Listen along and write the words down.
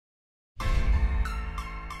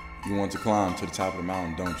You want to climb to the top of the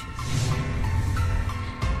mountain, don't you?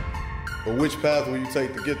 But which path will you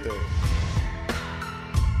take to get there?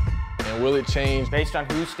 And will it change based on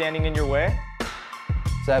who's standing in your way?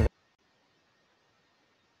 7.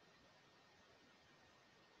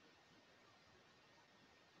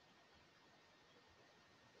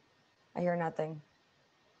 I hear nothing.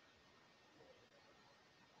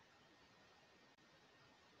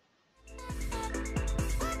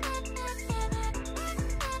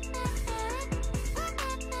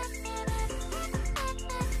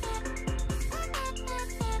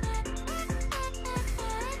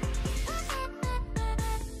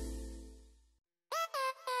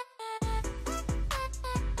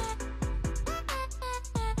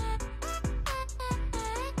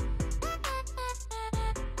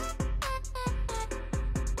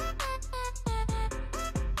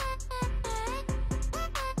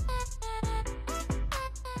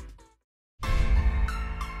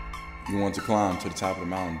 You want to climb to the top of the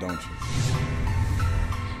mountain, don't you?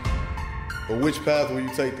 But which path will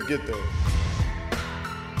you take to get there?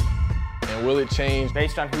 and will it change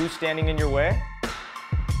based on who's standing in your way?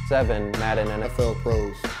 7 Madden NFL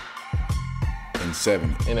pros. And 7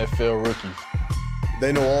 NFL rookies.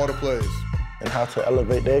 They know all the plays and how to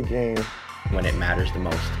elevate their game when it matters the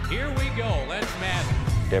most. Here we go, let's Madden.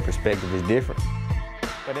 Their perspective is different.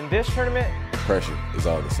 But in this tournament, pressure is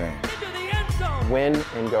all the same. Into the end zone. Win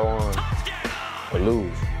and go on, or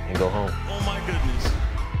lose and go home. Oh my goodness.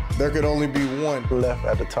 There could only be one left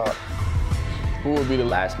at the top. Who will be the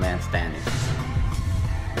Last man standing.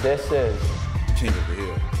 This is King of the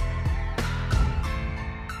Hill.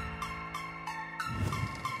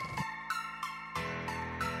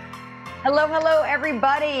 Hello, hello,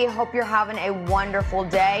 everybody. Hope you're having a wonderful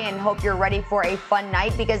day and hope you're ready for a fun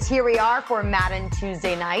night because here we are for Madden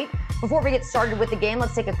Tuesday night. Before we get started with the game,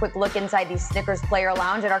 let's take a quick look inside the Snickers Player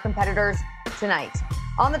Lounge at our competitors tonight.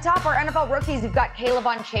 On the top, our NFL rookies, we've got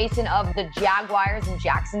Chaisson of the Jaguars in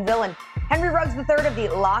Jacksonville and Henry Ruggs III of the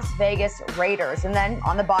Las Vegas Raiders. And then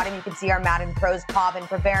on the bottom, you can see our Madden pros, Pavan,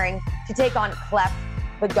 preparing to take on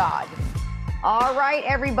CleffTheGod. All right,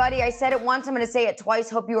 everybody. I said it once. I'm going to say it twice.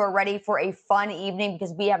 Hope you are ready for a fun evening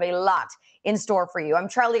because we have a lot in store for you. I'm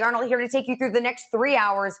Charlie Arnold here to take you through the next 3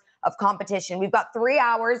 hours of competition. We've got 3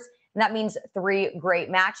 hours, and that means 3 great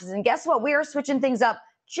matches. And guess what? We are switching things up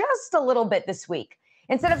just a little bit this week.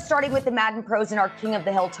 Instead of starting with the Madden Pros in our King of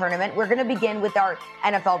the Hill tournament, we're going to begin with our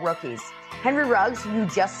NFL rookies. Henry Ruggs, who you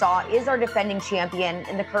just saw, is our defending champion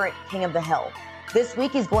and the current King of the Hill. This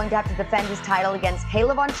week, he's going to have to defend his title against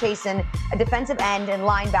Chaisson, a defensive end and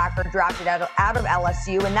linebacker drafted out of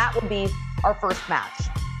LSU, and that will be our first match.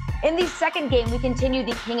 In the second game, we continue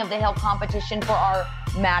the King of the Hill competition for our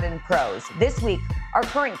Madden Pros. This week, our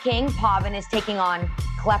current king, Pavan, is taking on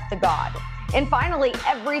CleffTheGod. And finally,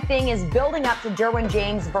 everything is building up to Derwin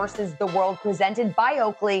James versus the World, presented by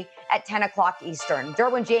Oakley at 10 o'clock Eastern.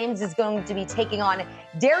 Derwin James is going to be taking on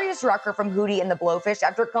Darius Rucker from Hootie and the Blowfish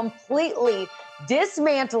after completely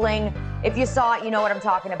dismantling, if you saw it, you know what I'm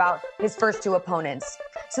talking about, his first 2 opponents.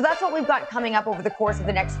 So that's what we've got coming up over the course of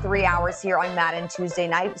the next 3 hours here on Madden Tuesday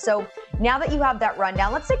night. So now that you have that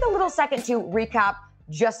rundown, let's take a little second to recap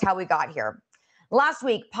just how we got here. Last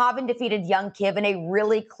week, Pavan defeated Young Kiv in a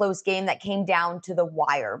really close game that came down to the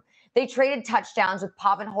wire. They traded touchdowns with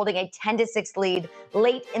Pavan holding a 10-6 lead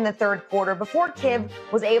late in the third quarter before Kiv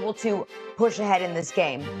was able to push ahead in this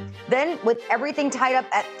game. Then, with everything tied up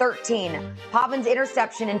at 13, Pavan's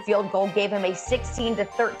interception and field goal gave him a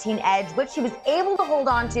 16-13 edge, which he was able to hold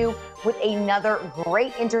on to with another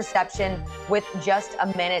great interception with just a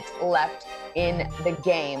minute left in the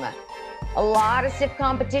game. A lot of stiff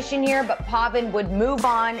competition here, but Pavan would move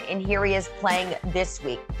on, and here he is playing this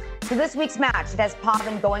week. So this week's match, it has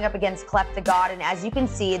Pavan going up against CleffTheGod, and as you can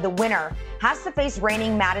see, the winner has to face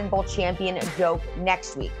reigning Madden Bowl champion Joke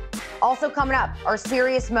next week. Also coming up are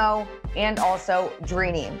Serious Mo and also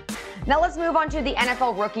Dreeny. Now let's move on to the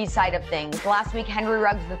NFL rookie side of things. Last week, Henry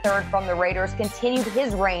Ruggs III from the Raiders continued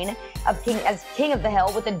his reign as King of the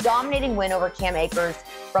Hill with a dominating win over Cam Akers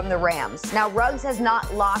from the Rams. Now, Ruggs has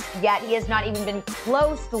not lost yet. He has not even been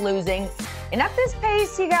close to losing. And at this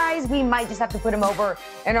pace, you guys, we might just have to put him over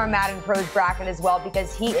in our Madden Pros bracket as well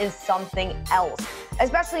because he is something else,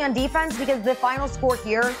 especially on defense because the final score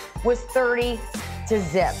here was 30-0.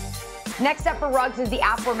 Next up for Ruggs is the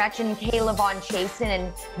aforementioned Chaisson,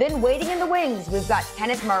 and then waiting in the wings, we've got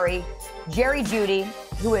Kenneth Murray, Jerry Jeudy,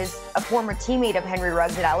 who is a former teammate of Henry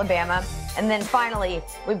Ruggs at Alabama, and then finally,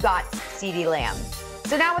 we've got CeeDee Lamb.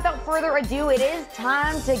 So now, without further ado, it is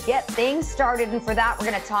time to get things started, and for that, we're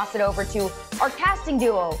going to toss it over to our casting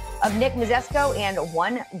duo of Nick Mazesco and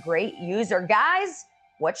one great user. Guys,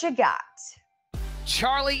 what you got?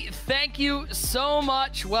 Charlie, thank you so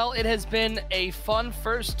much. Well, it has been a fun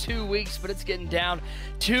first 2 weeks, but it's getting down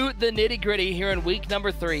to the nitty-gritty here in week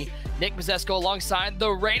number 3. Nick Mazesco alongside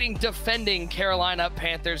the reigning defending Carolina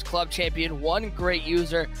Panthers club champion, one great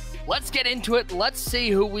user. Let's get into it. Let's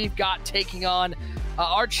see who we've got taking on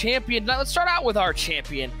our champion. Now, let's start out with our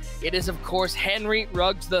champion. It is, of course, Henry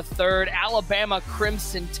Ruggs III, Alabama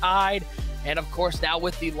Crimson Tide. And, of course, now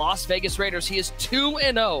with the Las Vegas Raiders, he is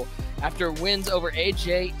 2-0 after wins over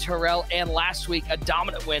A.J. Terrell and last week a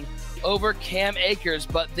dominant win over Cam Akers.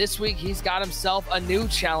 But this week he's got himself a new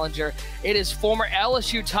challenger. It is former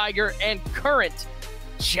LSU Tiger and current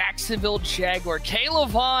Jacksonville Jaguar,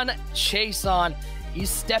 Kayvon Chaisson. He's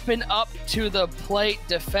stepping up to the plate,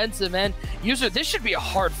 defensive end. User, this should be a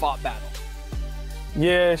hard-fought battle.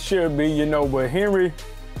 Yeah, it should be, you know, but Henry,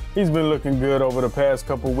 he's been looking good over the past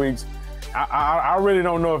couple weeks. I really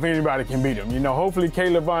don't know if anybody can beat him. You know, hopefully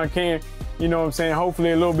Kayvon can, you know what I'm saying?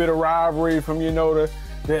 Hopefully a little bit of rivalry from, you know, the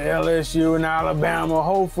LSU and Alabama.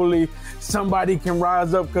 Hopefully somebody can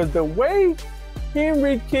rise up, because the way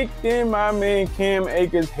Henry kicked in my man Cam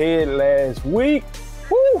Akers' head last week,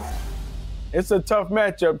 whew, it's a tough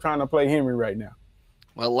matchup trying to play Henry right now.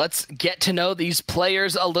 Well, let's get to know these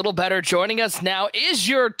players a little better. Joining us now is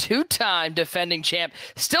your two-time defending champ,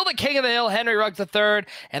 still the king of the hill, Henry Ruggs III,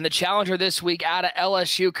 and the challenger this week out of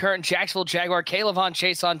LSU, current Jacksonville Jaguar, Kayvon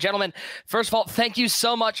Chaisson. Gentlemen, first of all, thank you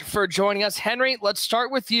so much for joining us. Henry, let's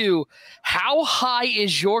start with you. How high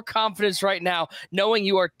is your confidence right now, knowing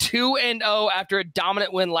you are 2-0 after a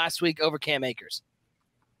dominant win last week over Cam Akers?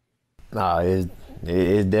 Nah, it's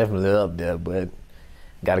definitely up there, but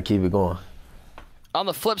got to keep it going. On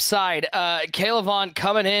the flip side, Kayvon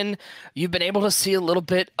coming in, you've been able to see a little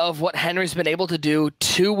bit of what Henry's been able to do,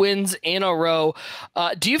 2 wins in a row.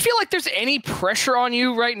 Do you feel like there's any pressure on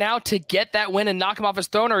you right now to get that win and knock him off his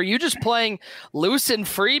throne, or are you just playing loose and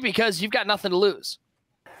free because you've got nothing to lose?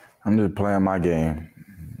 I'm just playing my game.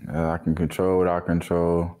 I can control what I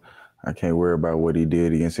control. I can't worry about what he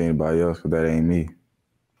did against anybody else, because that ain't me.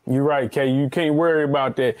 You're right, Kay. You can't worry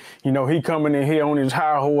about that. You know, he coming in here on his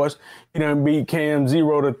high horse. He done beat Cam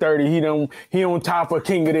 0-30. He on top of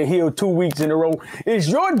King of the Hill 2 weeks in a row. It's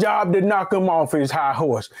your job to knock him off his high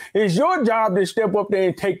horse. It's your job to step up there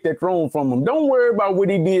and take the throne from him. Don't worry about what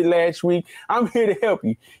he did last week. I'm here to help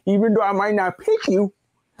you. Even though I might not pick you,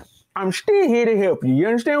 I'm still here to help you. You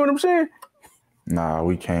understand what I'm saying? Nah,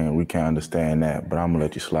 we can't understand that, but I'm gonna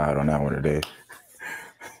let you slide on that one today.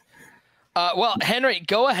 Well, Henry,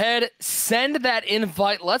 go ahead, send that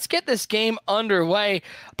invite. Let's get this game underway.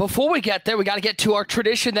 Before we get there, we got to get to our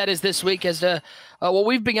tradition that is this week as to what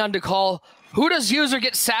we've begun to call, who does User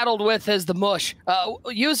get saddled with as the mush?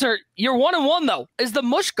 User, you're 1-1 though. Is the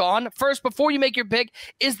mush gone? First, before you make your pick,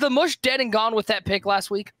 is the mush dead and gone with that pick last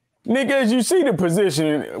week? Nick, as you see the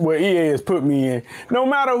position where EA has put me in, no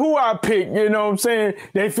matter who I pick, you know what I'm saying,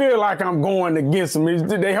 they feel like I'm going against them.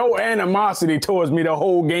 They whole animosity towards me the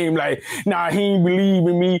whole game, like, nah, he ain't believe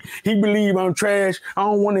in me. He believe I'm trash. I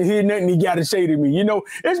don't want to hear nothing he got to say to me. You know,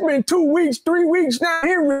 it's been 2 weeks, 3 weeks now,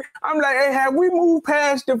 Henry. I'm like, hey, have we moved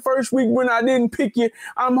past the first week when I didn't pick you?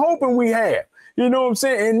 I'm hoping we have. You know what I'm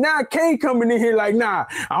saying? And now Kay coming in here like, nah,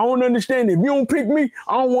 I don't understand. If you don't pick me,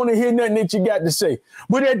 I don't want to hear nothing that you got to say.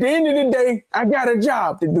 But at the end of the day, I got a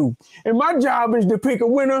job to do. And my job is to pick a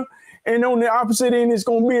winner, and on the opposite end, it's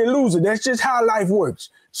going to be a loser. That's just how life works.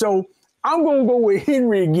 So I'm going to go with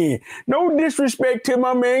Henry again. No disrespect to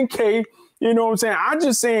my man Kay. You know what I'm saying? I'm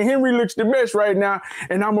just saying Henry looks the best right now,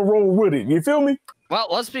 and I'm going to roll with it. You feel me? Well,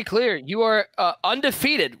 let's be clear. You are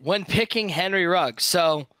undefeated when picking Henry Ruggs.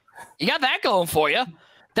 So you got that going for you.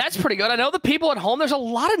 That's pretty good. I know the people at home, there's a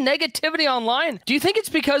lot of negativity online. Do you think it's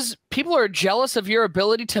because people are jealous of your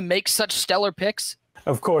ability to make such stellar picks?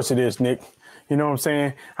 Of course it is, Nick. You know what I'm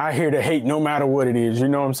saying? I hear the hate no matter what it is. You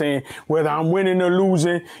know what I'm saying? Whether I'm winning or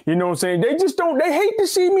losing, you know what I'm saying? They just don't, they hate to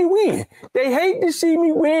see me win. They hate to see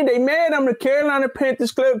me win. They mad I'm the Carolina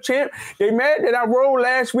Panthers club champ. They mad that I rolled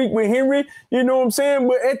last week with Henry. You know what I'm saying?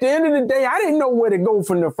 But at the end of the day, I didn't know where to go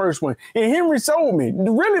from the first one. And Henry sold me.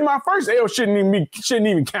 Really, my first L shouldn't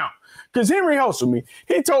even count. Because Henry hustled me.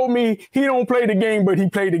 He told me he don't play the game, but he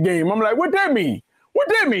played the game. I'm like, what that mean? What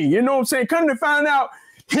that mean? You know what I'm saying? Come to find out,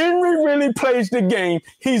 Henry really plays the game.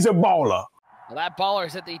 He's a baller. Well, that baller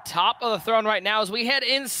is at the top of the throne right now as we head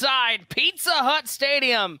inside Pizza Hut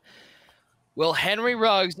Stadium. Will Henry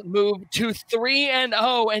Ruggs move to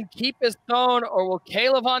 3-0 and keep his throne, or will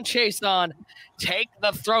Kayvon Chaisson take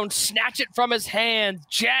the throne, snatch it from his hands?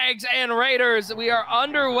 Jags and Raiders, we are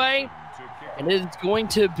underway, and it is going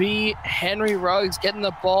to be Henry Ruggs getting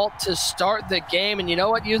the ball to start the game. And you know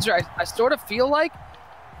what, user? I sort of feel like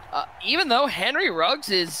even though Henry Ruggs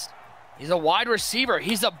he's a wide receiver,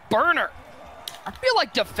 he's a burner. I feel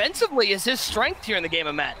like defensively is his strength here in the game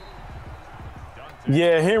of Madden.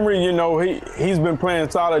 Yeah, Henry, you know, he's been playing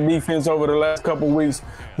solid defense over the last couple weeks.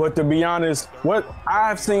 But to be honest, what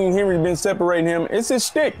I've seen Henry been separating him, it's his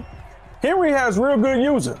stick. Henry has real good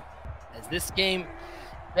user. As this game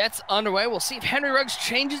gets underway, we'll see if Henry Ruggs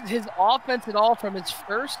changes his offense at all from his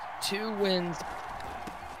first 2 wins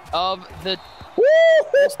of the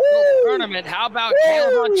tournament. How about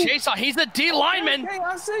Chaisson? He's a D lineman. Hey,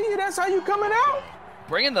 I see you. That's how you coming out.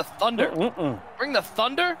 Bringing the thunder. Bring the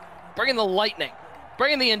thunder. Bringing the lightning.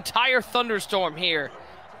 Bringing the entire thunderstorm here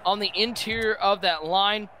on the interior of that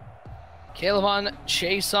line. Pavan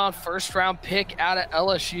Chaisson, first-round pick out of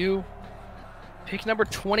LSU. Pick number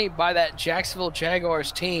 20 by that Jacksonville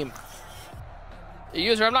Jaguars team.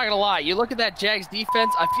 User, I'm not going to lie. You look at that Jags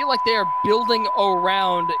defense, I feel like they are building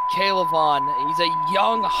around Pavan. He's a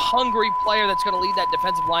young, hungry player that's going to lead that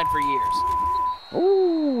defensive line for years.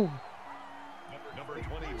 Ooh.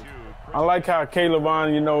 I like how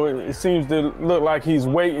Pavan, you know, it seems to look like he's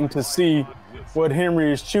waiting to see what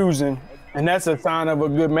Henry is choosing. And that's a sign of a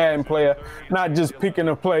good Madden player, not just picking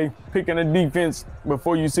a play, picking a defense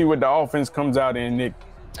before you see what the offense comes out in, Nick.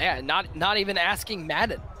 Yeah, not even asking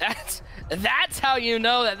Madden. That's how you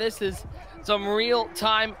know that this is some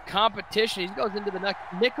real-time competition. He goes into the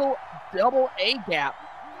nickel double A gap,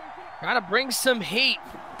 trying to bring some heat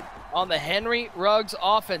on the Henry Ruggs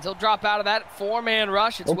offense. He'll drop out of that 4-man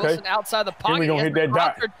rush. It's Wilson outside the pocket. Henry gonna hit that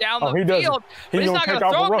dot. Rucker down the field. But he's not going to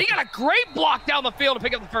throw it. He got a great block down the field to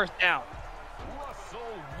pick up the first down.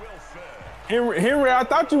 Henry, I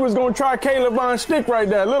thought you was going to try Pavan's stick right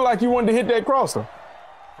there. It looked like you wanted to hit that crosser.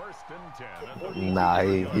 Nah,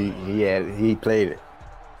 he played it.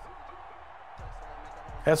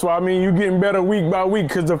 That's why I mean you getting better week by week.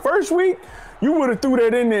 Because the first week, you would have threw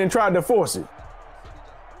that in there and tried to force it.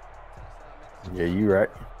 Yeah, you right.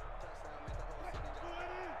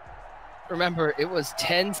 Remember, it was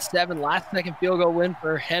 10-7, last-second field goal win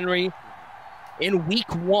for Henry in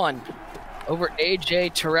week 1 over A.J.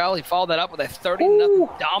 Terrell. He followed that up with a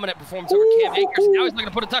 30-0 dominant performance over Cam Akers. Now he's looking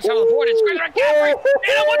to put a touchdown on the board. It's Christian McCaffrey.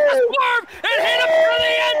 Hit him with the swerve and hit him for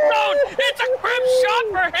the end zone. It's a crimp shot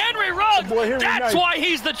for Henry Ruggs. That's why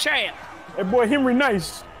he's the champ. That boy Henry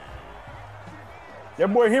nice.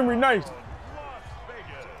 That boy Henry nice.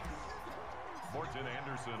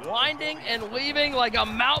 Winding and weaving like a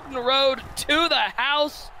mountain road to the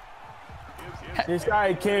house. It's all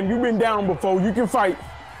right, Cam. You've been down before. You can fight.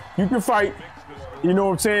 You can fight. You know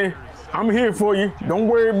what I'm saying? I'm here for you. Don't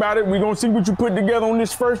worry about it. We're going to see what you put together on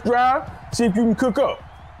this first drive. See if you can cook up.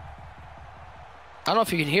 I don't know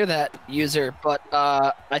if you can hear that, user, but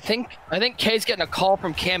I think Kay's getting a call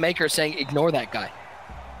from Cam Akers saying ignore that guy.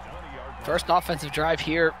 First offensive drive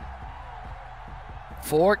here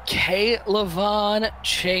for Pavan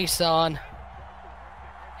Chaisson.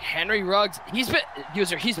 Henry Ruggs, he's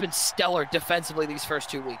been stellar defensively these first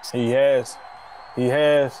 2 weeks. He has. He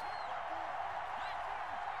has.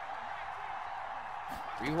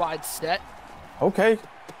 3 wide set. Okay.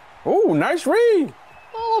 Ooh, nice read.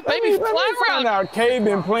 Oh, baby, flat route. Now, Kay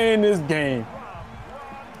been playing this game.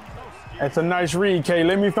 That's a nice read, Kay.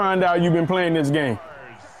 Let me find out you've been playing this game.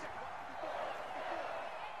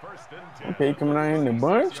 Okay, coming out in the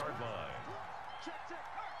bunch.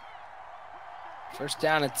 First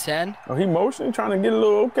down at 10. Oh, he motioning, trying to get a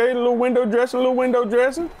little window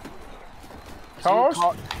dressing.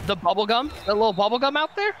 Toss. The bubble gum? The little bubble gum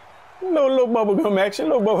out there? Little bubble gum action,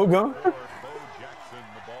 little bubble gum.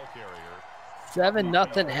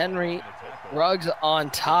 7-0 Henry Ruggs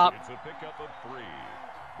on top.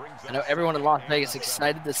 I know everyone in Las Vegas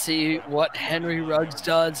excited to see what Henry Ruggs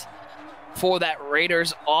does for that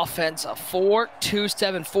Raiders offense. A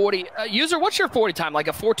 4.27 40. User, what's your 40 time? Like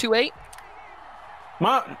a 4.28?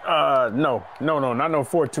 No, not no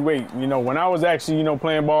 4.28. You know, when I was actually,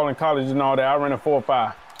 playing ball in college and all that, I ran a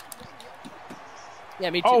 4.5. Yeah,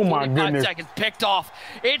 me too. Oh, my goodness. Seconds picked off.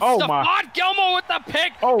 It's Stephon Gilmore with the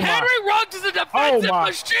pick. Henry Ruggs is a defensive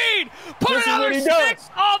machine. Put another 6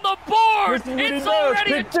 on the board. It's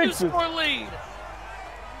already a 2-score lead.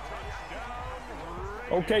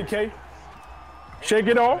 Okay, Kay. Shake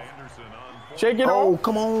it off. Shake it off. Oh,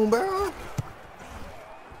 come on, bro.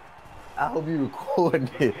 I hope you record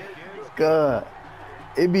it. God,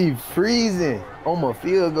 it be freezing on my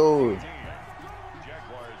field goals.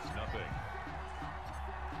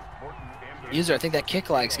 User, I think that kick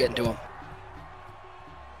lag's getting to him.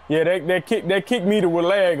 Yeah, that kick meter will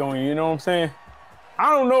lag on you, you know what I'm saying? I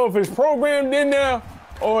don't know if it's programmed in there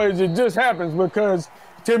or if it just happens, because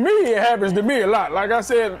to me, it happens to me a lot. Like I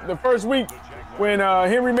said, the first week when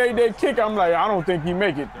Henry made that kick, I'm like, I don't think he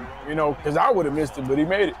make it, you know, because I would have missed it, but he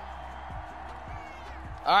made it.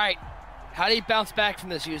 All right. How do you bounce back from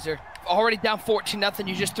this, User? Already down 14-0.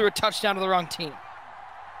 You just threw a touchdown to the wrong team.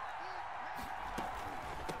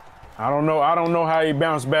 I don't know how he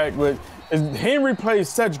bounced back, but Henry plays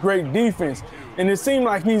such great defense. And it seemed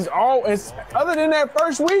like other than that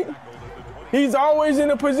first week, he's always in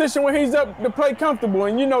a position where he's up to play comfortable.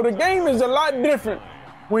 And, you know, the game is a lot different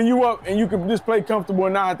when you up and you can just play comfortable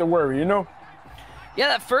and not have to worry, you know? Yeah,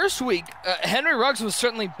 that first week, Henry Ruggs was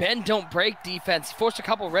certainly bend, don't break defense. He forced a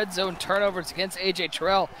couple red zone turnovers against A.J.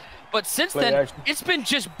 Terrell. But since then, it's been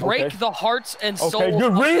just break the hearts and souls of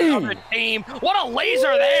the other team. What a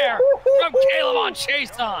laser there from Caleb on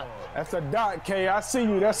Chaisson. That's a dot, K. I see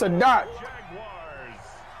you. That's a dot.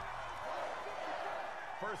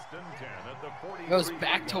 Goes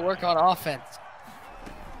back to work on offense.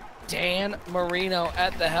 Dan Marino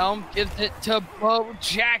at the helm, gives it to Bo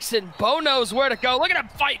Jackson. Bo knows where to go. Look at him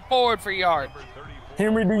fight forward for yards.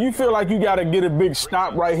 Henry, do you feel like you got to get a big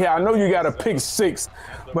stop right here? I know you got to pick 6,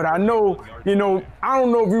 but I know, you know, I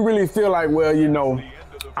don't know if you really feel like, well, you know,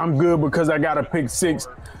 I'm good because I got to pick 6.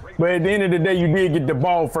 But at the end of the day, you did get the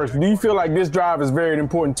ball first. Do you feel like this drive is very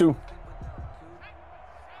important too?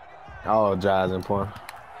 All drives important.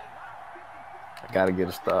 I got to get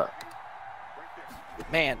a stop.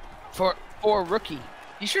 Man, for a rookie,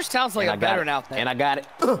 he sure sounds like a veteran out there. And I got it.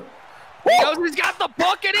 He's got the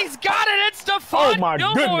book and he's got it. It's Stephon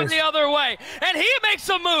Gilmore the other way. And he makes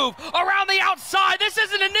a move around the outside. This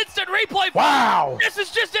isn't an instant replay. Wow. This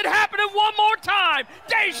is just it happening one more time.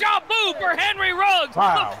 Deja vu for Henry Ruggs.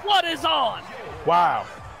 Wow. The flood is on. Wow.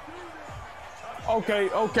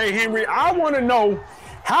 Okay, Henry, I want to know,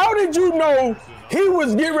 how did you know he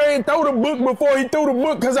was getting ready to throw the book before he threw the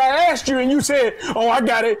book? Because I asked you and you said, oh, I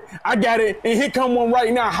got it, and here come one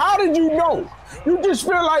right now. How did you know? You just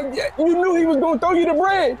feel like you knew he was going to throw you the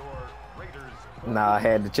bread? Nah, I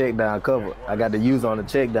had the check down covered. I got the use on the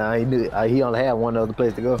check down. He knew he only had one other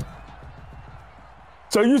place to go.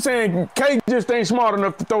 So you saying K just ain't smart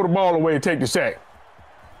enough to throw the ball away and take the sack?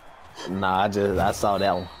 Nah, I saw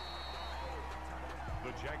that one.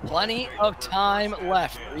 Plenty of time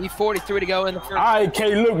left. 3:43 to go in the first. All right,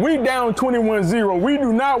 K, look, we down 21-0. We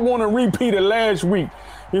do not want to repeat of last week.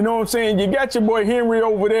 You know what I'm saying? You got your boy Henry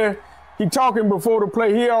over there. He talking before the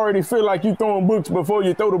play. He already feel like you throwing books before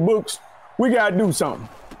you throw the books. We got to do something.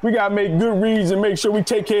 We got to make good reads and make sure we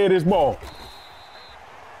take care of this ball.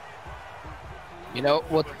 You know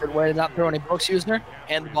what's a good way to not throw any books, User?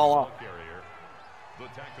 Hand the ball off.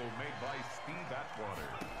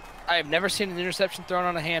 I have never seen an interception thrown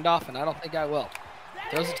on a handoff, and I don't think I will.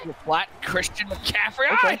 Throws it to the flat. Christian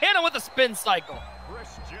McCaffrey. Okay. Hit him with a spin cycle.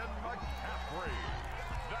 Christian McCaffrey.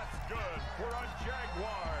 That's good for a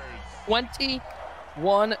Jaguars.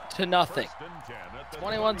 21-0.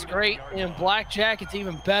 21's great. In blackjack, it's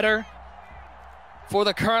even better. For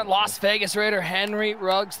the current Las Vegas Raider, Henry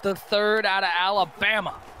Ruggs III out of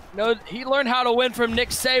Alabama. No, he learned how to win from Nick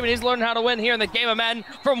Saban. He's learned how to win here in the game of Madden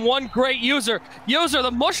from one great user. User,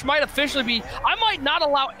 the mush might officially be, I might not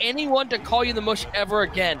allow anyone to call you the mush ever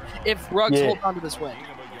again if Ruggs holds on to this win.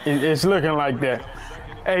 It's looking like that.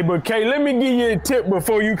 Hey, but Kay, let me give you a tip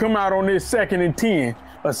before you come out on this 2nd and 10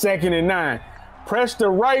 or 2nd and 9. Press the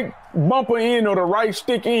right bumper in or the right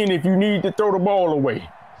stick in if you need to throw the ball away.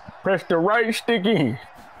 Press the right stick in.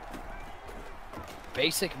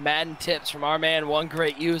 Basic Madden tips from our man, one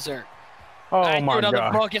great user. Oh, my God.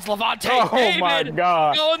 Another book. It's Levante David my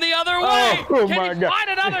God. Going the other way. Oh, Can he find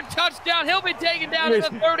another touchdown? He'll be taken down to the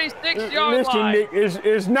 36-yard line. Nick,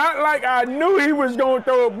 it's not like I knew he was going to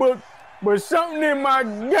throw a book, but something in my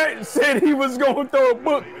gut said he was going to throw a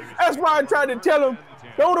book. That's why I tried to tell him,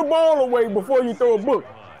 throw the ball away before you throw a book.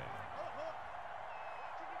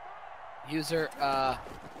 User,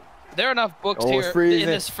 there are enough books here in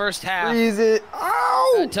this first half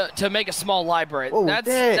to make a small library. Oh,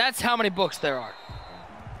 that's how many books there are.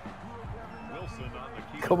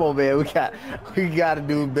 Come on, man. We got to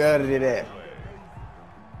do better than that.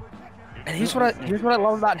 And here's what I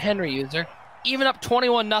love about Henry, User. Even up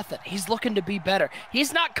 21-0, he's looking to be better.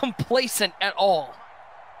 He's not complacent at all.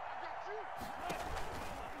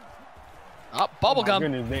 Oh, bubblegum. Oh,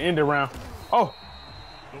 goodness, the end around. Oh.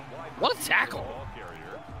 What a tackle.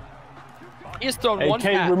 He's thrown one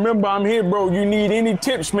pass. pass. Remember, I'm here, bro. You need any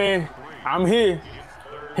tips, man? I'm here.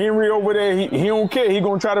 Henry over there, he don't care. He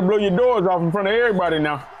gonna try to blow your doors off in front of everybody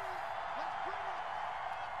now.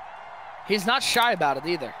 He's not shy about it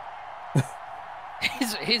either.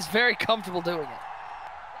 He's very comfortable doing it.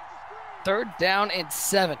 3rd down and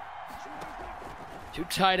 7. 2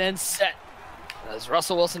 tight ends set. As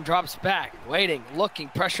Russell Wilson drops back, waiting, looking,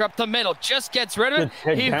 pressure up the middle, just gets rid of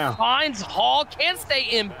it. He down. finds Hall, can't stay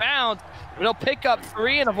in bounds, but he'll pick up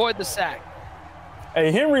 3 and avoid the sack.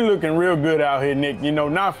 Hey, Henry looking real good out here, Nick. You know,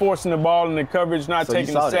 not forcing the ball in the coverage, not So you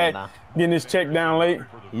taking saw the that sack, now. getting his check down late.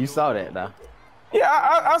 You saw that now. Yeah,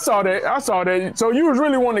 I saw that. I saw that. So you was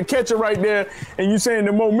really wanting to catch it right there, and you saying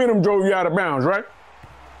the momentum drove you out of bounds, right?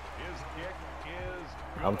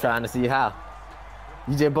 I'm trying to see how.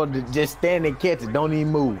 You just supposed to just stand and catch it. Don't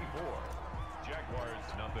even move.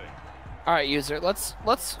 All right, user, let's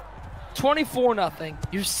 24-0.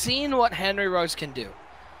 You've seen what Henry Ruggs can do.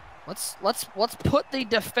 Let's put the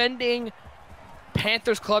defending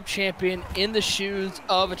Panthers club champion in the shoes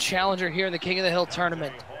of a challenger here in the King of the Hill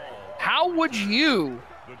tournament. How would you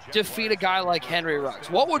defeat a guy like Henry Ruggs?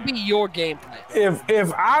 What would be your game plan?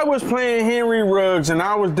 If I was playing Henry Ruggs and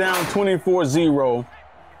I was down 24-0,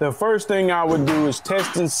 the first thing I would do is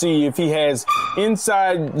test and see if he has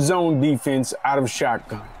inside zone defense out of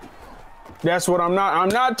shotgun. That's what I'm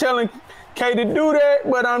not telling K to do that,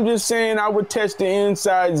 but I'm just saying I would test the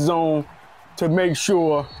inside zone to make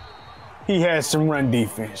sure he has some run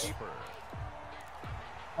defense.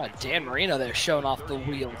 Dan Marino there showing off the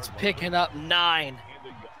wheels, picking up 9.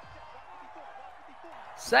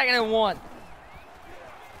 2nd and 1.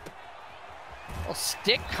 Well,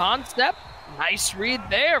 stick concept. Nice read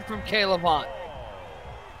there from Caleb Hunt.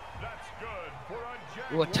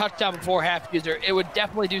 Ooh, a touchdown before half, user. It would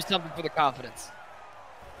definitely do something for the confidence.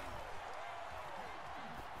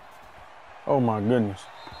 Oh my goodness.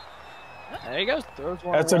 There he goes. Throws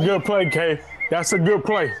one. That's a good play, K. That's a good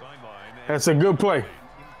play. That's a good play.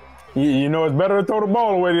 You know, it's better to throw the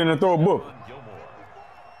ball away than to throw a book.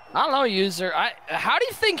 I don't know, user. How do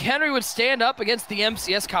you think Henry would stand up against the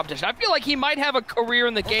MCS competition? I feel like he might have a career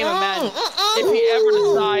in the game of Madden if he ever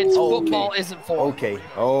decides football isn't for him.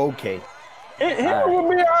 Okay. Henry will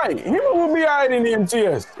be all right. Henry will be all right in the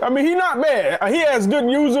MCS. I mean, he's not bad. He has good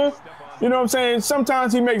users. You know what I'm saying?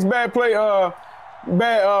 Sometimes he makes bad play calls,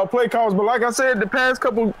 but like I said, the past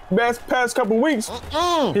couple weeks,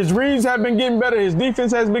 his reads have been getting better. His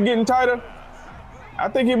defense has been getting tighter. I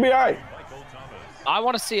think he'll be all right. I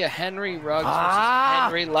want to see a Henry Ruggs versus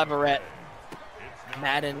Henry Leverett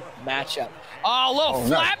Madden matchup. Oh, a little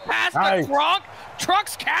flat pass to Gronk.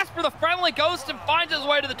 Trucks Casper the Friendly Ghost and finds his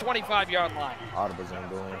way to the 25-yard line. Audible's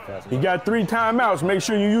ain't going fast. He got 3 timeouts. Make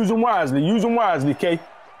sure you use them wisely. Use them wisely, K.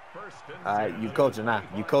 All right, you coaching now.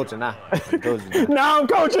 You coaching now. Now I'm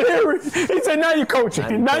coaching Henry. He said, now you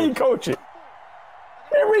coaching. Now you coaching.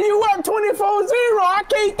 Henry, you up 24-0. I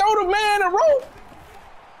can't throw the man a rope.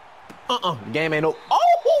 Game ain't over.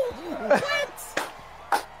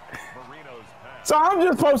 So I'm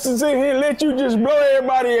just supposed to sit here and let you just blow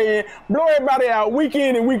everybody out week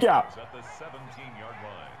in and week out.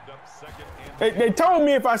 They told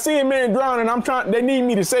me if I see a man drowning, they need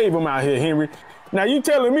me to save him out here, Henry. Now you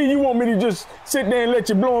telling me you want me to just sit there and let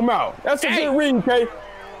you blow him out? That's a good reading, K.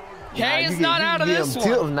 K is not out of this one.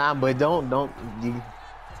 Tilt now, but don't you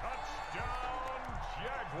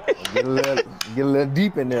get a little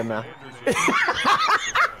deep in there now.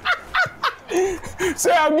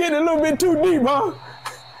 Say I'm getting a little bit too deep, huh?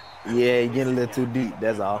 Yeah, you're getting a little too deep,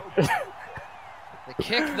 that's all. The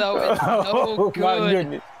kick, though, is no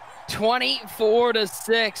good.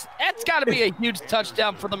 24-6. That's got to be a huge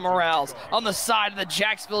touchdown for the Morales on the side of the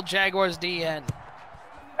Jacksonville Jaguars DN.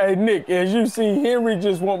 Hey, Nick, as you see, Henry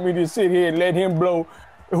just want me to sit here and let him blow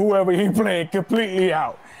whoever he playing completely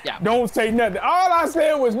out. Yeah. Don't say nothing. All I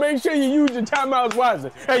said was make sure you use your timeouts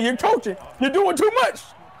wisely. Hey, you're coaching. You're doing too much.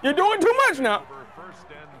 You're doing too much now.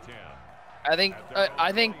 I think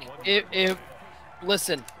if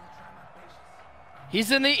listen, he's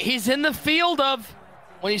in the field of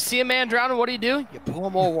when you see a man drowning, what do? You pour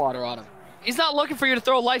more water on him. He's not looking for you to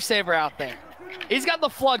throw a lifesaver out there. He's got the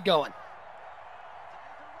flood going.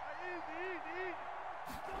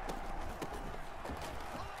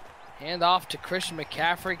 Hand off to Christian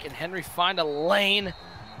McCaffrey. Can Henry find a lane?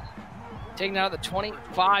 Taking out at the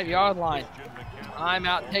 25-yard line.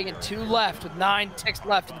 Timeout taking 2 left with 9 ticks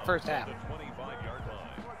left in the first half. 25-yard line.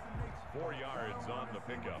 4 yards on the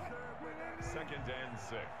pickup. 2nd and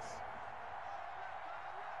 6.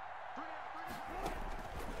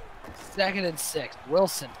 2nd and 6.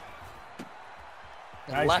 Wilson.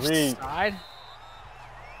 The Nice left read. side.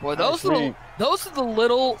 Boy, those are the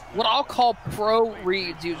little what I'll call pro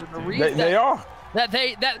reads. Using the reads They are.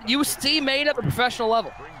 that you see made at the professional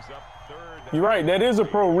level. You're right. That is a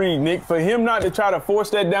pro read, Nick. For him not to try to force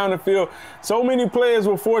that down the field. So many players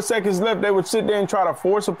with 4 seconds left, they would sit there and try to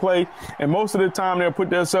force a play. And most of the time, they'll put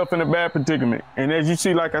themselves in a bad predicament. And as you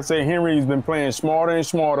see, like I said, Henry's been playing smarter and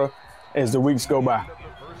smarter as the weeks go by.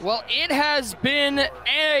 Well, it has been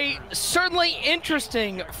a certainly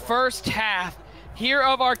interesting first half here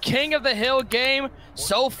of our King of the Hill game.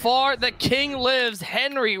 So far, the king lives.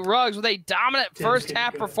 Henry Ruggs with a dominant first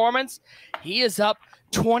half performance. He is up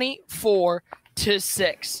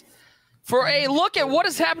 24-6. For a look at what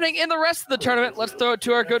is happening in the rest of the tournament, let's throw it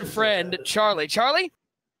to our good friend, Charlie. Charlie?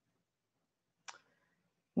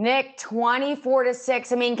 Nick,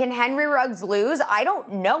 24-6. I mean, can Henry Ruggs lose? I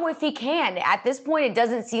don't know if he can. At this point, it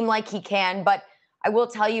doesn't seem like he can, but I will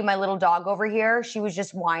tell you, my little dog over here, she was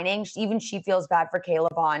just whining. Even she feels bad for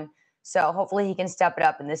Pavan. So hopefully he can step it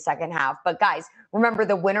up in this second half. But guys, remember,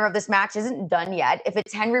 the winner of this match isn't done yet. If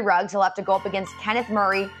it's Henry Ruggs, he'll have to go up against Kenneth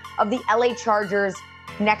Murray of the LA Chargers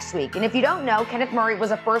next week. And if you don't know, Kenneth Murray was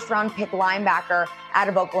a first-round pick linebacker out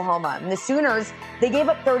of Oklahoma. And the Sooners, they gave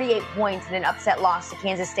up 38 points in an upset loss to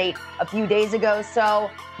Kansas State a few days ago. So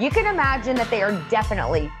you can imagine that they are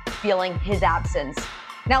definitely feeling his absence.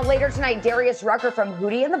 Now, later tonight, Darius Rucker from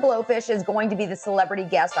Hootie and the Blowfish is going to be the celebrity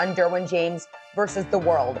guest on Derwin James versus the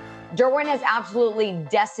World. Derwin has absolutely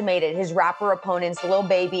decimated his rapper opponents, Lil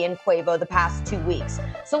Baby and Quavo, the past 2 weeks.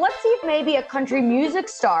 So let's see if maybe a country music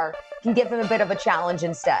star can give him a bit of a challenge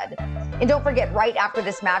instead. And don't forget, right after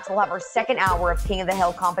this match, we'll have our second hour of King of the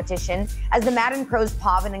Hill competition as the Madden pros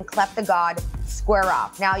Pavan and CleffTheGod square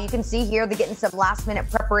off. Now, you can see here they're getting some last-minute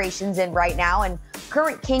preparations in right now, and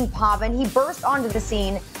current King Pavan, he burst onto the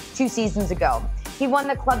scene 2 seasons ago. He won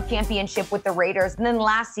the club championship with the Raiders, and then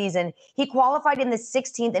last season, he qualified in the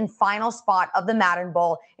 16th and final spot of the Madden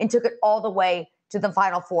Bowl and took it all the way to the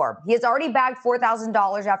Final Four. He has already bagged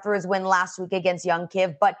 $4,000 after his win last week against Young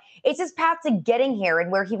Kiv, but it's his path to getting here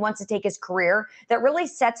and where he wants to take his career that really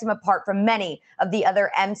sets him apart from many of the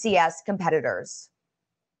other MCS competitors.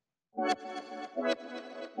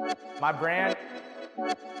 My brand,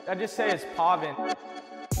 I just say it's Pavan.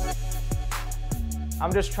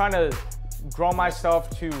 I'm just trying to grow myself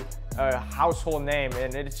to a household name,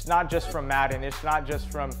 and it's not just from Madden, it's not just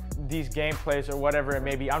from these gameplays or whatever it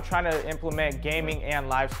may be. I'm trying to implement gaming and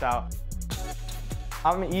lifestyle.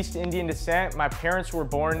 I'm East Indian descent. My parents were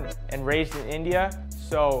born and raised in India,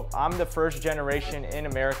 so I'm the first generation in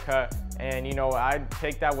America, and you know, I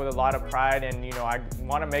take that with a lot of pride, and you know, I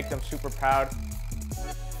want to make them super proud.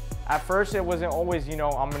 At first, it wasn't always, you know,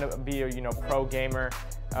 I'm gonna be a, you know, pro gamer.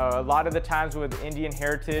 A lot of the times with Indian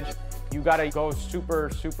heritage, you gotta go super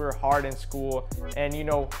hard in school and, you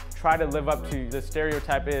know, try to live up to the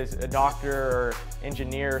stereotype is a doctor or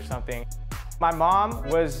engineer or something. My mom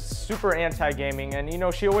was super anti-gaming, and, you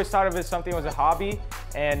know, she always thought of it as something as a hobby.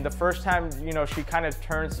 And the first time, you know, she kind of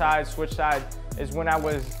turned sides, switched sides, is when I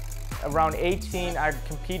was around 18. I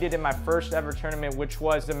competed in my first ever tournament, which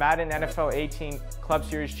was the Madden NFL 18 Club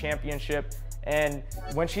Series Championship. And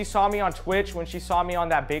when she saw me on Twitch, when she saw me on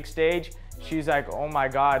that big stage, she's like, oh my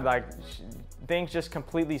God, like things just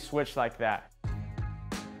completely switched like that.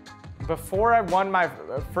 Before I won my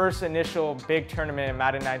first initial big tournament in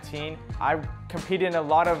Madden 19, I competed in a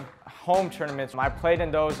lot of home tournaments. I played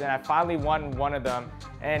in those and I finally won one of them.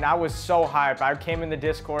 And I was so hyped. I came in the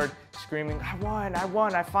Discord screaming, I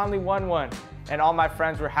won, I finally won one. And all my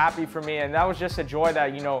friends were happy for me. And that was just a joy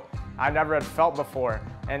that, you know, I never had felt before.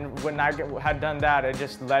 And when I had done that, it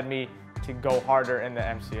just led me to go harder in the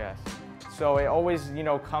MCS. So it always, you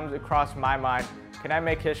know, comes across my mind, can I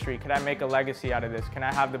make history? Can I make a legacy out of this? Can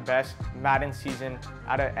I have the best Madden season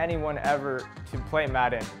out of anyone ever to play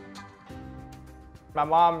Madden? My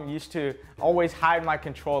mom used to always hide my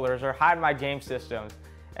controllers or hide my game systems.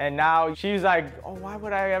 And now she's like, oh, why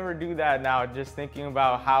would I ever do that now? Just thinking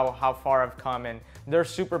about how far I've come. And they're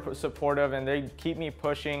super supportive and they keep me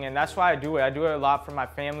pushing. And that's why I do it. I do it a lot for my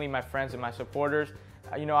family, my friends, and my supporters.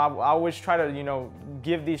 You know, I always try to, you know,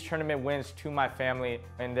 give these tournament wins to my family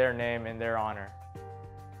in their name, in their honor.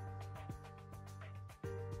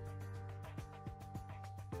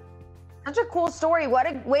 Such a cool story. What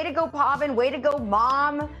a way to go, Pavan. Way to go,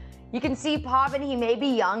 Mom. You can see Pavan, he may be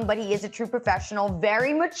young, but he is a true professional,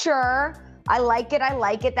 very mature. I like it, I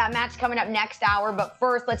like it. That match coming up next hour, but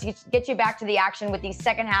first, let's get you back to the action with the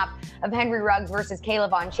second half of Henry Ruggs versus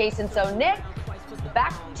Pavan Chaisson. So, Nick,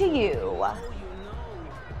 back to you.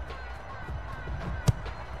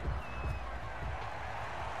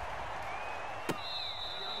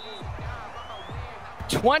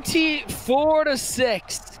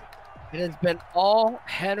 (24-6). It has been all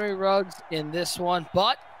Henry Ruggs in this one,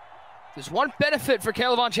 but there's one benefit for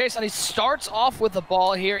Pavan Chaisson. He starts off with the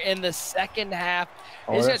ball here in the second half.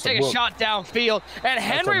 He's going to take a shot downfield. And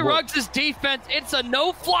Henry Ruggs' defense, it's a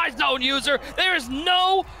no-fly zone user. There is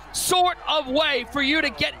no sort of way for you to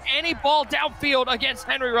get any ball downfield against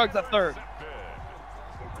Henry Ruggs III.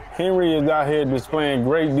 Henry is out here displaying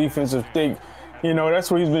great defensive stick. You know,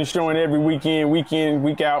 that's what he's been showing every weekend,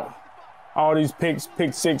 week out. All these picks,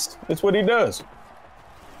 pick six. That's what he does.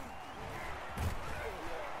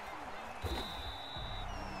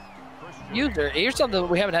 User, here's something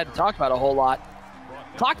we haven't had to talk about a whole lot.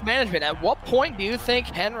 Clock management. At what point do you think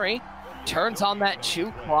Henry turns on that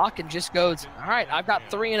chew clock and just goes, all right, I've got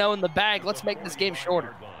 3-0 in the bag. Let's make this game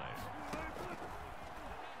shorter.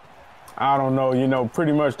 I don't know. You know,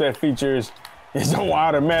 pretty much that feature is on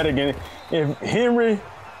automatic. And if Henry,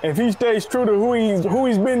 if he stays true to who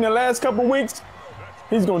he's been the last couple weeks,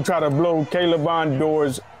 he's going to try to blow Caleb Bond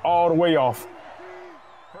doors all the way off.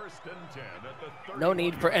 No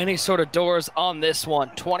need for any sort of doors on this one.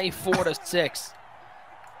 24-6.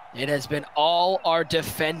 It has been all our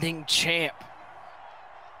defending champ.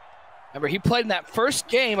 Remember, he played in that first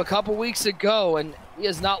game a couple weeks ago, and he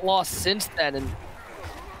has not lost since then. And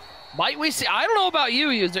might we see? I don't know about you,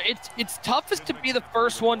 User. It's toughest to be the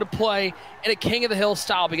first one to play in a King of the Hill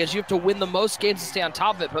style because you have to win the most games to stay on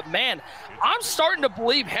top of it. But man, I'm starting to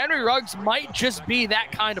believe Henry Ruggs might just be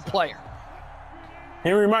that kind of player.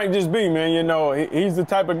 Henry might just be, man. You know, he's the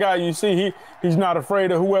type of guy you see. He's not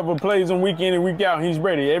afraid of whoever plays him week in and week out. He's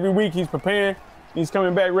ready. Every week he's preparing. He's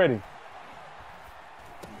coming back ready.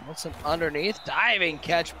 Wilson underneath. Diving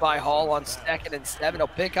catch by Hall on 2nd and 7. He'll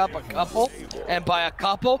pick up a couple. And by a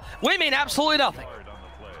couple, we mean absolutely nothing.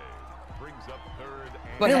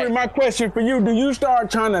 But Henry, hey, my question for you, do you start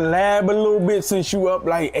trying to lab a little bit since you up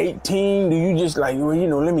like 18? Do you just like, well, you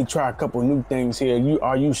know, let me try a couple new things here?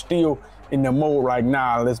 Are you still in the mode like,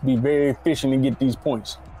 nah, let's be very efficient and get these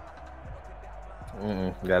points?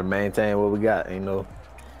 Got to maintain what we got, you know.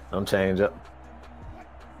 Don't change up.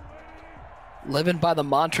 living by the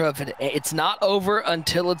mantra of it's not over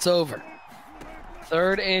until it's over.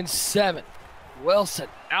 3rd and 7. Wilson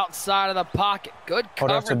outside of the pocket. Good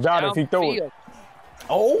coverage. Oh, that's a dot if he throw it.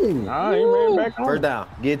 Oh, nah, he ran back on. First down.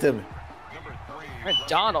 Get to me. And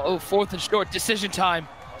Donald, 4th and short. Decision time.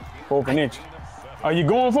 4th and inch. Are you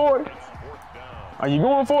going for it? Are you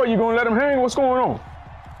going for it? You going to let him hang? What's going on?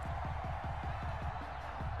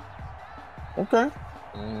 Okay.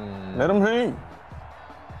 Let him hang.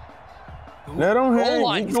 Let him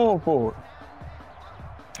hang. He's going for it.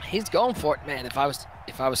 He's going for it, man. If I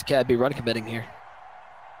was K, I'd be run committing here.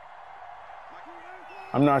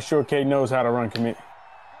 I'm not sure K knows how to run commit.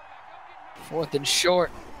 4th and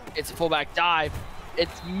short. It's a fullback dive.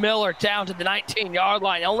 It's Miller down to the 19-yard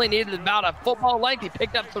line. Only needed about a football length. He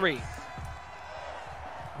picked up 3.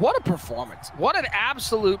 What a performance. What an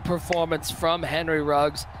absolute performance from Henry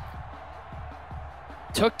Ruggs.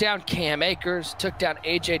 Took down Cam Akers, took down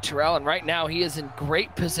A.J. Terrell, and right now he is in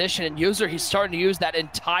great position. And User, he's starting to use that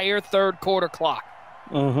entire 3rd quarter clock.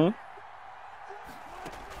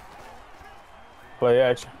 Play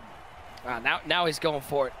action. Now he's going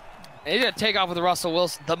for it. And he's going to take off with Russell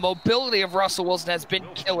Wilson. The mobility of Russell Wilson has been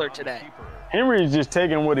killer today. Henry is just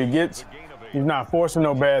taking what he gets. He's not forcing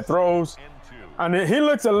no bad throws. I mean, he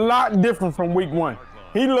looks a lot different from week 1.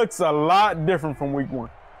 He looks a lot different from week 1.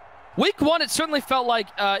 Week 1, it certainly felt like,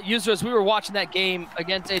 User, as we were watching that game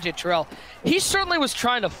against A.J. Terrell, he certainly was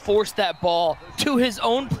trying to force that ball to his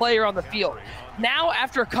own player on the field. Now,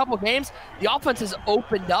 after a couple games, the offense has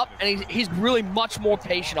opened up, and he's really much more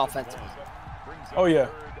patient offensively. Oh, yeah.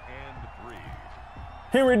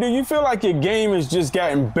 Henry, do you feel like your game has just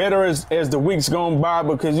gotten better as the weeks gone by?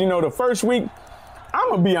 Because, you know, the first week, I'm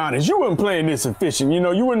going to be honest, you weren't playing this efficient. You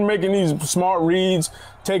know, you weren't making these smart reads,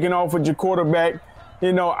 taking off with your quarterback.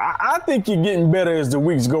 You know, I think you're getting better as the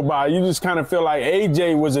weeks go by. You just kind of feel like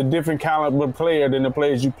AJ was a different caliber player than the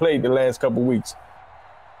players you played the last couple weeks.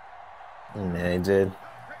 Man, just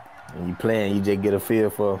when you playing, you just get a feel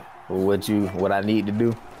for what I need to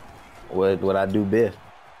do, what I do best.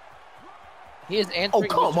 He is answering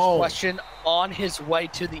this question on his way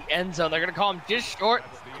to the end zone. They're going to call him just short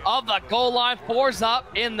of the goal line. 4's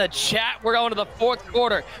up in the chat. We're going to the 4th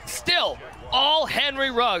quarter. Still, all Henry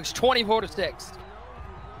Ruggs, 24-6.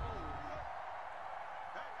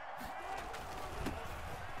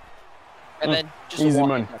 And then just easy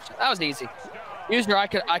money. Touchdown. That was easy. User, I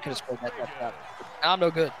could have scored that touchdown. I'm no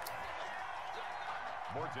good.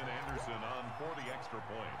 Morton Anderson on for the extra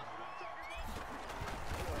point.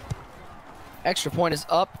 Extra point is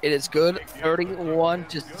up. It is good.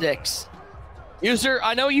 31-6. User,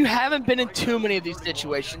 I know you haven't been in too many of these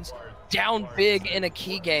situations, down big in a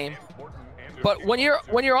key game, but when you're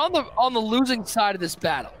on the losing side of this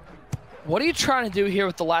battle, what are you trying to do here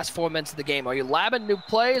with the last 4 minutes of the game? Are you labbing new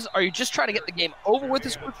plays? Are you just trying to get the game over with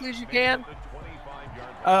as quickly as you can?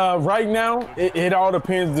 Right now, it all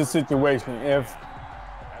depends the situation.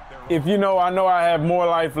 if you know, I know I have more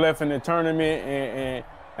life left in the tournament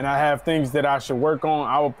and I have things that I should work on,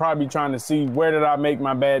 I will probably be trying to see where did I make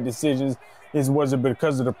my bad decisions. Was it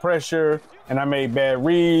because of the pressure and I made bad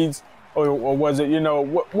reads, or was it, you know,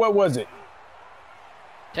 what was it?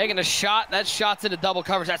 Taking a shot. That shot's into double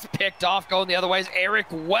coverage. That's picked off. Going the other way is Eric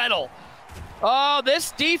Weddle. Oh,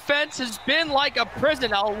 this defense has been like a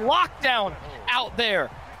prison, a lockdown out there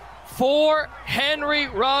for Henry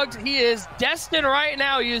Ruggs. He is destined right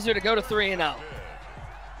now, user, to go to 3-0.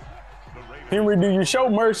 Henry, do you show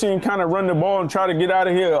mercy and kind of run the ball and try to get out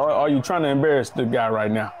of here, or are you trying to embarrass the guy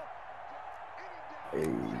right now?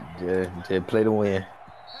 Hey, just play to win.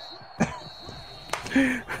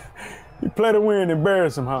 You play to win,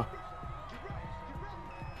 embarrass him, huh?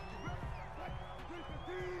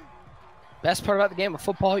 Best part about the game of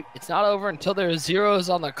football, it's not over until there are zeros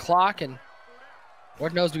on the clock, and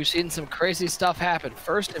Lord knows we've seen some crazy stuff happen.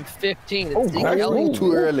 1st and 15. Oh,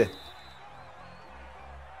 too early.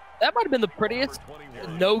 That might have been the prettiest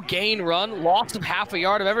no-gain run, loss of half a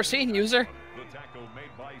yard I've ever seen, user.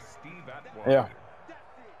 Yeah.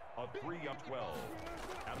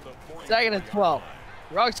 2nd and 12.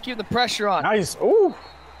 Ruggs keeping the pressure on. Nice. Ooh.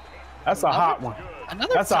 That's a hot one.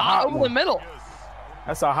 That's a hot over the middle.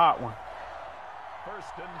 That's a hot one.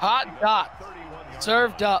 Hot dot.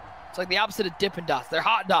 Served up. It's like the opposite of Dippin' Dots. They're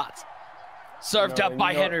hot dots. Served up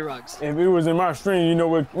by Henry Ruggs. If it was in my stream, you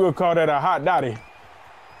know, we'll call that a hot dotty.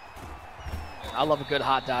 I love a good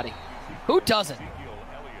hot dotty. Who doesn't?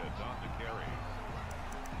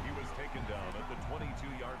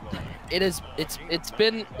 It's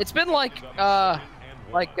been like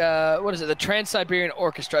what is it, the Trans-Siberian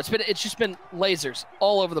Orchestra. It's just been lasers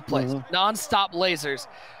all over the place. Non-stop lasers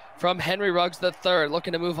from Henry Ruggs III,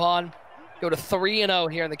 looking to move on, go to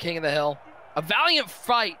 3-0 here in the King of the Hill. A valiant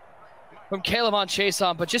fight from Caleb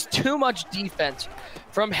Chaisson, but just too much defense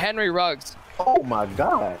from Henry Ruggs. Oh my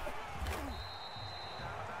God.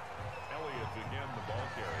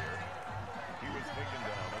 He was taken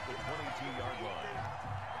down at the 22-yard line.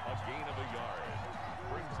 A gain of a yard.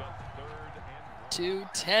 Brings up 3rd and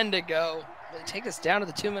 2:10 to go. They take us down to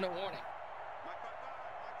the 2-minute warning.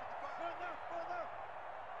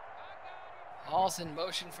 All's in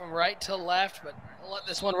motion from right to left, but we'll let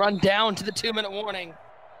this one run down to the 2-minute warning.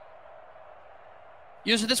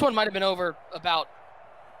 User, this one might have been over about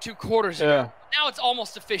 2 quarters ago. Now it's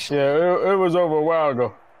almost official. Yeah, it was over a while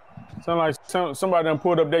ago. Sound like somebody done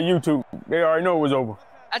pulled up their YouTube. They already know it was over.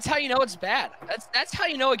 That's how you know it's bad. That's how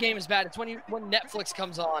you know a game is bad. It's when Netflix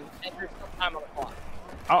comes on and there's no time on the clock.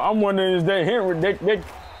 I'm wondering, is that Henry?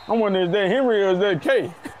 I'm wondering, is that Henry or is that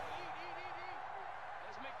K?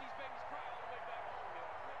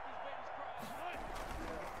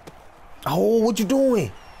 Oh, what you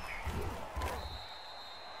doing?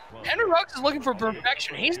 Henry Ruggs is looking for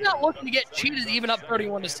perfection. He's not looking to get cheated even up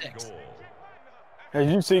 31-6.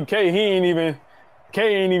 As you see, K ain't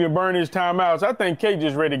even burned his timeouts. I think K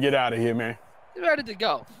just ready to get out of here, man. He's ready to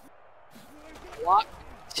go. Clock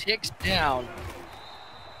ticks down.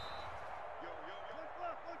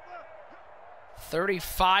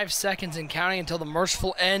 35 seconds and counting until the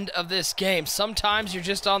merciful end of this game. Sometimes you're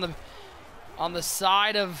just on the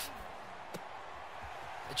side of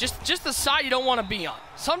just the side you don't want to be on.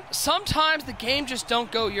 Sometimes the game just don't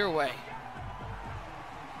go your way.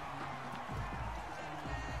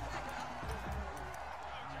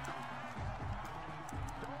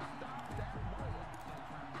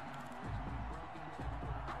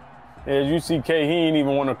 As you see, K, he ain't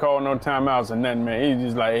even want to call no timeouts or nothing, man. He's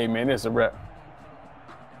just like, hey, man, it's a wrap.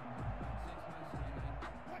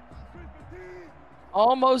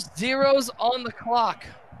 Almost zeros on the clock.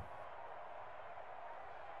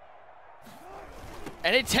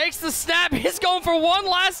 And he takes the snap. He's going for one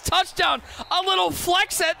last touchdown. A little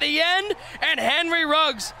flex at the end. And Henry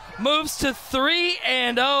Ruggs moves to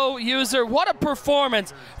 3-0, user. What a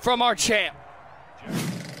performance from our champ.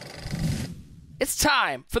 It's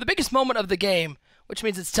time for the biggest moment of the game, which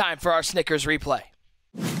means it's time for our Snickers replay.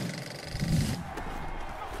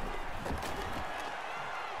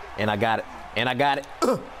 And I got it.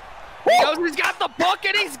 He goes, he's got the book,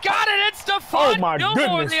 and he's got it. It's Stephon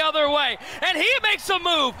Gilmore the other way. And he makes a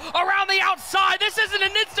move around the outside. This isn't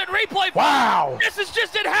an instant replay. Wow. This is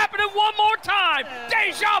just it happening one more time.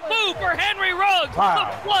 Deja vu for Henry Ruggs. Wow.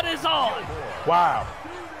 The flood is on. Wow.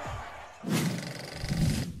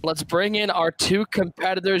 Let's bring in our 2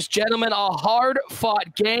 competitors. Gentlemen, a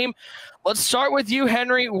hard-fought game. Let's start with you,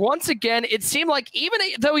 Henry. Once again, it seemed like even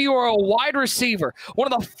though you are a wide receiver,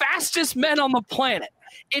 one of the fastest men on the planet,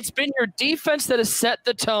 it's been your defense that has set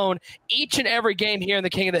the tone each and every game here in the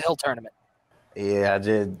King of the Hill tournament. Yeah,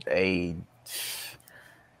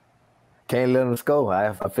 Can't let them score.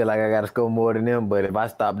 I feel like I got to score more than them, but if I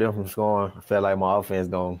stop them from scoring, I feel like my offense is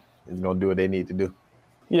gonna do what they need to do.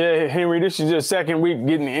 Yeah, Henry, this is your second week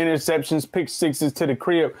getting interceptions, pick sixes to the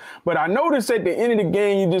crib. But I noticed at the end of the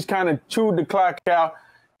game, you just kind of chewed the clock out.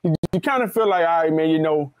 You kind of feel like, all right, man, you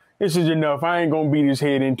know, this is enough. I ain't going to beat his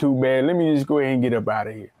head in too bad. Let me just go ahead and get up out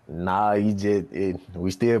of here. Nah,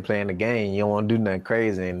 we still playing the game. You don't want to do nothing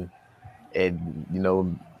crazy and, you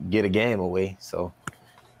know, get a game away. So,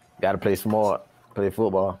 got to play smart, play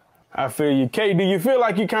football. I feel you. Kay, do you feel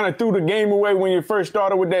like you kind of threw the game away when you first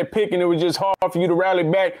started with that pick and it was just hard for you to rally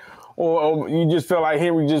back, or you just felt like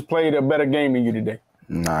Henry just played a better game than you today?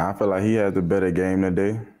 Nah, I feel like he had the better game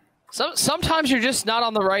today. So sometimes you're just not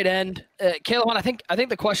on the right end. Caleb, I think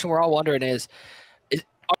the question we're all wondering is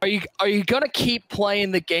are you gonna keep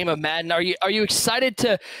playing the game of Madden? Are you excited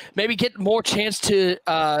to maybe get more chance to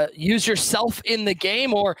use yourself in the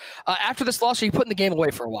game, or after this loss, are you putting the game away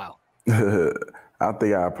for a while? I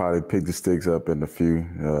think I'll probably pick the sticks up in a few.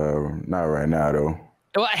 Not right now, though.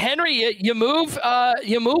 Well, Henry, you move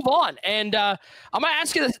on, and I'm gonna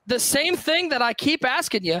ask you the same thing that I keep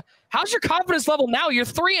asking you. How's your confidence level now? You're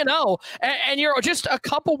 3-0, and you're just a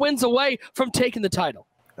couple wins away from taking the title.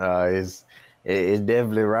 It's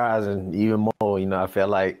definitely rising even more. You know, I feel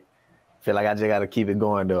like I just got to keep it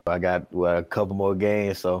going though. I got a couple more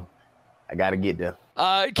games, so I got to get there.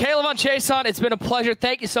 Caleb on Chaisson, it's been a pleasure.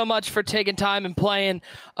 Thank you so much for taking time and playing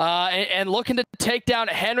and looking to take down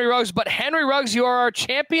Henry Ruggs. But Henry Ruggs, you are our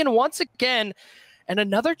champion once again, and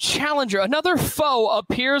another challenger, another foe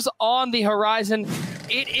appears on the horizon.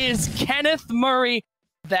 It is Kenneth Murray.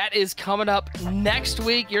 That is coming up next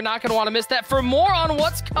week. You're not going to want to miss that. For more on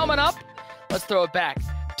what's coming up, let's throw it back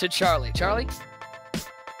to Charlie. Charlie?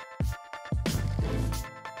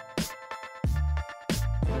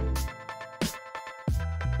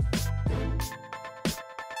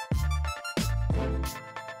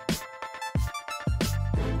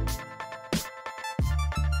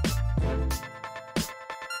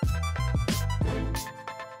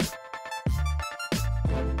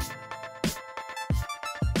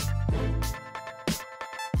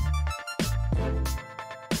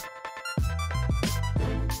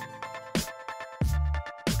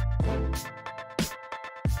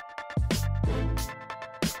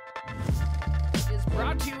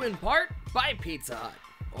 Brought to you in part by Pizza Hut.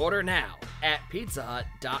 Order now at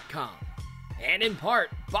pizzahut.com. And in part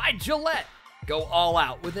by Gillette. Go all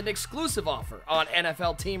out with an exclusive offer on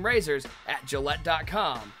NFL team razors at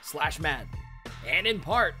gillette.com/Madden. And in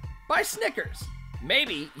part by Snickers.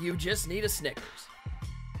 Maybe you just need a Snickers.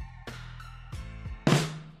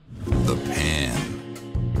 The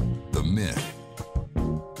pan, the myth,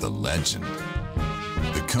 the legend,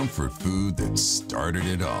 the comfort food that started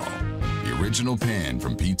it all. The original pan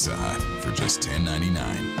from Pizza Hut for just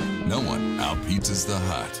 $10.99. No one out-pizzas the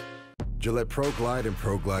Hut. Gillette Pro Glide and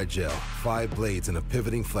Pro Glide Gel. 5 blades and a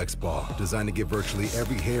pivoting flex ball designed to give virtually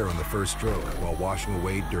every hair on the first stroke while washing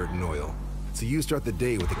away dirt and oil. So you start the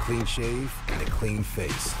day with a clean shave and a clean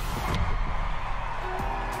face.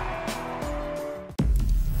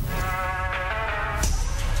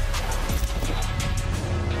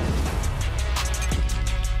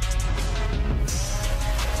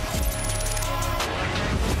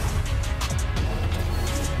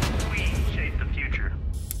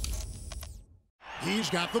 He's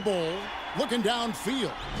got the ball, looking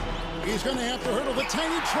downfield. He's going to have to hurdle the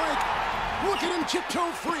tiny trike. Look at him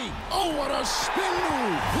tiptoe free. Oh, what a spin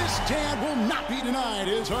move. This tad will not be denied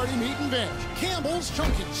his hearty meat and veg. Campbell's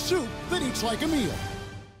chunky soup that eats like a meal.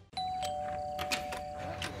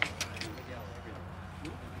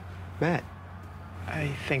 Matt, I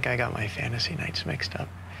think I got my fantasy nights mixed up.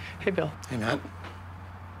 Hey, Bill. Hey, Matt.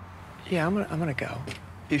 Yeah, I'm gonna go.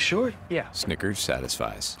 You sure? Yeah. Snickers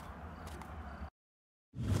satisfies.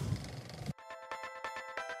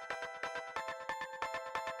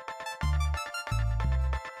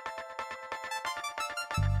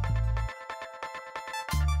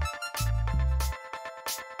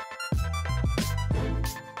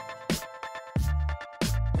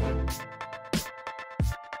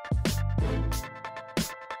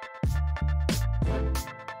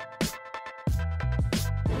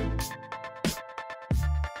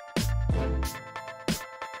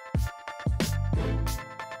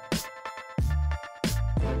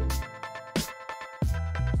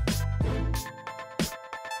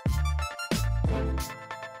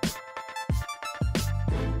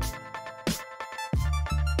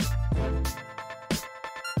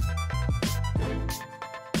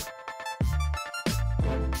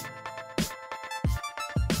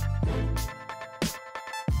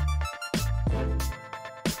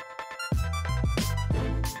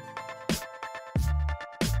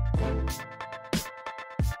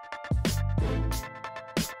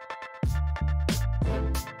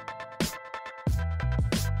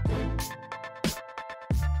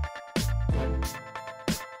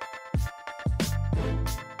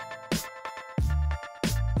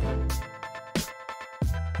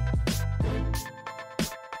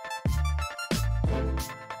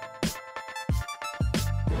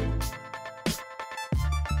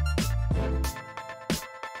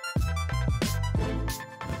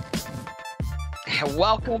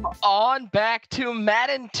 welcome on back to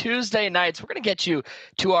Madden Tuesday nights. We're going to get you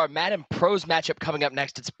to our Madden Pros matchup coming up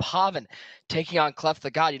next. It's Pavan taking on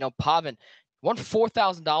CleffTheGod. You know, Pavan won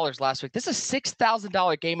 $4,000 last week. This is a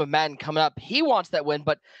 $6,000 game of Madden coming up. He wants that win,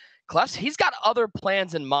 but Cleff's, he's got other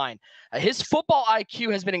plans in mind. His football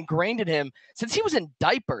IQ has been ingrained in him since he was in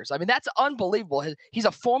diapers. I mean, that's unbelievable. He's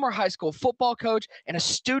a former high school football coach and a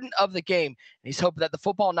student of the game. And he's hoping that the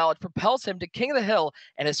football knowledge propels him to King of the Hill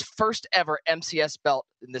and his first ever MCS belt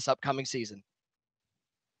in this upcoming season.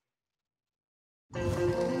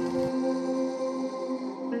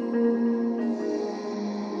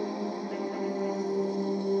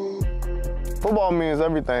 Football means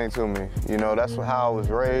everything to me. You know, that's how I was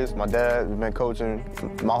raised. My dad has been coaching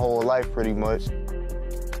my whole life pretty much.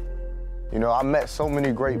 You know, I met so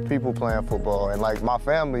many great people playing football, and like my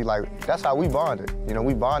family, like that's how we bonded. You know,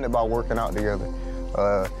 we bonded by working out together,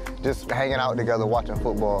 just hanging out together, watching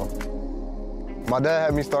football. My dad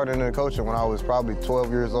had me starting in coaching when I was probably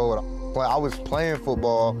 12 years old. I was playing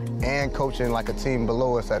football and coaching like a team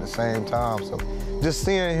below us at the same time. So just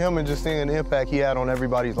seeing him and just seeing the impact he had on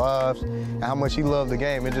everybody's lives and how much he loved the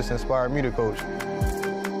game, it just inspired me to coach.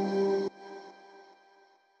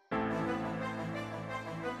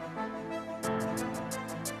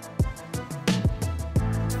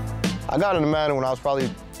 I got into Madden when I was probably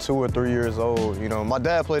 2 or 3 years old. You know, my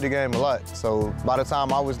dad played the game a lot. So by the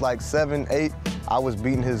time I was like 7, 8, I was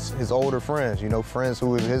beating his older friends, you know, friends who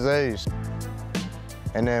was his age.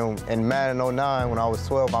 And then in Madden 09, when I was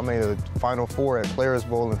 12, I made a Final Four at Players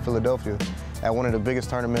Bowl in Philadelphia at one of the biggest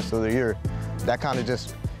tournaments of the year. That kind of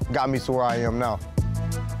just got me to where I am now.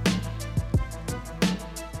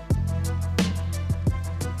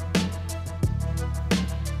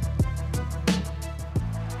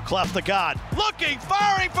 CleffTheGod looking,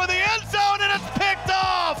 firing for the end zone, and it's picked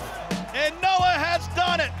off! And Noah has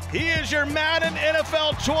done it. He is your Madden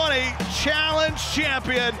NFL 20 Challenge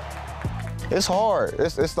champion. It's hard.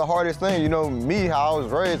 It's the hardest thing. You know, me, how I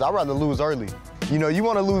was raised, I'd rather lose early. You know, you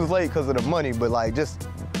want to lose late because of the money, but like just,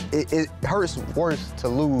 it hurts worse to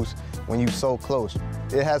lose when you're so close.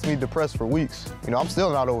 It has me depressed for weeks. You know, I'm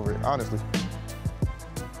still not over it, honestly.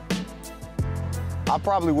 I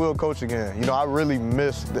probably will coach again. You know, I really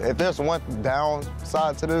miss, if there's one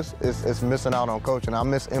downside to this, it's missing out on coaching. I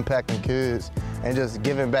miss impacting kids and just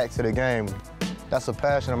giving back to the game. That's a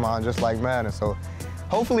passion of mine, just like Madden. So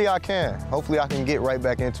hopefully I can. Hopefully I can get right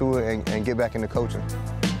back into it and get back into coaching.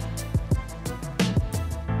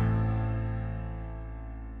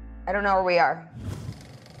 I don't know where we are.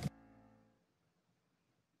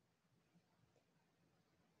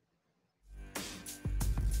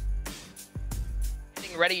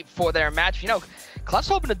 Ready for their match. You know, Cleff's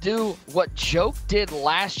hoping to do what Joke did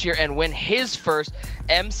last year and win his first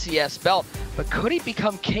MCS belt, but could he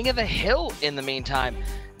become King of the Hill in the meantime?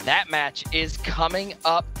 That match is coming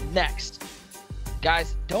up next.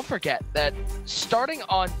 Guys, don't forget that starting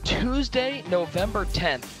on Tuesday, November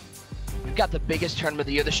 10th, we've got the biggest tournament of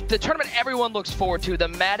the year, the tournament everyone looks forward to, the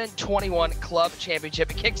Madden 21 Club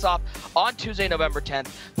Championship. It kicks off on Tuesday, November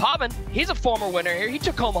 10th. Pavan, he's a former winner here. He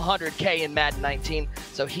took home $100K in Madden 19,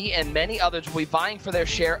 so he and many others will be vying for their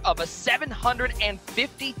share of a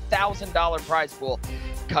 $750,000 prize pool.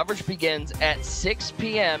 Coverage begins at 6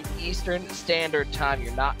 p.m. Eastern Standard Time.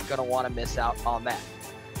 You're not going to want to miss out on that.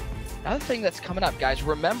 Another thing that's coming up, guys,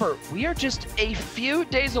 remember, we are just a few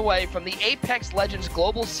days away from the Apex Legends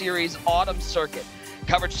Global Series Autumn Circuit.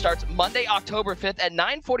 Coverage starts Monday, October 5th at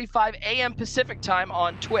 9:45 a.m. Pacific Time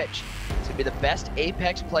on Twitch. It's going to be the best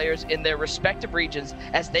Apex players in their respective regions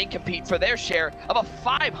as they compete for their share of a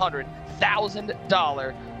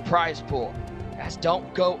 $500,000 prize pool. Guys,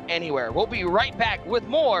 don't go anywhere. We'll be right back with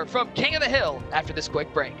more from King of the Hill after this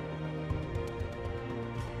quick break.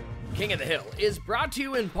 King of the Hill is brought to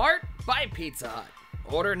you in part by Pizza Hut.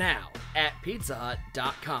 Order now at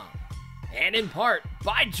pizzahut.com. And in part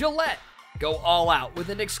by Gillette. Go all out with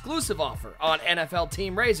an exclusive offer on NFL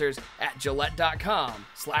team razors at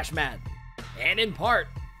gillette.com/Madden. And in part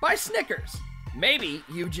by Snickers. Maybe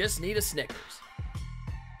you just need a Snickers.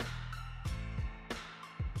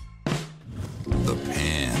 The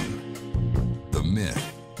pan, the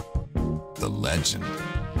myth, the legend,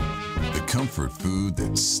 the comfort food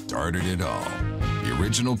that started it all. The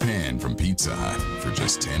original pan from Pizza Hut for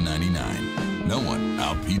just $10.99. No one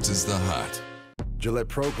out-pizzas the Hut. Gillette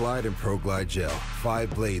Pro Glide and Pro Glide Gel. 5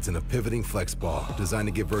 blades and a pivoting flex ball designed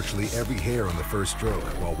to give virtually every hair on the first stroke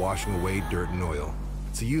while washing away dirt and oil.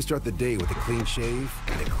 So you start the day with a clean shave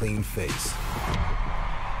and a clean face.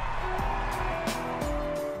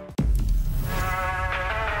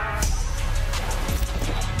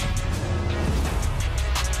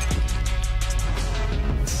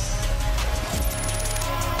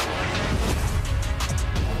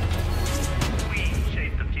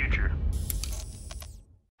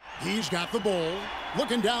 got the ball,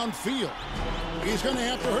 looking downfield. He's going to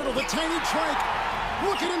have to hurdle the tiny trike.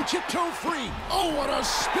 Look at him tiptoe free. Oh, what a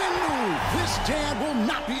spin move. This tad will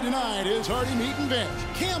not be denied his hearty meat and veg.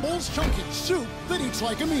 Campbell's Chunky Soup that eats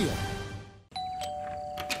like a meal.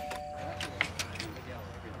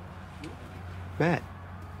 Matt,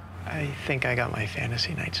 I think I got my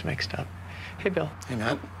fantasy nights mixed up. Hey, Bill. Hey,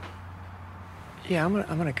 Matt. Yeah, I'm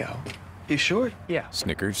gonna go. You sure? Yeah.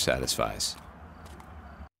 Snickers satisfies.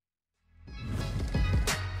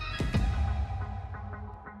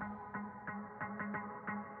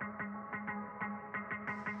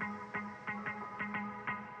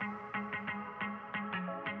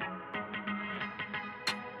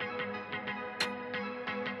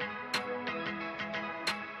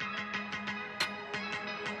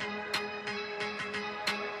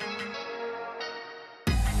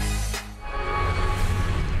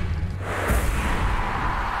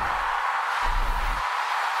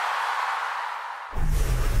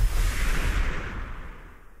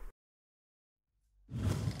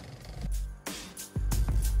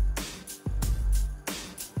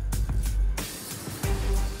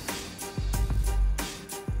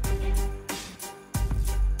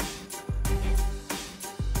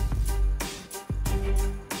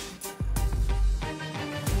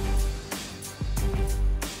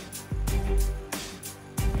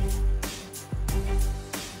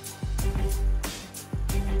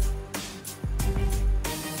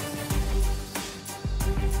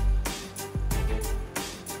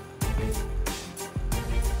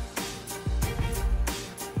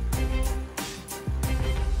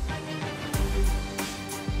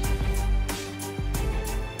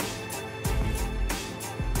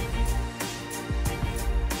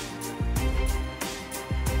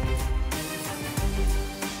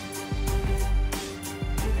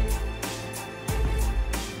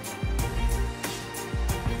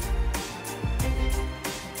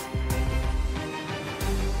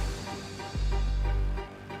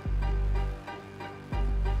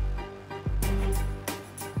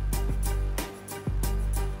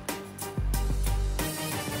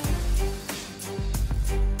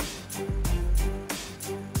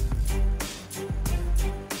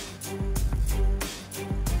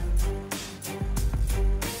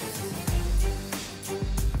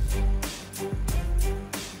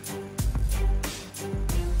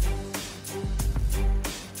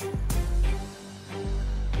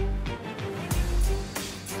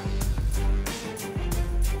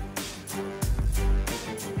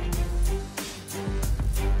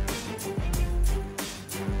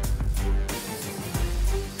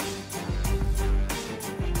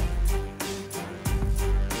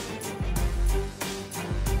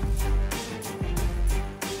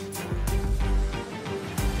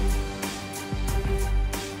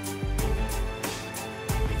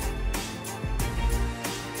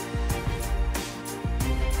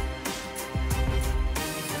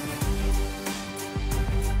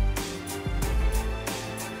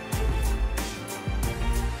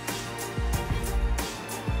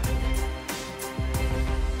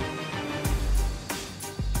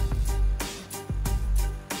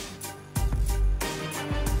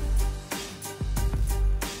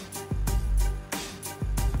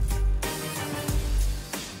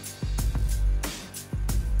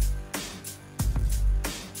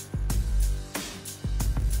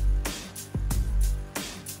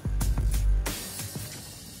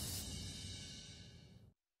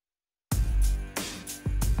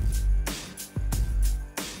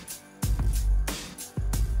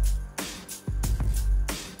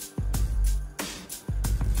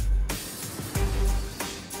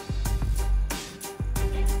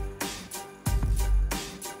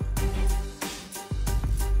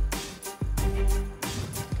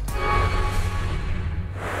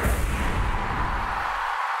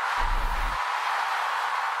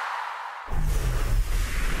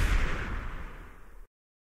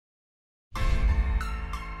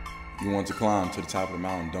 You want to climb to the top of the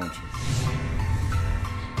mountain, don't you?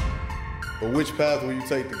 But which path will you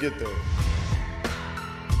take to get there?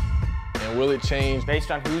 And will it change based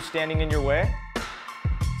on who's standing in your way?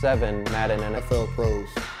 7 Madden NFL pros.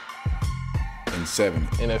 And 7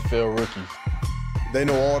 NFL rookies. They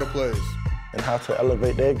know all the plays. And how to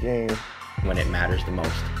elevate their game when it matters the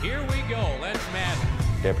most. Here we go, let's Madden.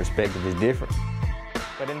 Their perspective is different.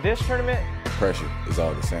 But in this tournament, pressure is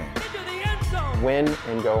all the same. Win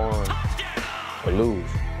and go on. Or lose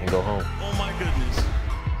and go home. Oh my goodness.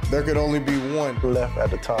 There could only be one left at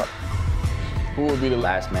the top. Who will be the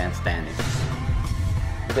last man standing?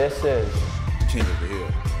 This is King of the Hill.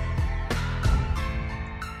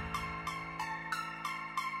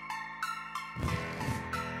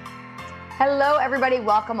 Hello, everybody.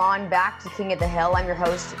 Welcome on back to King of the Hill. I'm your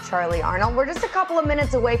host, Charlie Arnold. We're just a couple of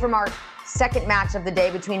minutes away from our second match of the day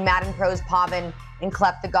between Madden Pros Pavan and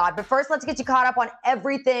CleffTheGod. But first, let's get you caught up on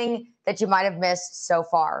everything that you might have missed so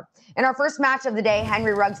far. In our first match of the day,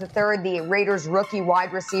 Henry Ruggs III, the Raiders rookie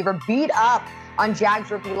wide receiver, beat up on Jags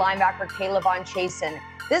rookie linebacker Chaisson.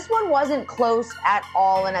 This one wasn't close at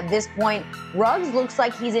all, and at this point, Ruggs looks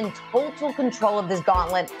like he's in total control of this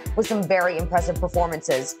gauntlet with some very impressive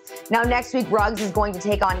performances. Now, next week, Ruggs is going to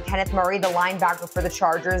take on Kenneth Murray, the linebacker for the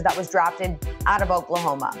Chargers that was drafted out of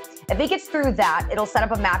Oklahoma. If he gets through that, it'll set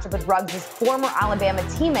up a matchup with Ruggs' former Alabama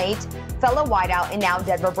teammate, fellow wideout, and now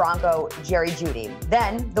Denver Bronco, Jerry Jeudy.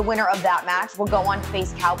 Then, the winner of that match will go on to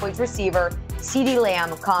face Cowboys receiver CeeDee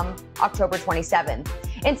Lamb come October 27th.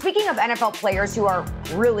 And speaking of NFL players who are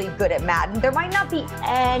really good at Madden, there might not be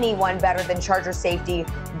anyone better than Charger safety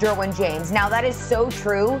Derwin James. Now, that is so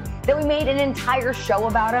true that we made an entire show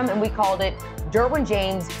about him, and we called it Derwin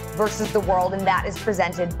James versus the world, and that is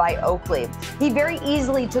presented by Oakley. He very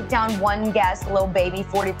easily took down one guest, Lil Baby,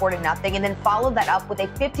 44-0, and then followed that up with a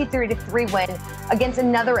 53-3 win against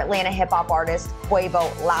another Atlanta hip-hop artist,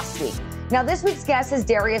 Quavo, last week. Now, this week's guest is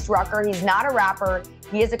Darius Rucker. He's not a rapper.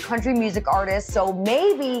 He is a country music artist, so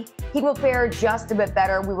maybe he will fare just a bit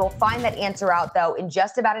better. We will find that answer out, though, in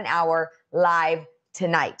just about an hour live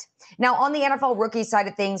tonight. Now, on the NFL rookie side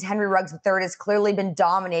of things, Henry Ruggs III has clearly been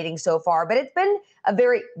dominating so far, but it's been a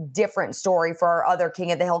very different story for our other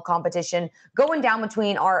King of the Hill competition going down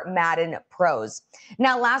between our Madden pros.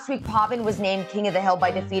 Now, last week, Pavan was named King of the Hill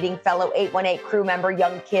by defeating fellow 818 crew member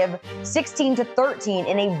Young Kiv 16-13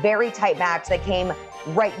 in a very tight match that came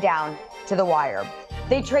right down to the wire.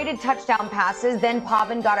 They traded touchdown passes, then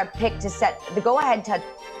Pavan got a pick to set the go-ahead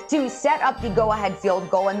to set up the go-ahead field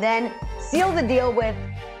goal, and then seal the deal with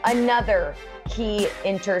another key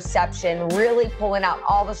interception, really pulling out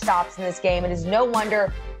all the stops in this game. It is no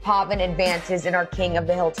wonder Pavan advances in our King of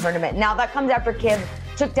the Hill tournament. Now, that comes after Kiv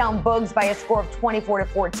took down Bugs by a score of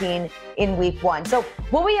 24-14 in week 1. So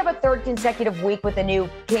will we have a third consecutive week with a new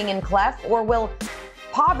King and Clef, or will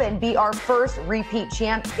Pavan be our first repeat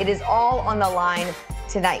champ? It is all on the line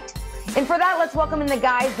tonight. And for that, let's welcome in the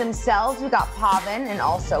guys themselves. We got Pavan and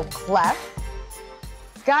also Clef.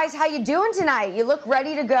 Guys, how you doing tonight? You look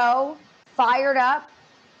ready to go, fired up,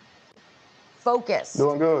 focused.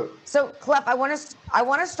 Doing good. So, Clef, I want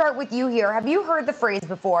to start with you here. Have you heard the phrase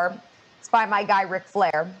before? It's by my guy Ric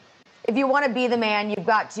Flair. If you want to be the man, you've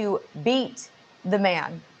got to beat the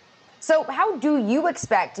man. So, how do you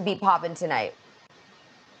expect to beat Pavan tonight?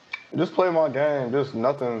 Just play my game. Just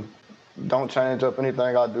nothing. Don't change up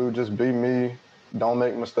anything I do. Just be me. Don't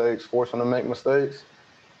make mistakes. Force him to make mistakes.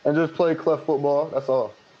 And just play Clef football. That's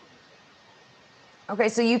all. Okay,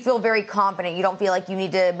 so you feel very confident. You don't feel like you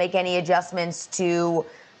need to make any adjustments to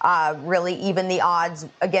really even the odds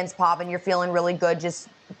against Pavan. You're feeling really good just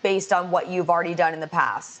based on what you've already done in the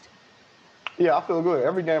past. Yeah, I feel good.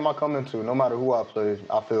 Every game I come into, no matter who I play,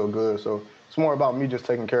 I feel good. So it's more about me just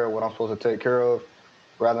taking care of what I'm supposed to take care of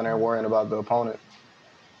rather than worrying about the opponent.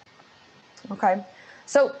 Okay.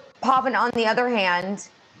 So, Pavan, on the other hand,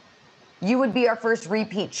 you would be our first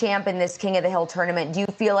repeat champ in this King of the Hill tournament. Do you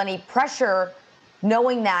feel any pressure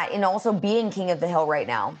knowing that and also being King of the Hill right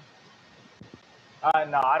now?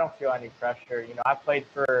 No, I don't feel any pressure. You know, I played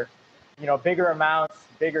for, bigger amounts,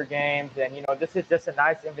 bigger games, and, this is just a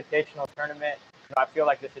nice invitational tournament. I feel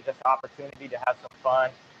like this is just an opportunity to have some fun,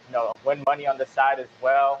 win money on the side as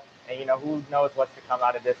well. And, who knows what's to come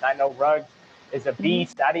out of this. I know Ruggs is a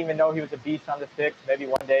beast. I didn't even know he was a beast on the sticks. Maybe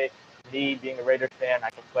one day, me being a Raiders fan, I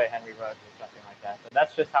can play Henry Ruggs or something like that. So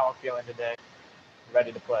that's just how I'm feeling today.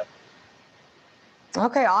 Ready to play.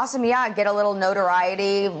 Okay, awesome. Yeah, get a little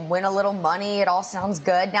notoriety, win a little money. It all sounds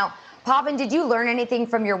good. Now, Pavan, did you learn anything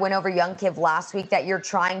from your win over Young Kiv last week that you're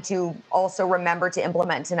trying to also remember to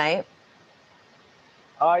implement tonight?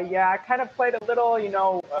 Yeah, I kind of played a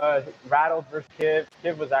little, rattled versus Kiv.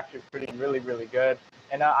 Kiv was actually really, really good.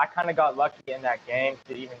 And I kind of got lucky in that game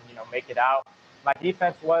to even, make it out. My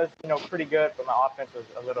defense was, pretty good, but my offense was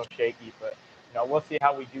a little shaky. But, we'll see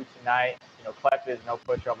how we do tonight. Clef is no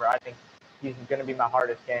pushover. I think he's going to be my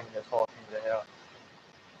hardest game in this whole King of the Hill.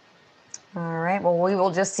 All right. Well, we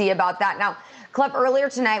will just see about that. Now, Clef, earlier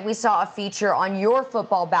tonight, we saw a feature on your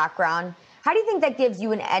football background. How do you think that gives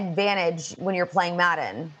you an advantage when you're playing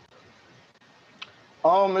Madden?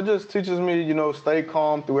 It just teaches me, stay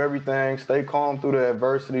calm through everything, stay calm through the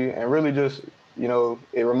adversity, and really just,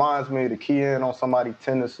 it reminds me to key in on somebody's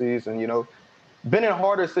tendencies and, been in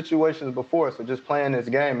harder situations before. So just playing this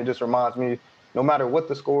game, it just reminds me, no matter what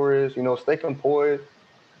the score is, stay composed,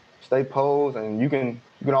 stay posed, and you can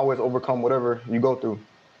always overcome whatever you go through.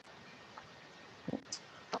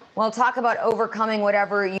 Well, talk about overcoming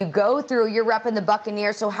whatever you go through. You're repping the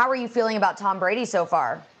Buccaneers. So how are you feeling about Tom Brady so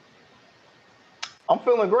far? I'm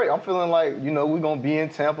feeling great. I'm feeling like, you know, we're going to be in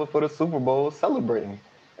Tampa for the Super Bowl celebrating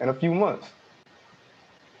in a few months.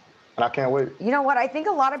 And I can't wait. You know what? I think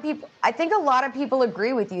a lot of people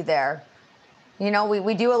agree with you there. You know,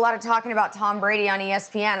 we do a lot of talking about Tom Brady on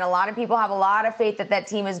ESPN. A lot of people have a lot of faith that that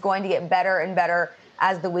team is going to get better and better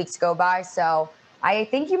as the weeks go by. So I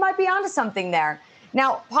think you might be onto something there.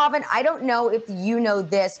 Now, Pavan, I don't know if you know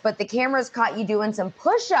this, but the cameras caught you doing some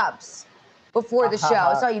push-ups before the show.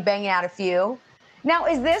 I saw you banging out a few. Now,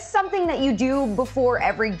 is this something that you do before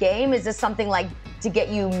every game? Is this something like to get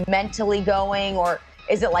you mentally going, or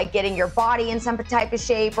is it like getting your body in some type of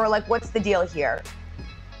shape, or like what's the deal here?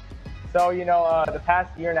 So, you know, the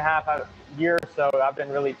past year or so, I've been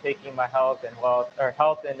really taking my health and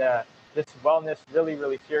this wellness really,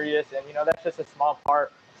 really serious. And, you know, that's just a small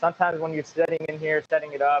part. Sometimes when you're sitting in here,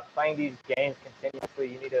 setting it up, playing these games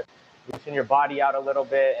continuously, you need to loosen your body out a little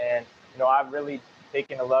bit. And, you know, I've really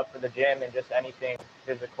taken a love for the gym and just anything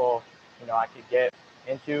physical, you know, I could get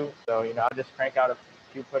into. So, you know, I'll just crank out a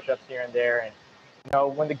few push-ups here and there. And, you know,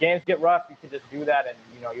 when the games get rough, you can just do that and,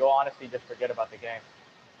 you know, you'll honestly just forget about the game.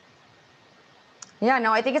 Yeah,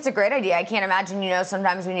 no, I think it's a great idea. I can't imagine, you know,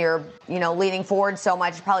 sometimes when you're, you know, leaning forward so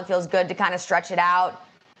much, it probably feels good to kind of stretch it out,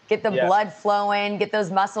 get the blood flowing, get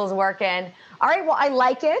those muscles working. All right, well, I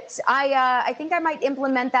like it. I think I might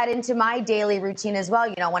implement that into my daily routine as well.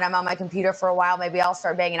 You know, when I'm on my computer for a while, maybe I'll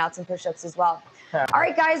start banging out some push-ups as well. All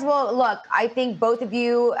right, guys. Well, look, I think both of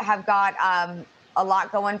you have got a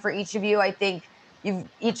lot going for each of you. I think you've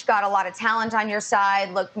each got a lot of talent on your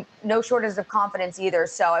side. Look, no shortage of confidence either.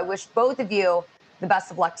 So I wish both of you the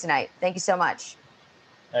best of luck tonight. Thank you so much.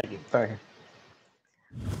 Thank you. Thank you.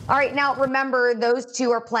 All right, now remember, those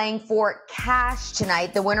two are playing for cash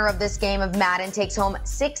tonight. The winner of this game of Madden takes home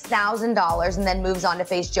 $6,000 and then moves on to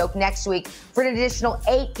face Joke next week for an additional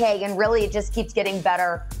 $8K, and really it just keeps getting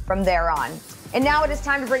better from there on. And now it is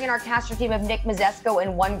time to bring in our caster team of Nick Mazesco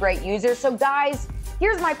and one great user. So guys,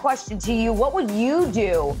 here's my question to you. What would you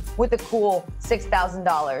do with a cool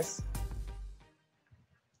 $6,000?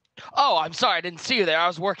 Oh, I'm sorry. I didn't see you there. I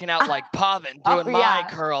was working out like Pavan doing my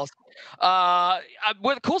curls.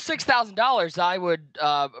 With a cool $6,000, I would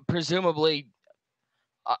presumably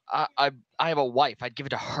I have a wife. I'd give it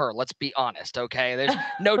to her. Let's be honest, okay? There's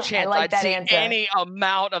no chance I'd see any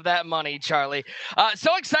amount of that money, Charlie.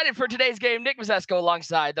 So excited for today's game. Nick Mazesco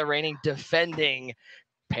alongside the reigning defending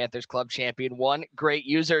Panthers Club champion, one great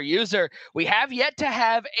user. We have yet to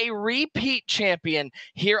have a repeat champion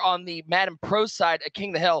here on the Madden Pro side at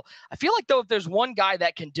King of the Hill. I feel like, though, if there's one guy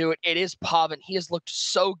that can do it, it is Pavan. He has looked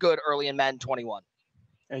so good early in Madden 21.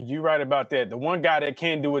 And you're right about that. The one guy that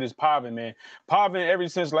can do it is Pavan, man. Pavan, ever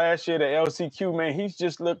since last year, the LCQ, man, he's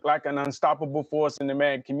just looked like an unstoppable force in the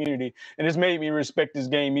Madden community, and it's made me respect this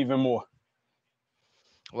game even more.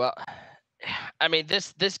 Well, I mean,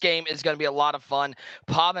 this game is going to be a lot of fun.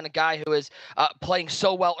 Pavan, a guy who is playing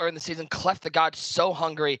so well early in the season. CleffTheGod, so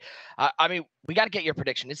hungry. I mean, we got to get your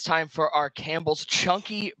prediction. It's time for our Campbell's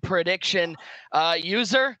Chunky prediction.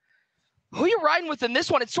 User, who are you riding with in this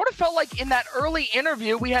one? It sort of felt like in that early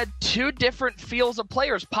interview, we had two different feels of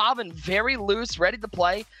players. Pavan, very loose, ready to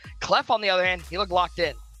play. Clef, on the other hand, he looked locked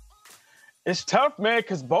in. It's tough, man,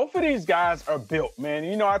 because both of these guys are built, man.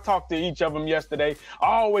 You know, I talked to each of them yesterday. I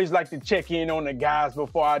always like to check in on the guys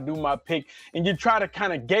before I do my pick, and you try to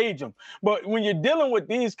kind of gauge them. But when you're dealing with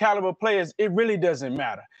these caliber players, it really doesn't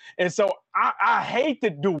matter. And so I hate to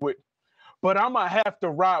do it, but I'm going to have to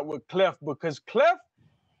ride with Clef, because Clef,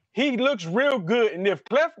 he looks real good. And if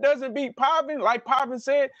Clef doesn't beat Pavan, like Pavan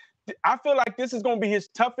said, I feel like this is going to be his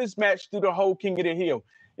toughest match through the whole King of the Hill.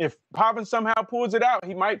 If Pavan somehow pulls it out,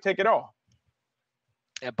 he might take it off.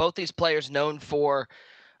 Yeah, both these players known for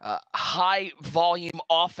high volume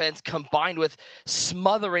offense combined with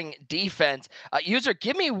smothering defense. User,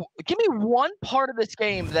 give me one part of this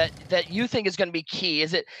game that you think is going to be key.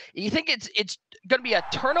 Is it you think it's going to be a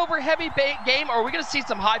turnover heavy game, or are we going to see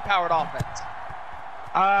some high powered offense?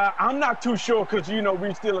 I'm not too sure, because, you know,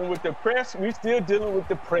 we're still dealing with the press. We're still dealing with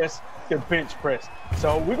the press, the bench press.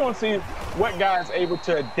 So we're going to see what guys able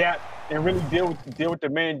to adapt and really deal with the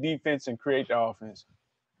man defense and create the offense.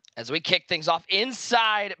 As we kick things off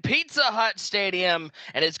inside Pizza Hut Stadium,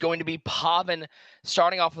 and it's going to be Pavan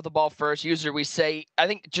starting off with the ball first. User, we say, I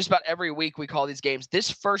think just about every week we call these games,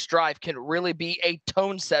 this first drive can really be a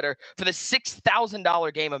tone setter for the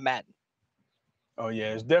 $6,000 game of Madden. Oh,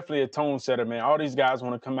 yeah, it's definitely a tone setter, man. All these guys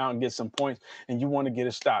want to come out and get some points, and you want to get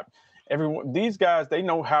a stop. these guys, they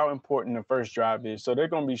know how important the first drive is. So they're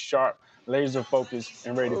going to be sharp, laser focused,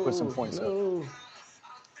 and ready to put some points up.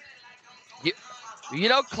 You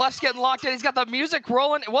know, Cleff's getting locked in. He's got the music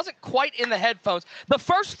rolling. It wasn't quite in the headphones. The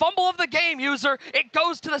first fumble of the game, user. It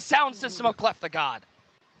goes to the sound system of CleffTheGod.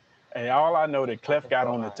 Hey, all I know that Clef got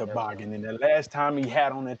on the toboggan, and the last time he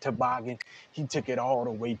had on the toboggan, he took it all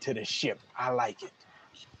the way to the ship. I like it.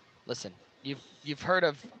 Listen, you've heard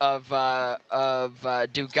of Dugatti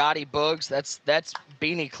Boogs. That's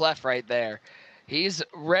Beanie Clef right there. He's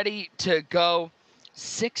ready to go.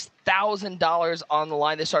 $6,000 on the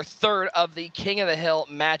line. This is our third of the King of the Hill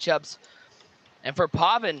matchups. And for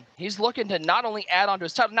Pavan, he's looking to not only add on to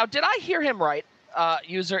his title. Now, did I hear him right,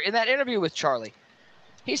 user, in that interview with Charlie?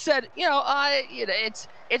 He said, it's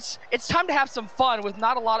time to have some fun with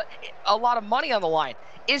not a lot of money on the line.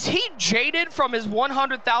 Is he jaded from his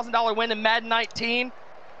 $100,000 win in Madden 19?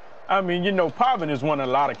 I mean, Pavan has won a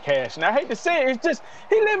lot of cash. And I hate to say it, it's just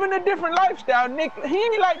he living a different lifestyle, Nick. He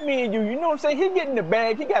ain't like me and you. You know what I'm saying? He getting the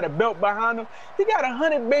bag. He got a belt behind him. He got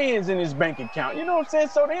 100 bands in his bank account. You know what I'm saying?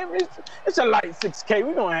 So to him, it's a light 6K.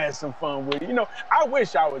 We're going to have some fun with it. I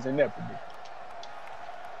wish I was in that position.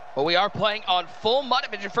 Well, we are playing on full MUT.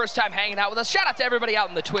 If it's your first time hanging out with us, shout out to everybody out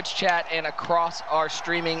in the Twitch chat and across our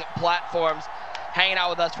streaming platforms hanging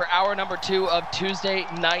out with us for hour number 2 of Tuesday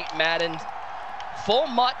Night Madden. Full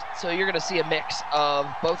MUT, so you're going to see a mix of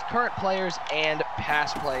both current players and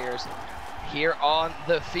past players here on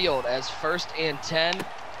the field as 1st and 10.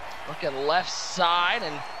 Looking left side,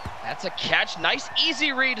 and that's a catch. Nice,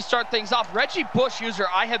 easy read to start things off. Reggie Bush, user,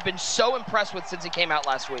 I have been so impressed with since he came out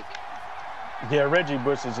last week. Yeah, Reggie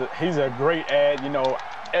Bush he's a great ad.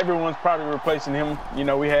 Everyone's probably replacing him.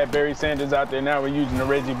 We had Barry Sanders out there. Now we're using the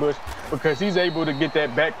Reggie Bush because he's able to get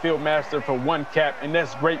that backfield master for 1 cap, and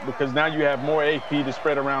that's great because now you have more AP to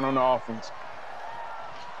spread around on the offense.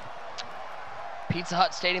 Pizza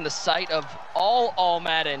Hut stating the site of all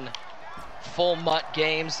Madden full MUT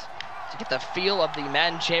games to get the feel of the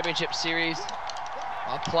Madden Championship Series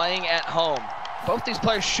while playing at home. Both these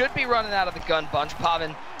players should be running out of the gun bunch.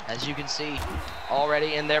 Pavan, as you can see,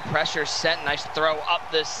 already in their pressure set. Nice throw up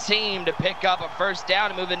the seam to pick up a first down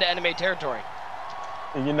and move into enemy territory.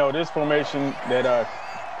 And this formation that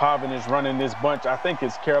Pavan is running, this bunch, I think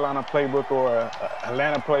it's Carolina playbook or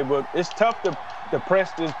Atlanta playbook. It's tough to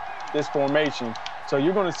press this formation. So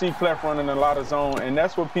you're going to see Clef running a lot of zone, and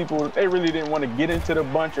that's what they really didn't want to get into the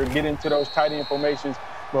bunch or get into those tight end formations.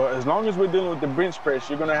 But as long as we're dealing with the bench press,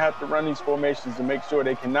 you're going to have to run these formations to make sure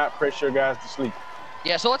they cannot press your guys to sleep.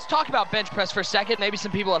 Yeah, so let's talk about bench press for a second. Maybe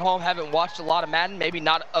some people at home haven't watched a lot of Madden, maybe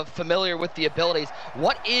not familiar with the abilities.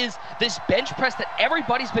 What is this bench press that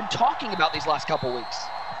everybody's been talking about these last couple weeks?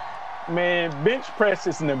 Man, bench press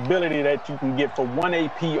is an ability that you can get for 1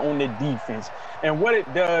 AP on the defense. And what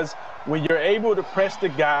it does, when you're able to press the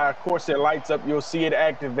guy, of course it lights up, you'll see it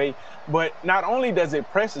activate. But not only does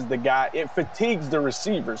it presses the guy, it fatigues the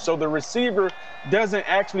receiver. So the receiver doesn't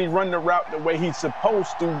actually run the route the way he's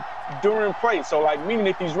supposed to during play. So meaning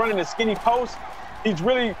if he's running a skinny post, his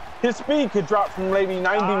speed could drop from maybe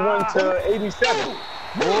 91 to 87.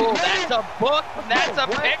 Ooh, that's a book. That's a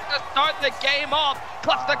pick to start the game off.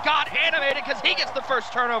 CleffTheGod animated because he gets the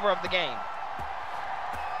first turnover of the game.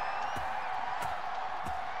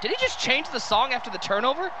 Did he just change the song after the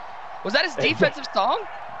turnover? Was that his defensive song?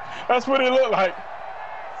 That's what it looked like.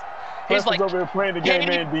 He's like, over here playing the game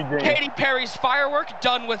and DJing. Katy Perry's Firework,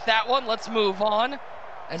 done with that one. Let's move on.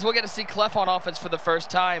 As we'll get to see Clef on offense for the first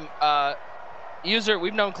time. User,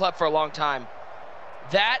 we've known Clef for a long time.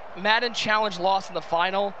 That Madden Challenge loss in the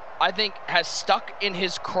final, I think, has stuck in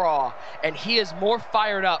his craw, and he is more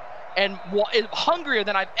fired up and hungrier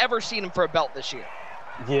than I've ever seen him for a belt this year.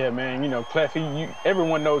 Yeah, man, Clef,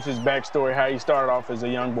 everyone knows his backstory, how he started off as a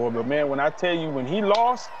young boy. But, man, when I tell you, when he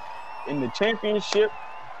lost in the championship,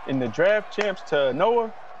 in the draft champs to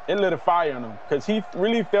Noah, it lit a fire on him because he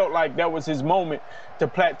really felt like that was his moment to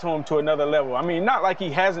plateau him to another level. I mean, not like he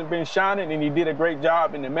hasn't been shining and he did a great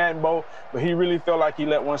job in the Madden Bowl, but he really felt like he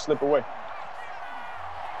let one slip away.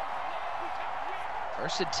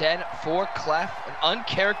 1st and 10 for Clef, an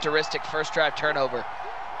uncharacteristic first drive turnover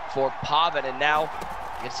for Pavan, and now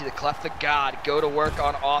you can see the CleffTheGod go to work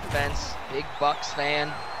on offense. Big Bucks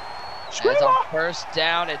fan. As on first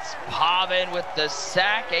down, it's Pavan with the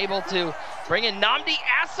sack, able to bring in Nnamdi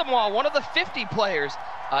Asomugha, one of the 50 players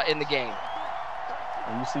in the game.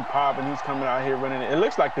 And you see Pavan, he's coming out here running. It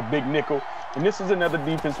looks like the big nickel. And this is another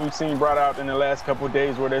defense we've seen brought out in the last couple of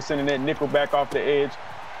days where they're sending that nickel back off the edge.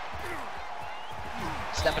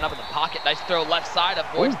 Stepping up in the pocket, nice throw left side,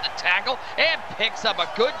 avoids the tackle, and picks up a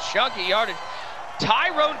good chunk of yardage.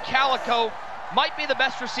 Tyrone Calico might be the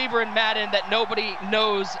best receiver in Madden that nobody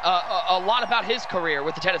knows a lot about his career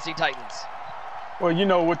with the Tennessee Titans. Well, you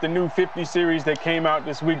know, with the new 50 series that came out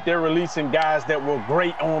this week, they're releasing guys that were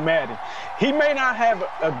great on Madden. He may not have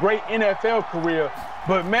a great NFL career,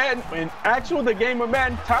 but Madden, in the game of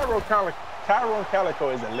Madden, Tyrone Calico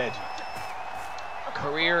is a legend.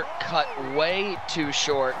 Career cut way too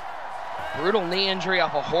short. Brutal knee injury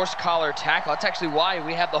off a horse collar tackle. That's actually why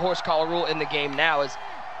we have the horse collar rule in the game now, is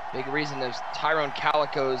big reason is Tyrone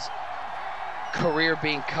Calico's career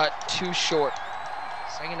being cut too short.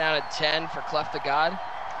 Second down at 10 for CleffTheGod.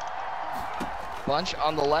 Bunch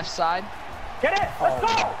on the left side. Get it! Let's go!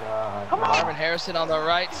 Come on! Marvin Harrison on the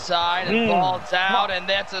right side, and ball's out, and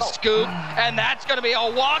that's a scoop, and that's going to be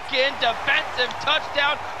a walk-in defensive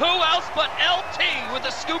touchdown. Who else but LT with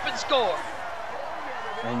a scoop and score?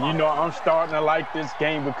 And you know, I'm starting to like this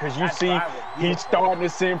game because you see he's starting to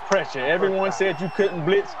send pressure. Everyone said you couldn't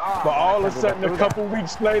blitz, but all of a sudden, a couple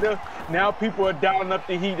weeks later, now people are dialing up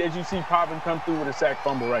the heat as you see Pavan come through with a sack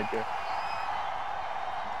fumble right there.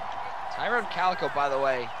 Tyrone Calico, by the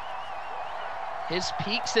way, his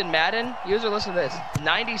peaks in Madden, user, listen to this,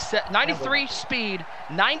 93 speed,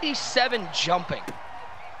 97 jumping.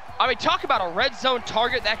 I mean, talk about a red zone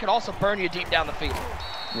target that could also burn you deep down the field.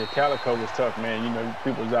 Yeah, Calico was tough, man. You know,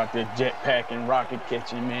 people was out there jetpacking, rocket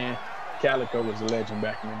catching, man. Calico was a legend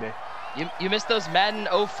back in the day. You missed those Madden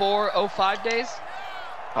 04, 05 days?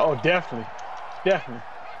 Oh, definitely. Definitely.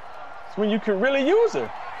 It's when you can really use her.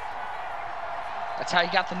 That's how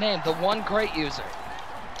you got the name, the one great user.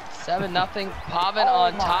 7-0, Pavan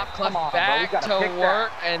on top, Clef back to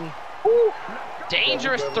work, and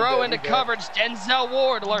dangerous throw into coverage, Denzel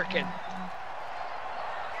Ward lurking.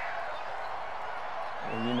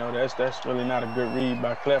 And you know, that's really not a good read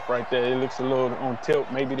by Clef right there. It looks a little on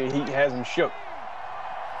tilt. Maybe the heat has him shook.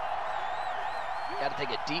 Got to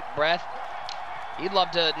take a deep breath. He'd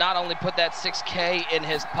love to not only put that 6K in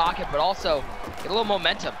his pocket, but also get a little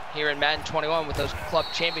momentum here in Madden 21 with those club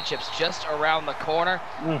championships just around the corner.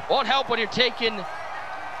 Won't help when you're taking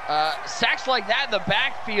sacks like that in the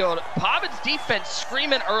backfield. Pavan's defense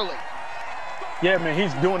screaming early. Yeah, man,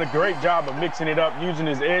 he's doing a great job of mixing it up, using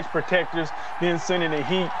his edge protectors, then sending the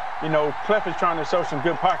heat. You know, Clef is trying to show some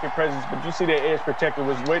good pocket presence, but you see that edge protector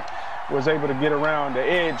was able to get around the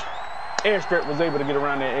edge. Edge threat was able to get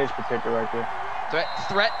around that edge protector right there.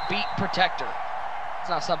 Threat beat protector. It's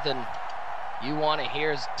not something you want to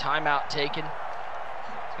hear. Is timeout taken.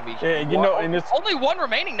 It's gonna be you know, and it's only one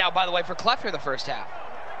remaining now, by the way, for Clef here the first half.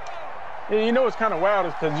 Yeah, you know, it's kind of wild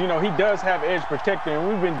is because, you know, he does have edge protector, and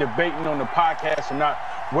we've been debating on the podcast or not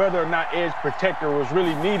whether or not edge protector was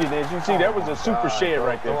really needed. As you see, that was a super shed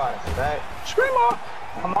right there. Screamer!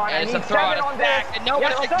 Come on, and it's a throw out of back, and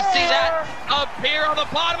nobody likes to see that up here on the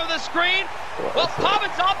bottom of the screen. Well,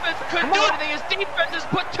 Pavan's offense couldn't do anything. His defense has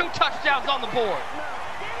put 2 touchdowns on the board.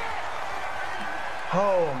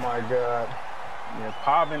 Oh, my God. Yeah,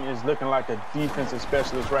 Pavan is looking like a defensive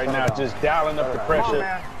specialist right now, just dialing up the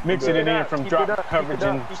pressure, mixing it in from drop coverage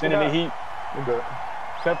and sending the heat.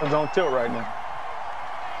 Clef is on tilt right now.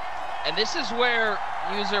 And this is where,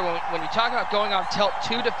 user, when you talk about going on tilt,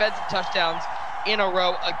 2 defensive touchdowns in a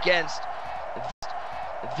row against,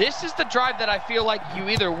 this is the drive that I feel like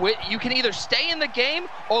you can either stay in the game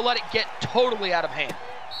or let it get totally out of hand.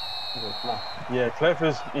 Yeah, Clef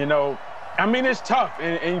is, you know, I mean, it's tough,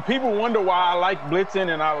 and people wonder why I like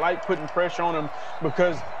blitzing and I like putting pressure on him,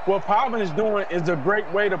 because what Pavan is doing is a great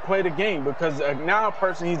way to play the game, because now a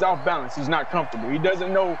person, he's off balance. He's not comfortable. He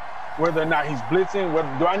doesn't know whether or not he's blitzing.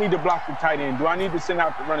 Do I need to block the tight end? Do I need to send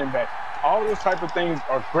out the running back? All those type of things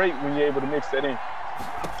are great when you're able to mix that in.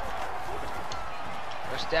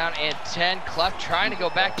 First down and 10. Clef trying to go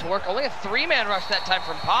back to work. Only a 3-man rush that time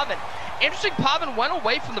from Pavan. Interesting, Pavan went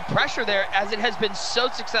away from the pressure there, as it has been so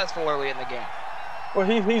successful early in the game. Well,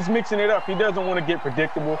 he's mixing it up. He doesn't want to get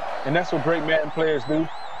predictable, and that's what great Madden players do.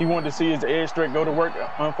 He wanted to see his edge threat go to work.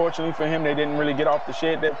 Unfortunately for him, they didn't really get off the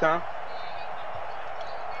shed that time.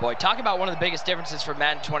 Boy, talk about one of the biggest differences from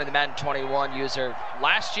Madden 20 to Madden 21 user.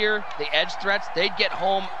 Last year, the edge threats, they'd get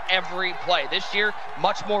home every play. This year,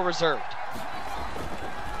 much more reserved.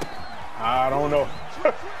 I don't know.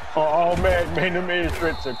 All Madden, them edge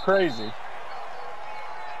threats are crazy.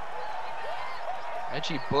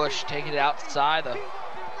 Reggie Bush taking it outside. The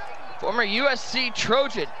former USC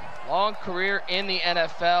Trojan, long career in the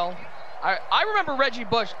NFL. I remember Reggie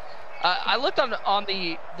Bush. I looked on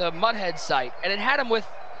the Mudhead site, and it had him with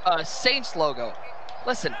a Saints logo.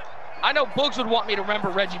 Listen, I know Boogs would want me to remember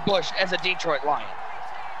Reggie Bush as a Detroit Lion.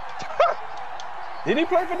 Did he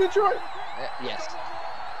play for Detroit? Yes.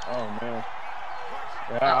 Oh, man.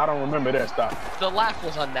 Yeah, I don't remember that stop. The laugh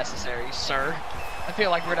was unnecessary, sir. I feel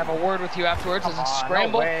like we're going to have a word with you afterwards. As a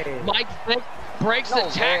scramble, Mike Vick breaks the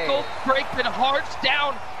tackle, breaks it hearts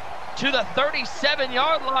down to the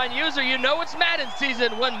 37-yard line. User, you know it's Madden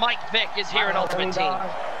season when Mike Vick is here in Ultimate Team.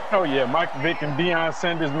 Oh, yeah, Mike Vick and Deion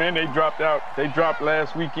Sanders, man, they dropped out. They dropped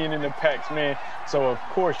last weekend in the packs, man. So, of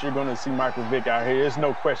course, you're going to see Michael Vick out here. There's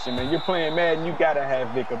no question, man. You're playing Madden, you got to have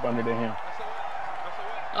Vick up under the helm.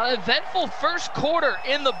 An eventful first quarter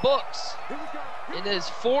in the books. It is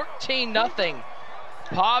 14-0.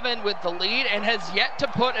 Pavan with the lead and has yet to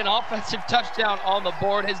put an offensive touchdown on the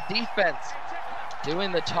board. His defense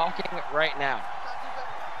doing the talking right now.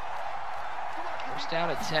 First down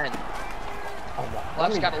at 10.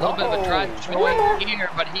 Cleff's got a little bit of a drive going here,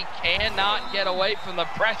 but he cannot get away from the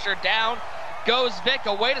pressure. Down goes Vick.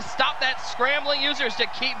 A way to stop that scrambling users to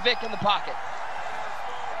keep Vick in the pocket.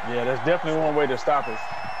 Yeah, that's definitely one way to stop it.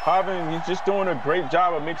 Pavan, he's just doing a great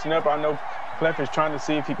job of mixing up. I know Cleff is trying to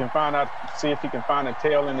see if he can find a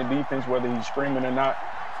tail in the defense, whether he's screaming or not.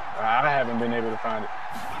 I haven't been able to find it.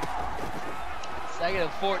 Second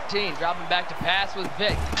and 14, dropping back to pass with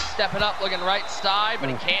Vick. Stepping up, looking right side, but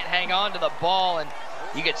he can't hang on to the ball, and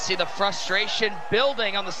you can see the frustration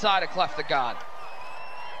building on the side of CleffTheGod.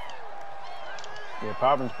 Yeah,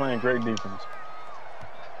 Pavan's playing great defense.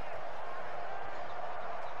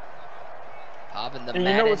 Pavan, the and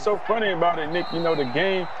you know what's so funny about it, Nick? You know, the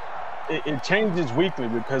game, it changes weekly,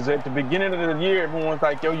 because at the beginning of the year, everyone's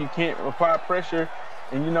like, yo, you can't apply pressure.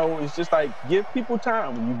 And, you know, it's just like, give people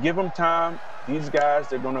time. When you give them time, these guys,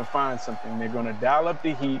 they're going to find something. They're going to dial up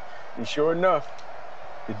the heat. And sure enough,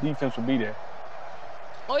 the defense will be there.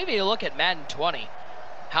 Well, even you look at Madden 20,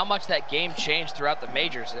 how much that game changed throughout the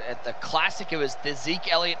majors. At the Classic, it was the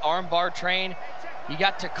Zeke Elliott armbar train. You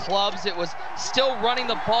got to clubs, it was still running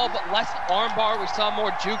the ball, but less armbar. We saw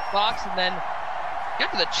more jukebox, and then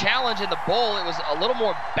got to the challenge in the bowl. It was a little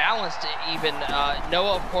more balanced even.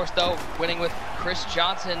 Noah, of course, though, winning with Chris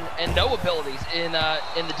Johnson and no abilities in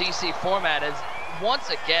the DC format, as once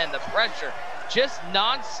again, the pressure just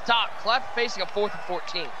non-stop. Clef facing a 4th and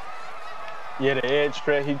 14. Yeah, the edge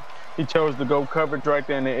threat, he chose to go coverage right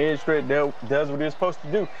there, and the edge threat does what it's supposed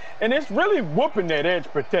to do. And it's really whooping that edge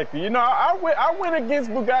protector. You know, I went against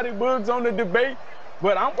Bugatti Bugs on the debate,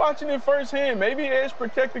 but I'm watching it firsthand. Maybe edge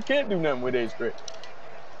protector can't do nothing with edge threat.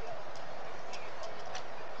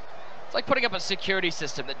 It's like putting up a security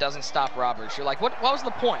system that doesn't stop robbers. You're like, what was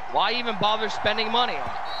the point? Why even bother spending money on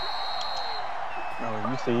it?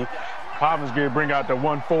 Oh, you see, Pavan's going to bring out the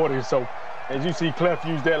 140, so as you see Clef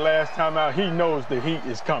use that last time out, he knows the heat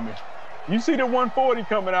is coming. You see the 140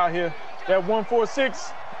 coming out here, that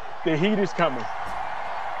 146, the heat is coming.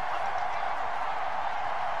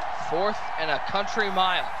 4th and a country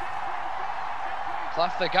mile.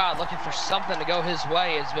 CleffTheGod looking for something to go his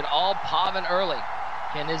way. It's been all Pavan early.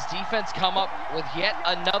 Can his defense come up with yet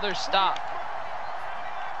another stop?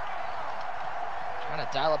 Trying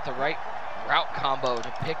to dial up the right route combo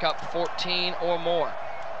to pick up 14 or more.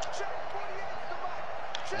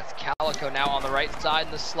 That's Calico now on the right side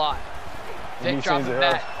in the slot. Vick dropping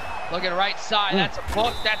back. Looking right side. That's a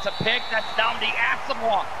book. That's a pick. That's Namdi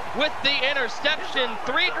Asamoah with the interception.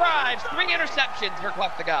 3 drives, 3 interceptions for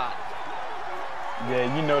CleffTheGod.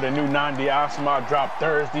 Yeah, you know the new Namdi Asamoah dropped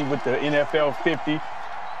Thursday with the NFL 50.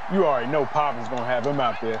 You already know Pavan's going to have him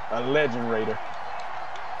out there, a legend raider.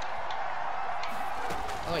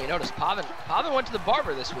 Oh, you notice Pavan went to the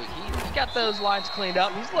barber this week. He got those lines cleaned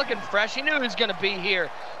up. He's looking fresh. He knew he was going to be here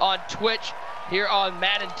on Twitch, here on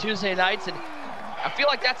Madden Tuesday nights, and I feel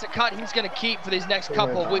like that's a cut he's going to keep for these next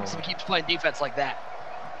couple of weeks if he keeps playing defense like that.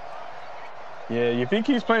 Yeah, if he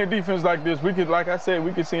keeps playing defense like this, we could, like I said,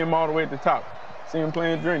 we could see him all the way at the top. See him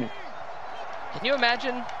playing Drini. Can you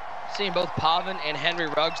imagine seeing both Pavan and Henry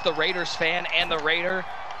Ruggs, the Raiders fan and the Raider,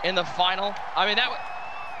 in the final? I mean, that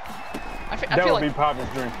would be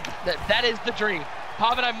Pavan's dream. That is the dream.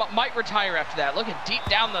 Pavan might retire after that. Looking deep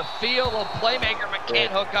down the field, a playmaker, but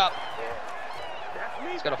can't hook up.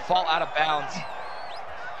 He's going to fall out of bounds.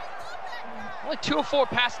 Only 2 of 4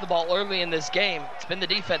 passing the ball early in this game. It's been the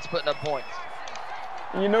defense putting up points.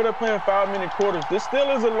 And you know they're playing 5-minute quarters. This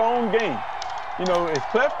still is a long game. You know, if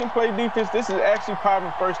Clef can play defense, this is actually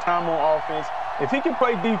Pavan's first time on offense. If he can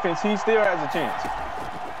play defense, he still has a chance.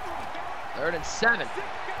 3rd and 7.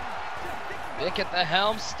 Vick at the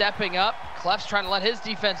helm, stepping up. Clef's trying to let his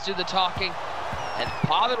defense do the talking. And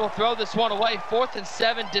Pavan will throw this one away. 4th and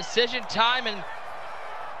 7, decision time. And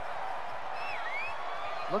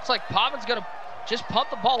looks like Pavan's going to just punt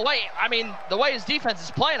the ball away. I mean, the way his defense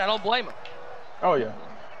is playing, I don't blame him. Oh, yeah.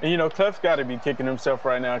 And, you know, Cleff's got to be kicking himself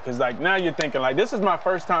right now because, like, now you're thinking, like, this is my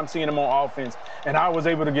first time seeing him on offense, and I was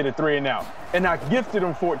able to get a 3 and out. And I gifted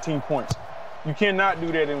him 14 points. You cannot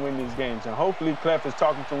do that and win these games. And hopefully Cleff is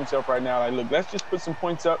talking to himself right now, like, look, let's just put some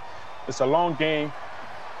points up. It's a long game.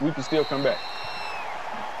 We can still come back.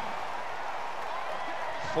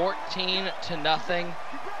 14-0.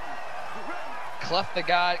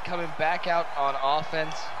 CleffTheGod coming back out on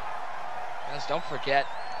offense. Guys, don't forget,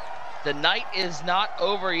 the night is not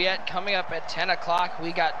over yet. Coming up at 10 o'clock,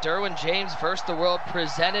 we got Derwin James versus the World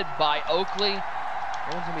presented by Oakley.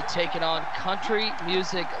 Everyone's going to be taking on country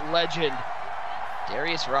music legend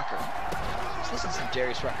Darius Rucker. Let's listen to some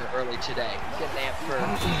Darius Rucker early today. Getting amped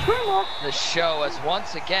for the show as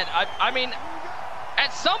once again, I mean,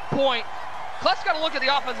 at some point, Cleff's got to look at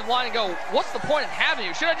the offensive line and go, what's the point in having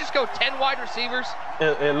you? Should I just go 10 wide receivers?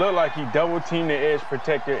 It looked like he double-teamed the edge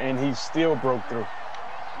protector, and he still broke through.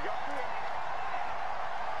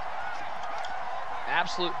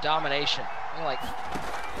 Absolute domination. Like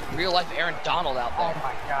real-life Aaron Donald out there. Oh,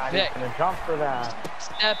 my God. Vic, He's going to jump for that.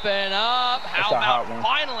 stepping up. How about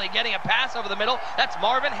finally getting a pass over the middle? That's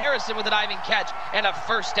Marvin Harrison with a diving catch and a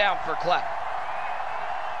first down for Cleff.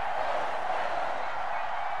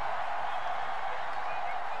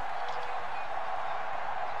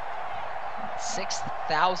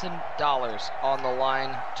 $6,000 on the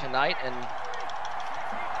line tonight, and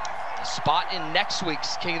a spot in next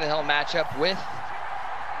week's King of the Hill matchup with,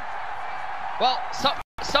 well,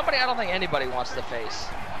 somebody I don't think anybody wants to face.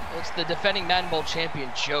 It's the defending Madden Bowl champion,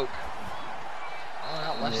 Joke.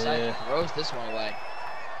 Out left side, throws this one away.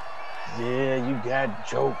 Yeah, you got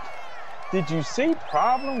Joke. Did you see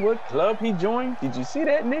problem what club he joined? Did you see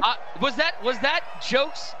that, Nick? Was that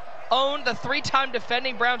Joke's own, the 3-time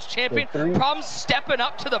defending Browns champion? Problem stepping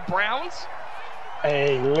up to the Browns?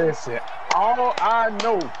 Hey, listen, all I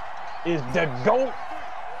know is the GOAT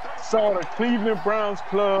saw the Cleveland Browns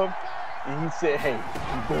club and he said, hey,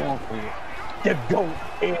 I'm going for it. The GOAT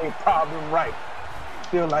ain't problem right.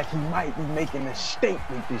 Feel like he might be making a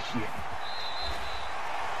statement this year.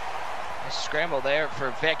 Nice scramble there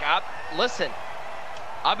for Vic. Listen,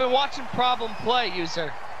 I've been watching Problem play,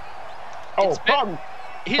 user. Problem.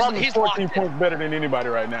 He's 14 points better than anybody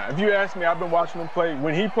right now. If you ask me, I've been watching him play.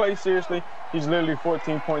 When he plays seriously, he's literally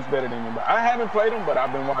 14 points better than anybody. I haven't played him, but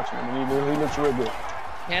I've been watching him, and he looks real good.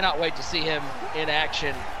 Cannot wait to see him in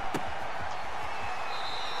action.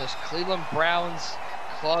 Those Cleveland Browns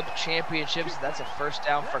club championships, that's a first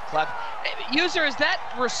down for Cleff. User, is that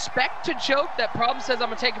respect to Joke that Problem says I'm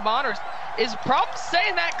going to take him on, or is Problem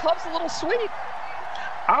saying that Cleff's a little sweet?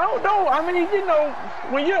 I don't know. I mean, you know,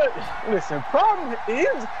 when you're, listen, Problem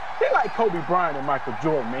is, they're like Kobe Bryant and Michael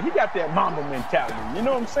Jordan, man. He got that Mamba mentality, you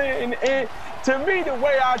know what I'm saying? And to me, the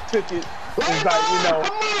way I took it was like, you know.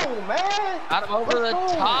 Come on, man. Got him over the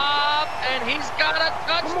top, and he's got a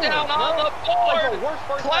touchdown on the board.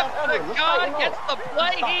 CleffTheGod gets the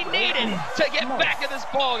play he needed to get back in this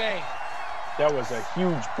ball game. That was a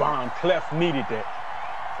huge bomb. Cleff needed that.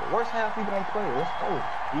 The worst half he gonna play. Let's go.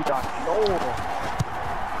 He got stolen.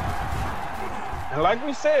 And like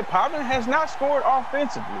we said, Pavan has not scored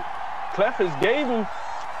offensively. Cleff has gave him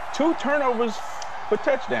 2 turnovers for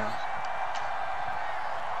touchdowns.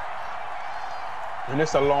 And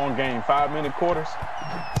it's a long game, 5-minute quarters.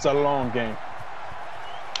 It's a long game.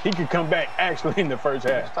 He could come back actually in the first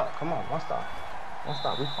half. Stop, come on, one stop. One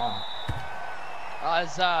stop, we fine.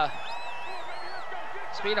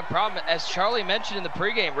 Speaking of Problem, as Charlie mentioned in the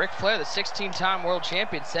pregame, Ric Flair, the 16-time world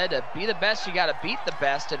champion, said to be the best, you got to beat the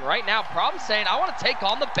best. And right now, Problem saying, I want to take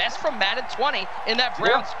on the best from Madden 20 in that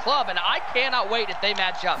Browns club, and I cannot wait if they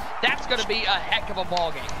match up. That's going to be a heck of a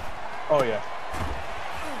ball game. Oh, yeah.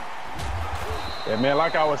 Yeah, man,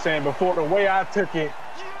 like I was saying before, the way I took it,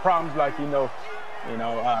 Problem's like,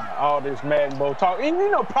 all this Madden Bowl talk. And,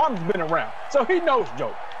 Problem's been around, so he knows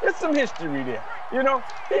Joe. There's some history there, he knows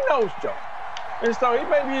Joe. And so he's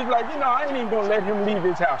like, I ain't even gonna let him leave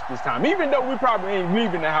his house this time. Even though we probably ain't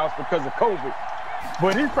leaving the house because of COVID.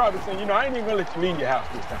 But he's probably saying, I ain't even gonna let you leave your house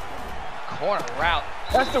this time. Corner route.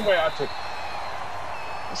 That's the way I took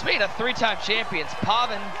it. Speaking of 3-time champions,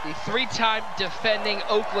 Pavan, the 3-time defending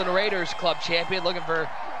Oakland Raiders club champion, looking for,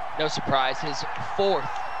 no surprise, his 4th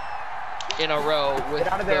in a row with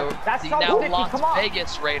the now Las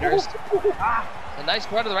Vegas Raiders. A nice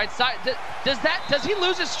run to the right side. Does he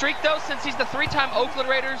lose his streak though, since he's the 3-time Oakland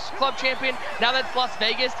Raiders club champion? Now that's Las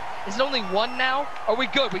Vegas. Is it only 1 now? Are we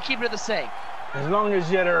good? We keep it the same. As long as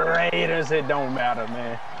you're the Raiders, it don't matter,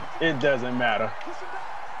 man. It doesn't matter.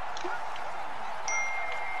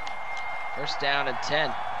 First down and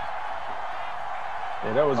 10.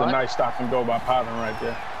 Yeah, that was a nice stop and go by Pavan right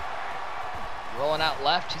there. Rolling out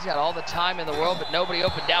left. He's got all the time in the world, but nobody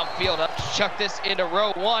open downfield. Up to chuck this into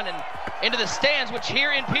row one and into the stands, which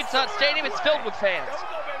here in Pizza Hut Stadium, it's filled with fans.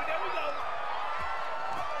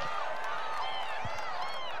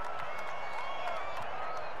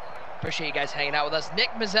 Appreciate you guys hanging out with us. Nick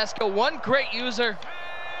Mazesko, one great user.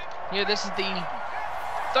 Here, this is the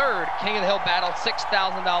third King of the Hill battle,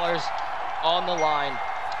 $6,000 on the line.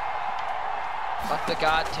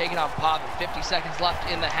 CleffTheGod taking on Pavan. 50 seconds left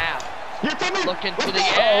in the half. Looking to the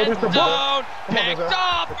end zone. Picked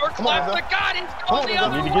off for CleffTheGod. He's going the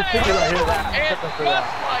other way. And just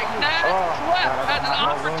like that, Clef has an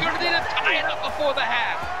opportunity to tie it up before the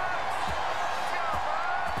half.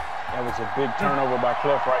 That was a big turnover by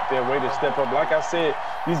Clef right there. Way to step up. Like I said,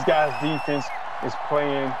 these guys' defense is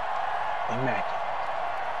playing immaculate.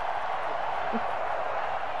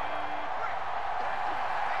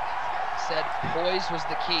 Said poise was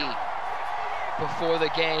the key before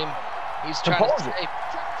the game. He's trying to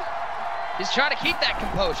keep that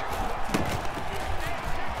composure.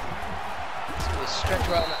 So the stretch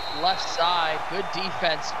around the left side. Good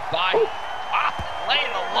defense by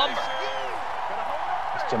laying the lumber.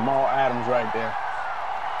 It's Jamal Adams right there.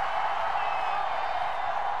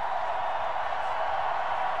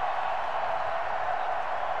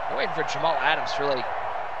 I'm waiting for Jamal Adams to really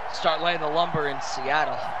start laying the lumber in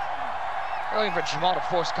Seattle. I'm waiting for Jamal to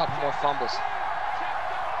force a couple more fumbles.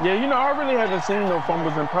 Yeah, you know, I really haven't seen no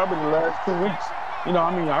fumbles in probably the last 2 weeks. You know, I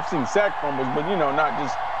mean, I've seen sack fumbles, but, you know, not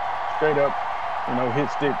just straight up, you know, hit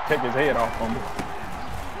stick, take his head off fumble.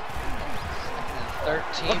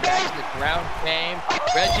 13, back to the ground game.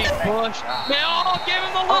 Reggie push. Now give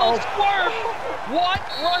him a little swerve. What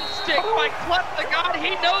run stick by CleffTheGod.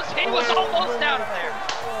 He knows he was almost out of there.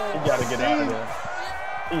 He got to get out of there.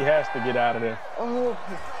 He has to get out of there.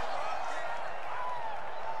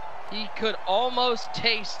 He could almost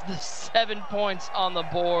taste the 7 points on the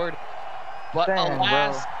board, but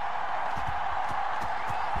alas,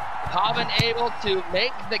 Pavan able to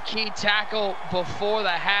make the key tackle before the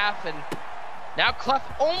half, and now Clef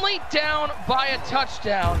only down by a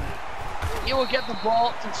touchdown. He will get the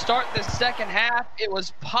ball to start the second half. It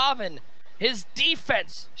was Pavan. His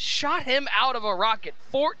defense shot him out of a rocket.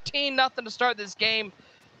 14-0 to start this game,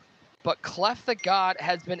 but CleffTheGod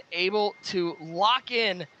has been able to lock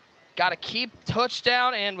in, got a key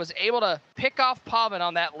touchdown, and was able to pick off Pavan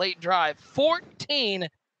on that late drive. 14-7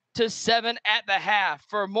 at the half.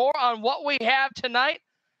 For more on what we have tonight,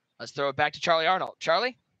 let's throw it back to Charlie Arnold.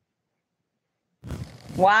 Charlie?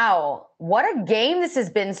 Wow, what a game this has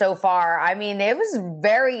been so far. I mean, it was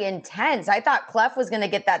very intense. I thought Clef was going to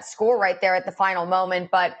get that score right there at the final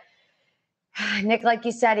moment, but Nick, like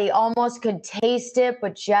you said, he almost could taste it,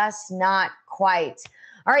 but just not quite.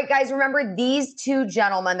 All right, guys, remember these two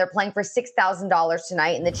gentlemen, they're playing for $6,000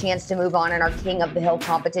 tonight and the chance to move on in our King of the Hill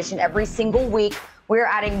competition. Every single week, we're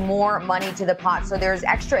adding more money to the pot, so there's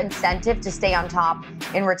extra incentive to stay on top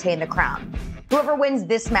and retain the crown. Whoever wins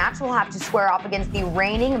this match will have to square off against the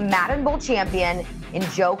reigning Madden Bowl champion in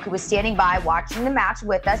Joke, who was standing by watching the match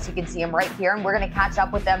with us. You can see him right here, and we're going to catch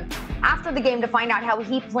up with him after the game to find out how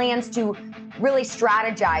he plans to really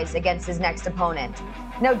strategize against his next opponent.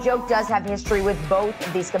 Now, Joke does have history with both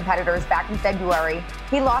of these competitors. Back in February,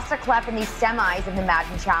 he lost to Clef in the semis of the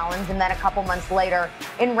Madden Challenge, and then a couple months later,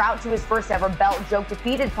 en route to his first ever belt, Joke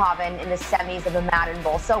defeated Pavan in the semis of the Madden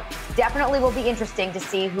Bowl. So definitely will be interesting to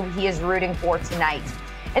see who he is rooting for tonight.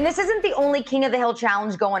 And this isn't the only King of the Hill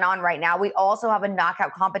challenge going on right now. We also have a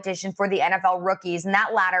knockout competition for the NFL rookies, and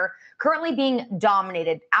that ladder currently being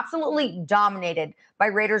dominated, absolutely dominated, by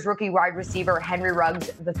Raiders rookie wide receiver Henry Ruggs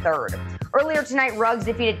III. Earlier tonight, Ruggs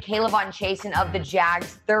defeated Chaisson of the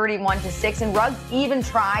Jags 31-6, and Ruggs even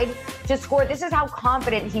tried to score. This is how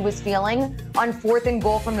confident he was feeling on 4th and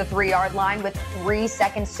goal from the 3-yard line with 3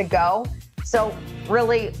 seconds to go. So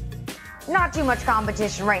really, not too much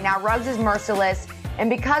competition right now. Ruggs is merciless. And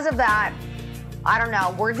because of that, I don't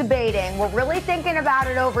know, we're debating. We're really thinking about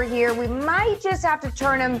it over here. We might just have to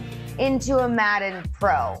turn him into a Madden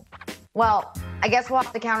Pro. Well, I guess we'll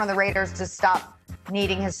have to count on the Raiders to stop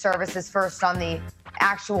needing his services first on the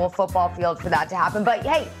actual football field for that to happen. But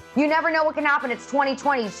hey, you never know what can happen. It's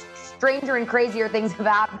 2020. Stranger and crazier things have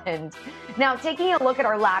happened. Now, taking a look at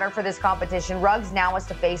our ladder for this competition, Ruggs now has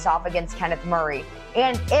to face off against Kenneth Murray.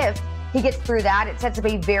 And if he gets through that, it sets up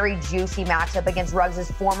a very juicy matchup against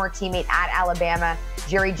Ruggs' former teammate at Alabama,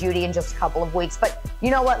 Jerry Jeudy, in just a couple of weeks. But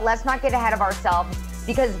you know what? Let's not get ahead of ourselves,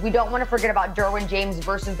 because we don't want to forget about Derwin James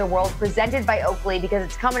versus the World, presented by Oakley, because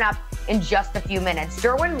it's coming up in just a few minutes.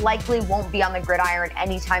 Derwin likely won't be on the gridiron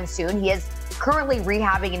anytime soon. He is currently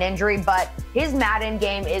rehabbing an injury, but his Madden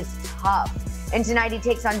game is tough. And tonight he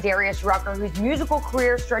takes on Darius Rucker, whose musical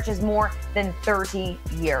career stretches more than 30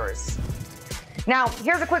 years. Now,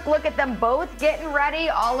 here's a quick look at them both getting ready.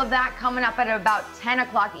 All of that coming up at about 10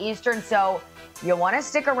 o'clock Eastern, so you'll want to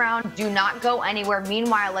stick around. Do not go anywhere.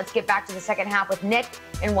 Meanwhile, let's get back to the second half with Nick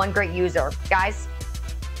and one great user. Guys?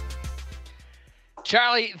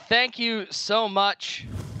 Charlie, thank you so much.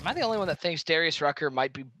 Am I the only one that thinks Darius Rucker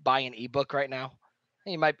might be buying an ebook right now?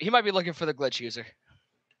 He might be looking for the glitch user.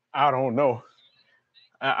 I don't know.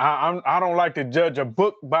 I don't like to judge a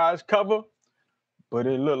book by its cover, but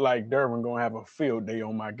it looked like Derwin gonna have a field day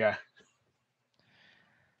on my guy.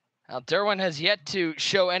 Now, Derwin has yet to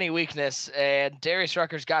show any weakness, and Darius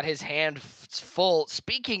Rucker's got his hand full.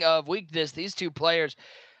 Speaking of weakness, these two players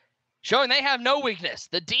showing they have no weakness.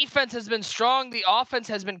 The defense has been strong. The offense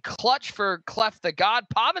has been clutch for CleffTheGod.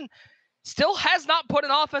 Pavan still has not put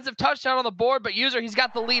an offensive touchdown on the board, but user, he's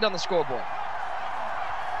got the lead on the scoreboard.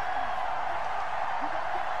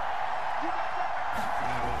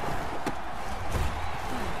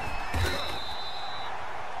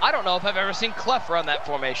 I don't know if I've ever seen Clef run that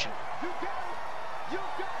formation.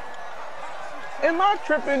 Am I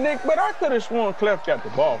tripping, Nick? But I could have sworn Clef got the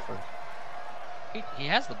ball first. He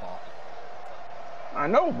has the ball. I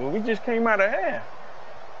know, but we just came out of half.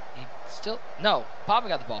 He still... No, Pavan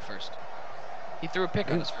got the ball first. He threw a pick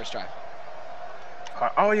on his first drive.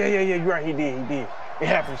 Oh, yeah, you're right, he did. It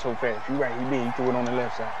happened so fast. You're right, he did. He threw it on the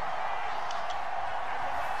left side.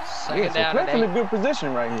 Second down so Clef in a good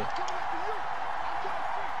position right here.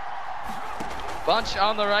 Bunch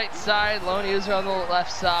on the right side, lone user on the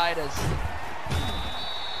left side as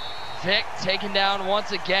Vic taken down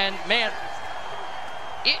once again. Man,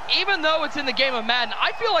 even though it's in the game of Madden,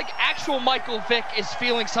 I feel like actual Michael Vick is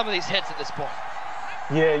feeling some of these hits at this point.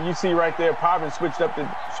 Yeah, you see right there, Pavan switched up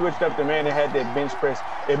the man that had that bench press.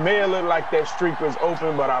 It may have looked like that streak was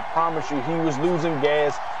open, but I promise you, he was losing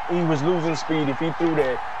gas. He was losing speed. If he threw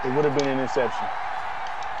that, it would have been an interception.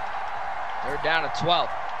 They're down to 12.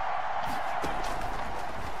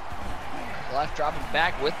 Left dropping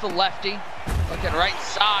back with the lefty. Looking right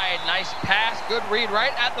side. Nice pass. Good read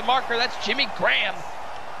right at the marker. That's Jimmy Graham.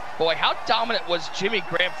 Boy, how dominant was Jimmy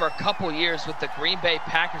Graham for a couple years with the Green Bay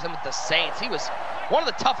Packers and with the Saints. He was one of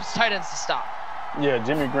the toughest tight ends to stop. Yeah,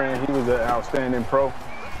 Jimmy Graham, he was an outstanding pro.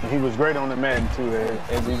 And he was great on the Madden, too,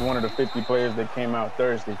 as he's one of the 50 players that came out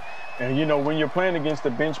Thursday. And, you know, when you're playing against the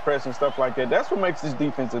bench press and stuff like that, that's what makes this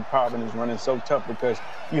defensive Pavan is running so tough, because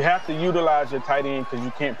you have to utilize your tight end because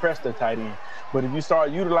you can't press the tight end. But if you start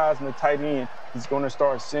utilizing the tight end, he's going to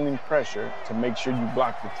start sending pressure to make sure you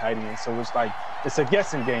block the tight end. So it's like, it's a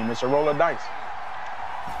guessing game. It's a roll of dice.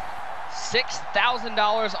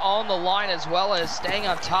 $6,000 on the line, as well as staying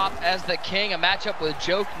on top as the king. A matchup with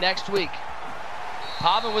Joke next week.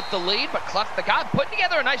 Pavan with the lead, but CleffTheGod putting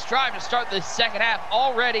together a nice drive to start the second half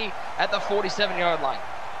already at the 47-yard line.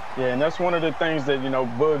 Yeah, and that's one of the things that, you know,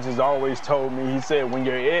 Bugs has always told me. He said when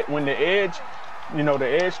the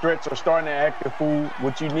edge threats are starting to act a fool,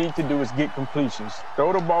 what you need to do is get completions.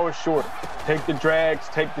 Throw the ball short, take the drags,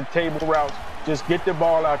 take the table routes, just get the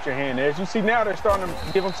ball out your hand. As you see now, they're starting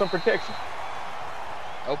to give him some protection.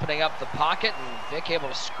 Opening up the pocket, and Vic able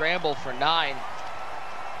to scramble for 9.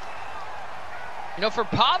 You know, for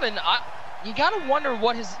Pavan, you got to wonder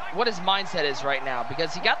what his mindset is right now,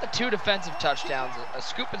 because he got the 2 defensive touchdowns, a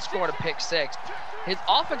scoop and score and a pick 6. His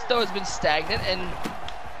offense, though, has been stagnant, and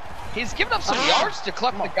he's given up some yards to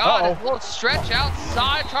CleffTheGod. A little stretch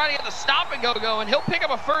outside, trying to get the stop and go going. He'll pick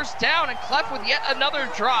up a first down, and Clef with yet another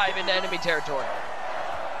drive into enemy territory.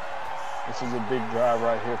 This is a big drive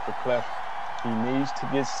right here for Clef. He needs to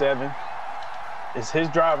get 7. His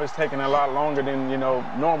drive is taking a lot longer than, you know,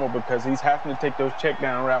 normal, because he's having to take those check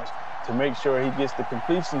down routes to make sure he gets the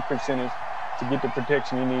completion percentage to get the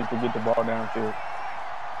protection he needs to get the ball downfield.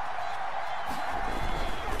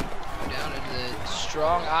 Down into the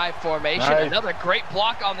strong I formation. Nice. Another great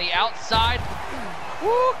block on the outside.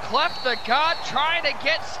 Woo, CleffTheGod trying to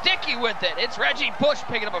get sticky with it. It's Reggie Bush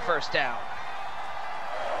picking up a first down.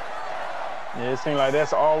 Yeah, it seems like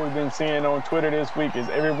that's all we've been seeing on Twitter this week, is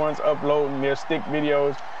everyone's uploading their stick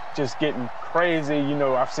videos, just getting crazy. You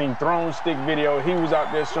know, I've seen Throne stick video. He was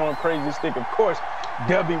out there showing crazy stick. Of course,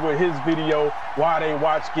 W with his video, Why They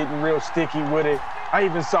Watch, getting real sticky with it. I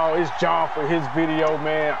even saw his jaw for his video,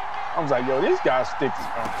 man. I was like, yo, this guy's sticks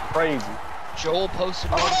are crazy. Joel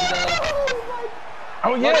posted one today.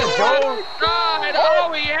 Oh, yeah, Joel.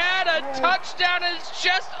 Oh, he had a touchdown in his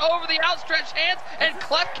chest over the outstretched hands, and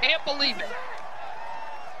Clef can't believe it.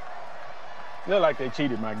 Look like they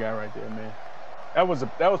cheated my guy right there, man. That was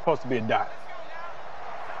supposed to be a dot.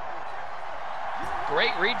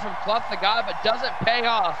 Great read from CleffTheGod, but doesn't pay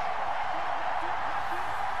off.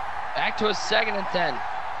 Back to a 2nd and 10.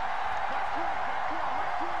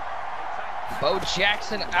 Bo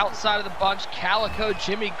Jackson outside of the bunch. Calico,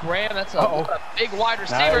 Jimmy Graham. That's a big wide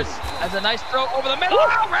receiver. Nice. Has a nice throw over the middle.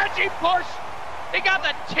 Oh, Reggie Bush. He got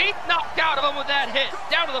the teeth knocked out of him with that hit.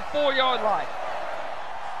 Down to the 4-yard line.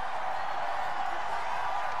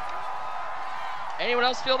 Anyone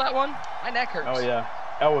else feel that one? My neck hurts. Oh, yeah.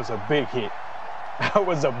 That was a big hit. That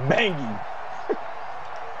was a banging.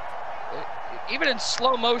 Even in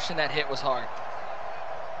slow motion, that hit was hard.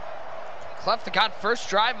 CleffTheGod, first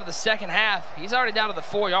drive of the 2nd half. He's already down to the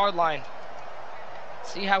 4-yard line.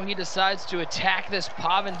 See how he decides to attack this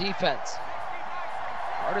Pavan defense.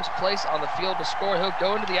 Hardest place on the field to score. He'll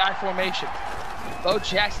go into the I formation. Bo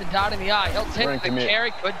Jackson dotting the I. He'll take the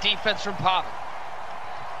carry. Good defense from Pavan.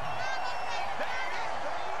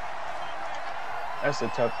 That's the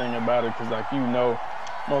tough thing about it, because, like, you know,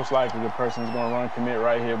 most likely the person's going to run commit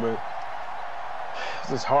right here, but it's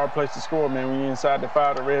just a hard place to score, man. When you're inside the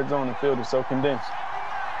 5, the red zone, the field is so condensed.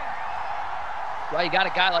 Well, you got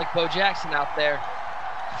a guy like Bo Jackson out there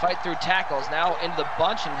fight through tackles. Now into the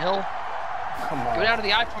bunch, and he'll go down to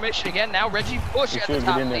the I formation again. Now Reggie Bush at the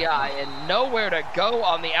top of the I, and nowhere to go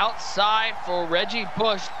on the outside for Reggie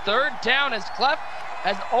Bush. 3rd down as Clef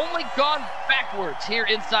has only gone backwards here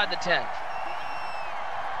inside the 10.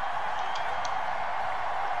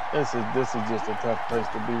 This is just a tough place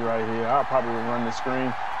to be right here. I'll probably run the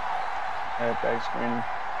screen, halfback screening.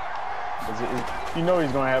 You know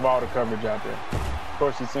he's going to have all the coverage out there. Of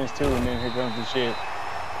course, he sends 2, and then here comes the shit.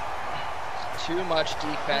 Too much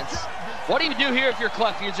defense. What do you do here if you're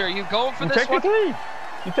Clef user? Are you going for this one?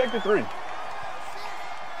 You take the 3.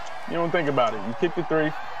 You don't think about it. You kick the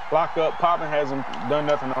 3, lock up. Pavan hasn't done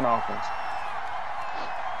nothing on offense.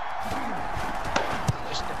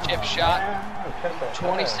 Just a chip shot.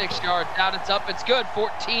 26 yards out. It's up. It's good.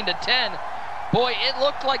 14-10. Boy, it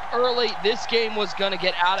looked like early this game was going to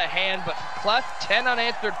get out of hand, but Clef 10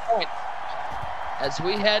 unanswered points. As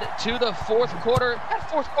we head to the 4th quarter. That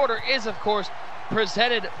 4th quarter is, of course,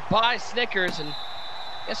 presented by Snickers. And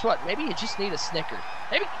guess what? Maybe you just need a Snicker.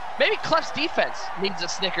 Maybe Clef's defense needs a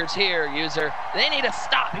Snickers here, user. They need a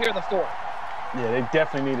stop here in the 4th. Yeah, they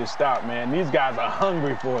definitely need a stop, man. These guys are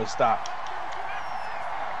hungry for a stop.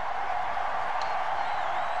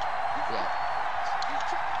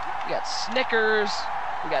 We got Snickers,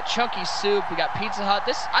 we got Chunky Soup, we got Pizza Hut.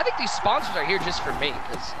 I think these sponsors are here just for me,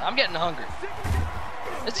 because I'm getting hungry.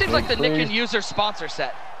 It seems like the Nick and User sponsor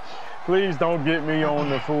set. Please don't get me on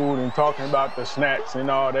the food and talking about the snacks and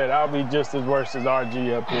all that. I'll be just as worse as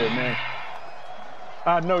RG up here, man.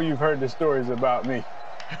 I know you've heard the stories about me.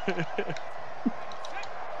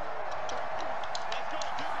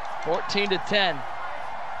 14-10.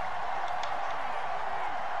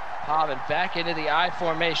 Pavan back into the I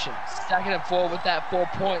formation. 2nd and 4 with that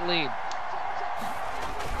 4-point lead.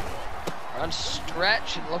 Run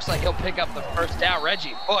stretch, and looks like he'll pick up the 1st down.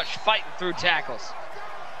 Reggie Bush fighting through tackles.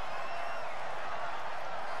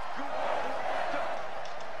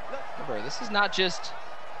 Remember, this is not just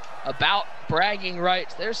about bragging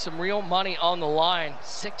rights. There's some real money on the line.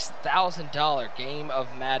 $6,000 game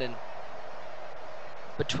of Madden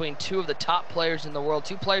between 2 of the top players in the world.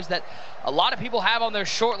 2 players that a lot of people have on their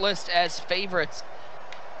short list as favorites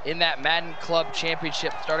in that Madden Club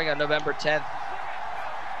Championship starting on November 10th.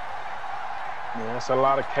 Yeah, that's a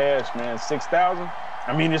lot of cash, man. 6,000.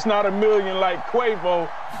 I mean, it's not $1 million like Quavo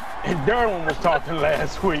and Derwin was talking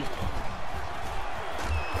last week.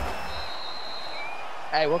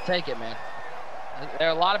 Hey, we'll take it, man. There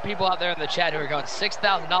are a lot of people out there in the chat who are going,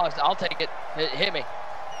 $6,000, I'll take it. Hit me.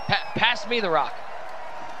 Pass me the rock.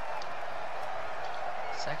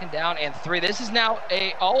 2nd down and 3. This is now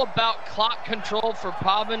all about clock control for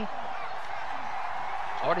Pavan.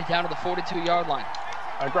 Already down to the 42-yard line.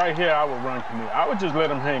 Like right here, I would run commit. I would just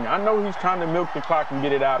let him hang. I know he's trying to milk the clock and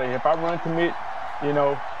get it out of here. If I run commit, you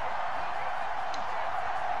know,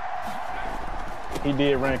 he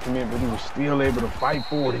did run commit, but he was still able to fight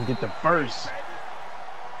forward and get the 1st.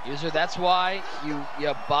 User, that's why you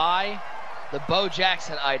buy the Bo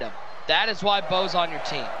Jackson item. That is why Bo's on your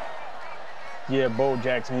team. Yeah, Bo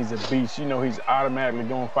Jackson, he's a beast. You know he's automatically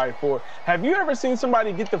going to fight for it. Have you ever seen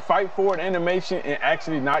somebody get the fight forward animation and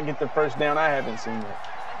actually not get the 1st down? I haven't seen that.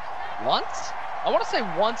 Once? I want to say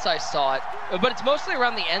once I saw it, but it's mostly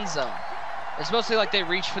around the end zone. It's mostly like they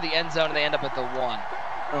reach for the end zone and they end up at the 1.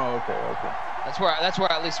 Oh, okay. That's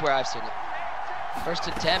where at least where I've seen it.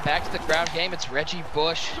 1st and 10, back to the ground game. It's Reggie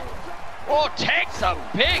Bush. Oh, takes a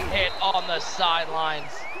big hit on the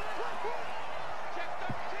sidelines.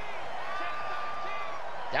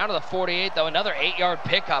 Down to the 48, though. Another 8-yard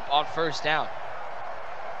pickup on 1st down.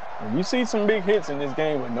 And we see some big hits in this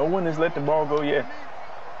game, but no one has let the ball go yet.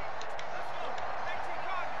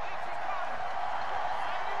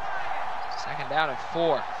 Second down and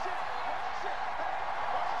 4.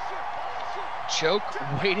 Choke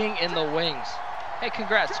waiting in the wings. Hey,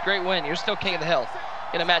 congrats, great win. You're still king of the hill.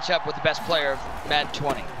 Gonna match up with the best player of Madden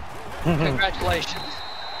 20. Congratulations.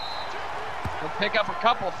 He'll pick up a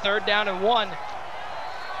couple, 3rd down and 1.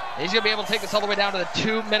 He's gonna be able to take this all the way down to the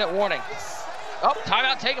 2-minute warning. Oh,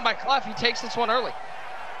 timeout taken by Clef. He takes this one early.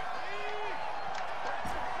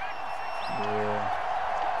 Yeah.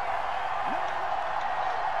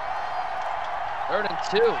 3rd and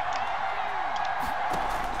 2.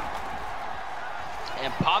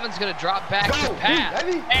 And Pavan's going to drop back to pass.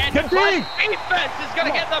 And the Clef defense is going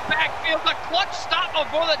to get in the backfield. The clutch stop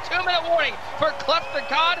before the 2-minute warning for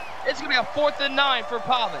CleffTheGod. It's going to be a 4th and 9 for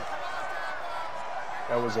Pavan.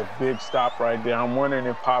 That was a big stop right there. I'm wondering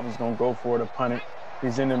if Pavan's going to go for it to punt it.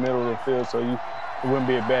 He's in the middle of the field, so it wouldn't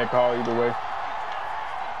be a bad call either way.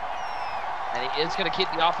 And he is going to keep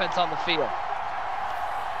the offense on the field.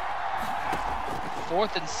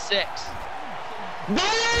 4th and 6.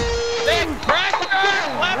 Big pressure!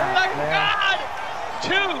 CleffTheGod!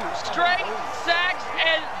 2 straight sacks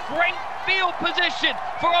and great field position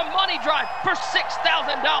for a money drive for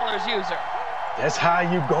 $6,000, user. That's how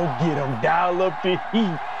you go get them. Dial up the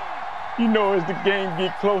heat. You know, as the game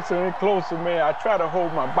get closer and closer, man, I try to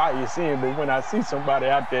hold my bias in, but when I see somebody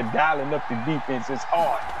out there dialing up the defense, it's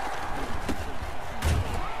hard.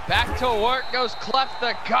 Back to work goes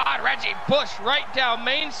CleffTheGod. Reggie Bush right down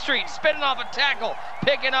Main Street, spinning off a tackle,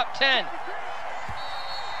 picking up 10.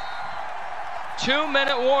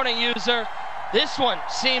 2-minute warning, user. This one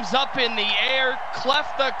seems up in the air.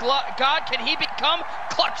 CleffTheGod, can he become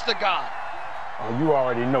ClutchTheGod? Oh, you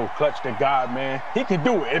already know ClutchTheGod, man. He can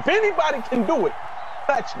do it. If anybody can do it,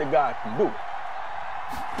 ClutchTheGod can do it.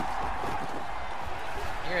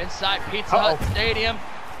 Here inside Pizza Hut Stadium.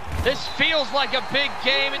 This feels like a big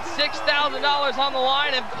game. It's $6,000 on the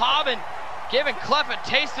line, and Pavan giving Clef a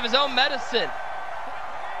taste of his own medicine.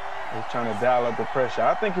 He's trying to dial up the pressure.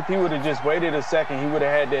 I think if he would have just waited a second, he would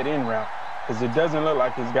have had that in route, because it doesn't look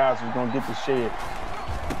like his guys was going to get the shed.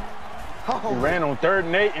 He ran on 3rd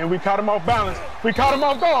and 8, and we caught him off balance. We caught him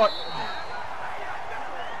off guard.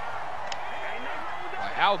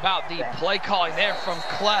 How about the play calling there from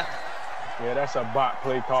Clef? Yeah, that's a bot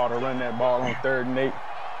play call to run that ball on 3rd and 8.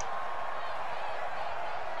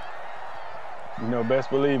 You know, best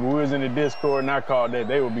believe if we was in the Discord and I called that,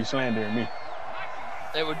 they would be slandering me.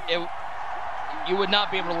 You would not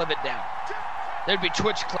be able to live it down. There'd be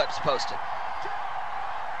Twitch clips posted.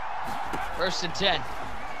 1st and 10.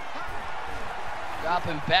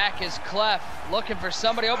 Dropping back is Clef, looking for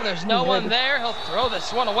somebody open. There's no one there. He'll throw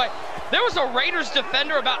this one away. There was a Raiders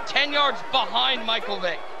defender about 10 yards behind Michael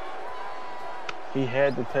Vick. He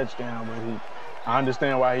had the touchdown, but I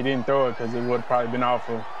understand why he didn't throw it, because it would have probably been off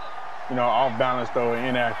balance throw and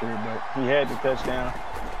inaccurate, but he had the touchdown.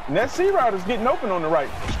 And that C route is getting open on the right.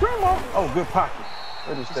 Scream on. Oh, good pocket.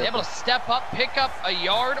 He's able to step up, pick up a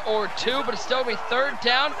yard or 2, but it's still be 3rd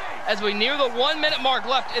down as we near the 1-minute mark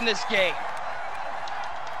left in this game.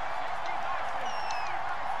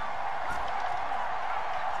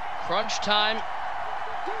 Crunch time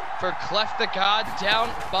for CleffTheGod, down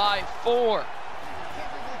by 4.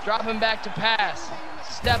 Dropping back to pass.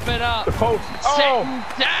 Stepping up. The post. Sitting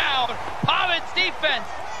down. Pavan's defense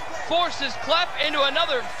forces Clef into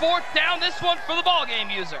another 4th down. This one for the ballgame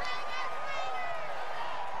user.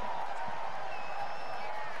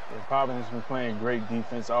 Yeah, Pavan has been playing great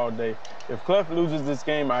defense all day. If Clef loses this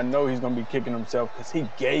game, I know he's going to be kicking himself, because he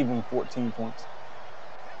gave him 14 points.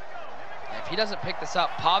 If he doesn't pick this up,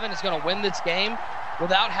 Pavan is going to win this game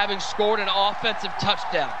without having scored an offensive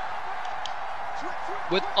touchdown.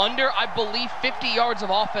 With under, I believe, 50 yards of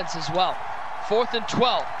offense as well. 4th and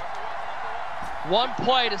 12. One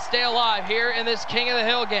play to stay alive here in this King of the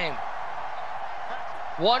Hill game.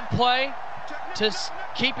 One play to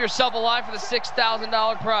keep yourself alive for the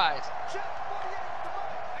 $6,000 prize.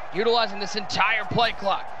 Utilizing this entire play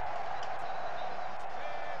clock.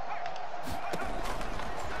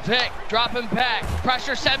 Vick dropping back,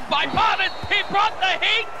 pressure set by Pavan. He brought the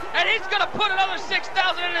heat, and he's gonna put another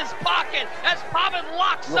 $6,000 in his pocket as Pavan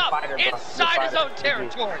locks up inside his own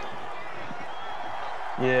territory.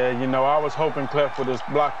 Yeah, you know, I was hoping Clef would just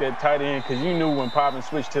block that tight end, because you knew when Pavan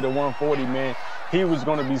switched to the 140, man, he was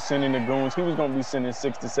going to be sending the goons. He was going to be sending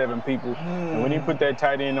 6 to 7 people. And when he put that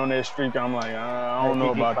tight end on that streak, I'm like, I don't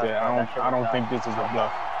know about that. I don't think this is a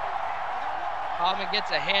bluff. Pavan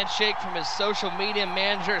gets a handshake from his social media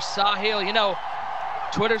manager, Sahil. You know,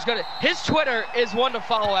 Twitter's good. His Twitter is one to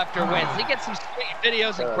follow after wins. He gets some sweet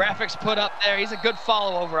videos and graphics put up there. He's a good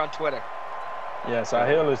follow over on Twitter. Yes,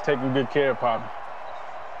 Sahil is taking good care of Pavan.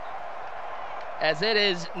 As it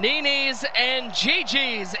is Nini's and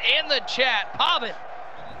Gigi's in the chat. Pavan,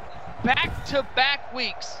 back-to-back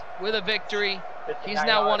weeks with a victory. He's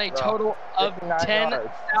now won a total of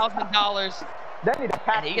 $10,000.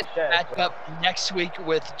 And he gets to match up next week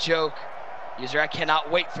with Joke. User, I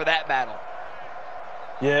cannot wait for that battle.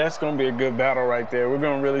 Yeah, it's going to be a good battle right there. We're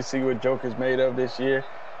going to really see what Joke is made of this year.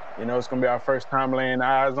 You know, it's going to be our first time laying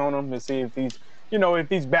eyes on him to see if he's, you know, if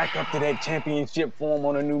he's back up to that championship form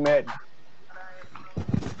on a new Madden.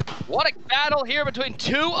 What a battle here between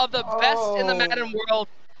two of the best in the Madden world.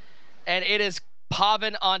 And it is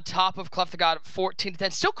Pavan on top of CleffTheGod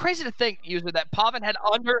 14-10. Still crazy to think, User, that Pavan had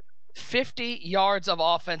under 50 yards of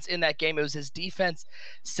offense in that game. It was his defense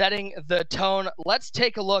setting the tone. Let's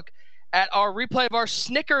take a look at our replay of our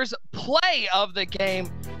Snickers play of the game.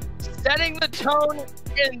 Setting the tone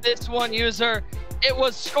in this one, User. It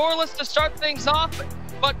was scoreless to start things off,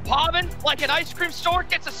 but Pavan, like an ice cream store,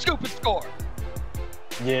 gets a scoop and score.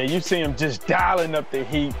 Yeah, you see him just dialing up the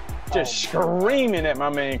heat, just screaming at my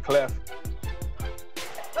man Clef.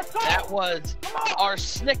 That was our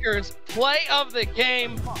Snickers play of the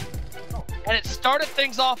game. And it started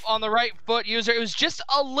things off on the right foot, User. It was just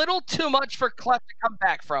a little too much for Clef to come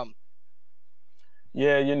back from.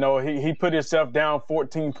 Yeah, you know, he put himself down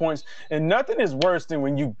 14 points. And nothing is worse than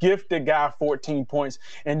when you gift a guy 14 points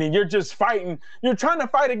and then you're just fighting. You're trying to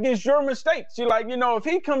fight against your mistakes. You're like, you know, if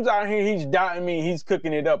he comes out here, he's doubting me, he's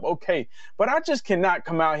cooking it up. Okay, but I just cannot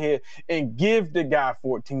come out here and give the guy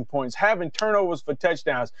 14 points, having turnovers for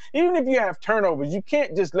touchdowns. Even if you have turnovers, you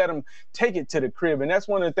can't just let him take it to the crib. And that's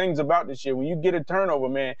one of the things about this year. When you get a turnover,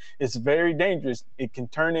 man, it's very dangerous. It can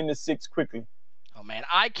turn into 6 quickly. Oh, man,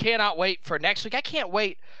 I cannot wait for next week. I can't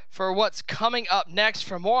wait for what's coming up next.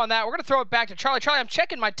 For more on that, we're going to throw it back to Charlie. Charlie, I'm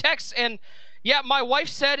checking my texts, and, yeah, my wife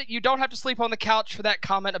said you don't have to sleep on the couch for that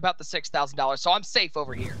comment about the $6,000, so I'm safe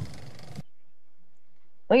over here.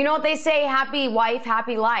 Well, you know what they say, happy wife,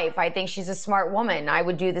 happy life. I think she's a smart woman. I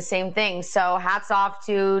would do the same thing. So hats off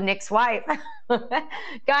to Nick's wife.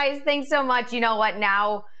 Guys, thanks so much. You know what,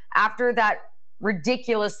 now, after that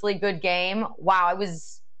ridiculously good game, wow, I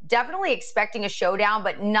was definitely expecting a showdown,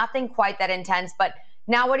 but nothing quite that intense. But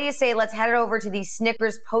now what do you say? Let's head it over to the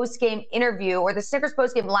Snickers post-game interview, or the Snickers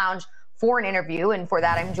post-game lounge for an interview. And for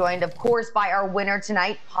that, I'm joined, of course, by our winner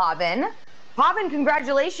tonight, Pavan. Pavan,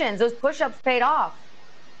 congratulations. Those push-ups paid off.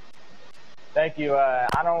 Thank you. I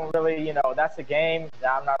don't really, you know, that's a game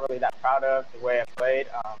that I'm not really that proud of the way I played.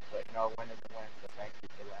 But, you know, a win is a win, so thank you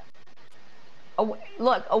for that.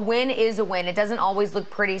 Look, a win is a win. It doesn't always look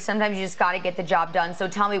pretty. Sometimes you just got to get the job done. So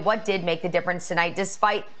tell me, what did make the difference tonight,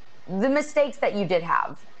 despite the mistakes that you did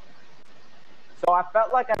have? So I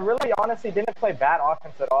felt like I really honestly didn't play bad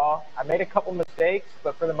offense at all. I made a couple mistakes,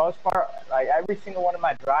 but for the most part, like every single one of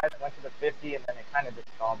my drives went to the 50, and then it kind of just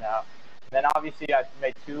stalled out. And then obviously I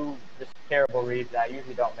made 2 just terrible reads that I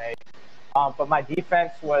usually don't make. But my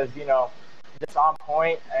defense was, you know, just on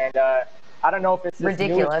point. And I don't know if it's this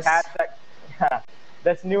ridiculous.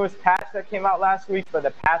 This newest patch that came out last week, but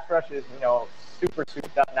the pass rush is, you know, super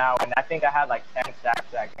souped up now, and I think I had like 10 sacks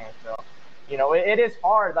that game. So, you know, it is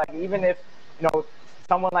hard. Like, even if, you know,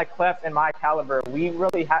 someone like Clef in my caliber, we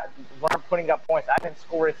really weren't putting up points. I didn't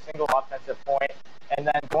score a single offensive point. And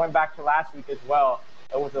then going back to last week as well,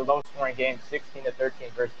 it was a low-scoring game,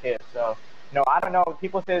 16-13 versus Kids. So, you know, I don't know.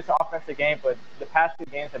 People say it's an offensive game, but the past 2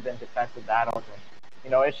 games have been defensive battles, and,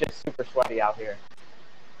 you know, it's just super sweaty out here.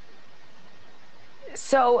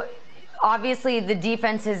 So obviously the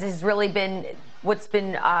defense has really been what's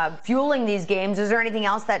been fueling these games. Is there anything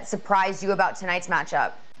else that surprised you about tonight's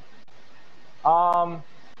matchup? I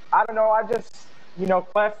don't know. I just, you know,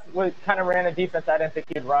 Clef kind of ran a defense I didn't think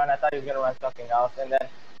he'd run. I thought he was going to run something else. And then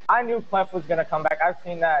I knew Clef was going to come back. I've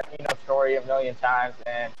seen that, you know, story a million times.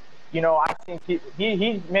 And, you know, I've seen people,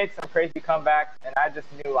 he made some crazy comebacks, and I just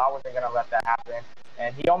knew I wasn't going to let that happen.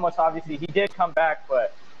 And he almost, obviously, he did come back,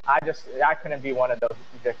 but I couldn't be one of those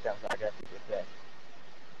victims, I guess you could say.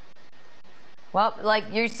 Well, like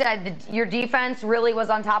you said, your defense really was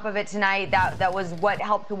on top of it tonight. That was what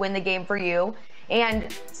helped to win the game for you. And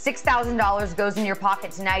 $6,000 goes in your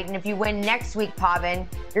pocket tonight. And if you win next week, Pavan,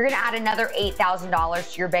 you're going to add another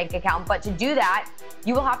 $8,000 to your bank account. But to do that,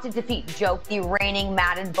 you will have to defeat Joke, the reigning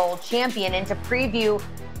Madden Bowl champion. And to preview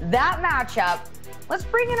that matchup, let's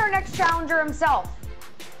bring in our next challenger himself.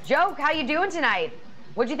 Joke, how you doing tonight?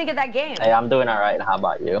 What'd you think of that game? Hey, I'm doing all right. How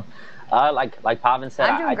about you? Like Pavan said,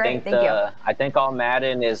 I'm doing great. Thank you. I think all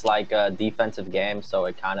Madden is like a defensive game, so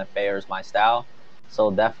it kind of favors my style. So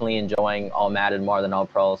definitely enjoying all Madden more than all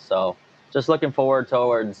Pro. So just looking forward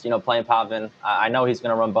towards, playing Pavan. I know he's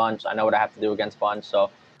going to run bunch. I know what I have to do against bunch. So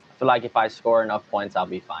I feel like if I score enough points, I'll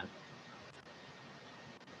be fine.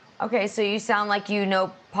 Okay, so you sound like you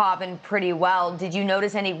know Pavan pretty well. Did you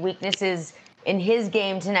notice any weaknesses in his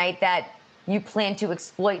game tonight that you plan to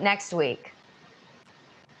exploit next week?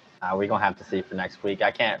 We're going to have to see for next week.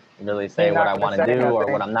 I can't really say what I want to do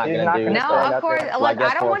or what I'm not going to do. No, so, of course. Look,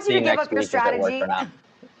 I don't want you to give up your strategy.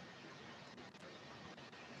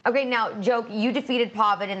 Okay, now, Joke, you defeated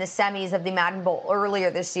Pavan in the semis of the Madden Bowl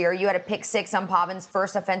earlier this year. You had a pick 6 on Pavan's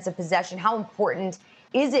first offensive possession. How important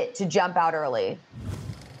is it to jump out early?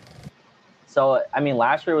 So, I mean,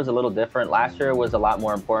 last year was a little different. Last year was a lot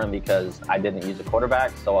more important because I didn't use a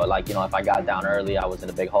quarterback. So, like, if I got down early, I was in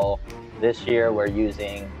a big hole. This year, we're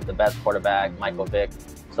using the best quarterback, Michael Vick.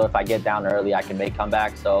 So if I get down early, I can make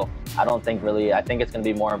comebacks. So I don't think really, I think it's going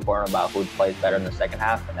to be more important about who plays better in the second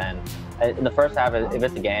half. And in the first half, if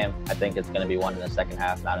it's a game, I think it's going to be won in the second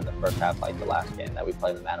half, not in the first half like the last game that we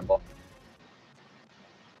played in the Madden Bowl.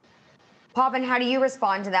 Pavan, how do you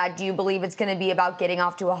respond to that? Do you believe it's going to be about getting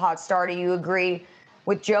off to a hot start? Do you agree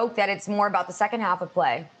with Joke that it's more about the second half of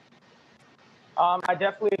play? I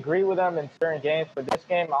definitely agree with them in certain games, but this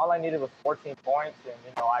game, all I needed was 14 points, and,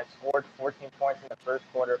 I scored 14 points in the first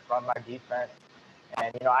quarter from my defense.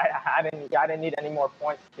 And, I didn't need any more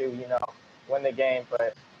points to, win the game.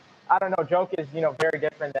 But I don't know, Joke is, very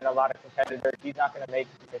different than a lot of competitors. He's not going to make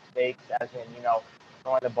mistakes as in,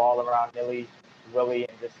 throwing the ball around willy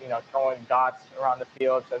and just, throwing dots around the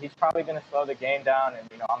field. So he's probably going to slow the game down, and,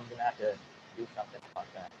 I'm going to have to do something about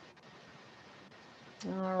that.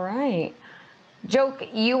 All right. Joke,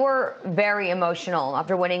 you were very emotional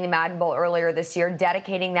after winning the Madden Bowl earlier this year,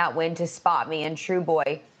 dedicating that win to Spot Me and True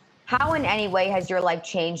Boy. How in any way has your life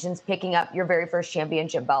changed since picking up your very first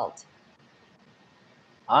championship belt?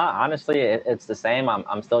 Honestly, it's the same.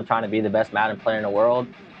 I'm still trying to be the best Madden player in the world.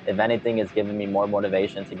 If anything, it's given me more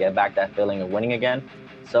motivation to get back that feeling of winning again.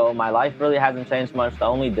 So my life really hasn't changed much. The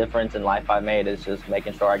only difference in life I've made is just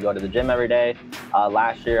making sure I go to the gym every day.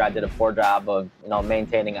 Last year, I did a poor job of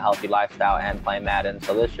maintaining a healthy lifestyle and playing Madden.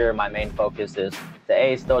 So this year, my main focus is to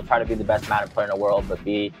A, still try to be the best Madden player in the world, but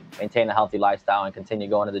B, maintain a healthy lifestyle and continue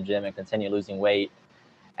going to the gym and continue losing weight.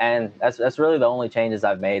 And that's really the only changes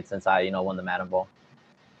I've made since I won the Madden Bowl.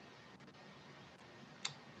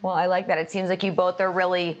 Well, I like that. It seems like you both are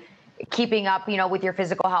really keeping up, with your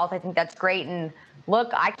physical health. I think that's great. And look,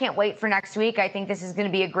 I can't wait for next week. I think this is going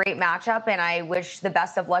to be a great matchup, and I wish the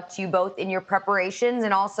best of luck to you both in your preparations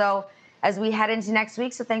and also as we head into next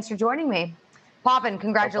week. So thanks for joining me. Pavan,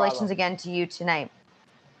 congratulations again to you tonight.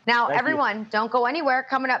 Now, everyone, don't go anywhere.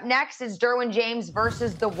 Coming up next is Derwin James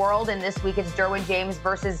versus the world, and this week it's Derwin James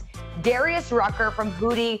versus Darius Rucker from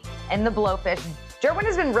Hootie and the Blowfish. Derwin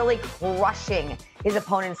has been really crushing his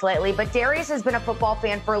opponents lately, but Darius has been a football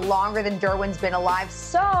fan for longer than Derwin's been alive,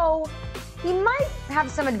 so he might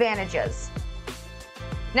have some advantages.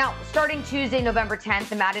 Now, starting Tuesday, November 10th,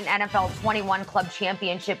 the Madden NFL 21 Club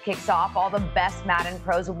Championship kicks off. All the best Madden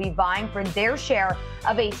pros will be vying for their share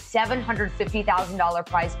of a $750,000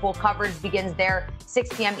 prize pool. Coverage begins there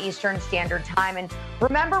 6 p.m. Eastern Standard Time. And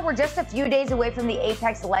remember, we're just a few days away from the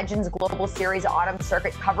Apex Legends Global Series Autumn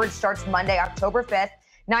Circuit. Coverage starts Monday, October 5th,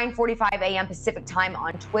 9:45 a.m. Pacific Time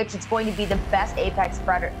on Twitch. It's going to be the best Apex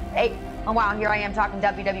Predator. Oh, wow, here I am talking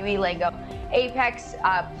WWE lingo. Apex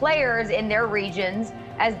players in their regions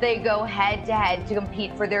as they go head-to-head to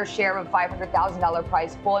compete for their share of a $500,000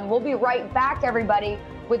 prize pool. And we'll be right back, everybody,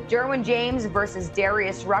 with Derwin James versus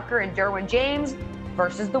Darius Rucker and Derwin James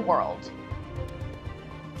versus the world.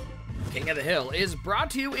 King of the Hill is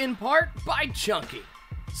brought to you in part by Chunky,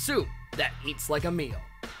 soup that eats like a meal.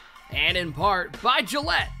 And in part by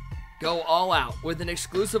Gillette. Go all out with an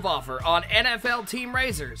exclusive offer on NFL team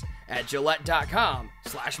razors at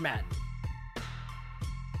Gillette.com/Madden.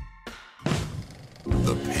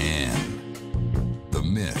 The pan, the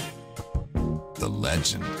myth, the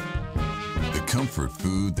legend, the comfort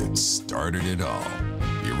food that started it all.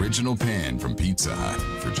 The original pan from Pizza Hut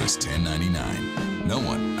for just $10.99. No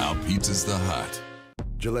one out-pizzas the Hut.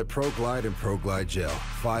 Gillette Pro Glide and Pro Glide Gel.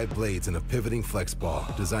 5 blades and a pivoting flex ball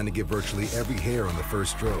designed to give virtually every hair on the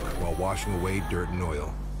first stroke while washing away dirt and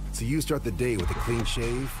oil. So you start the day with a clean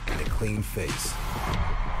shave and a clean face.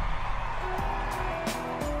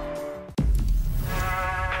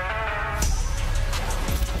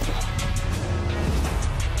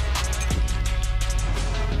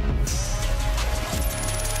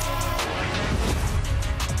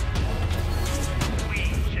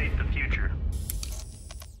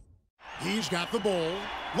 He's got the ball,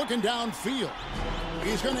 looking downfield.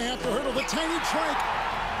 He's going to have to hurdle the tiny trike.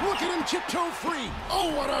 Look at him tiptoe free.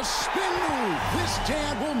 Oh, what a spin move. This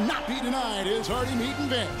tad will not be denied his hearty meat and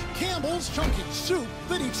veg. Campbell's Chunky Soup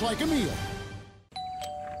that eats like a meal.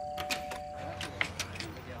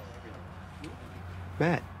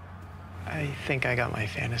 Matt, I think I got my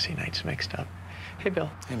fantasy nights mixed up. Hey, Bill.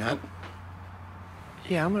 Hey, Matt.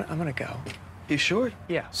 Yeah, I'm gonna go. You sure?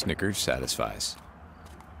 Yeah. Snickers satisfies.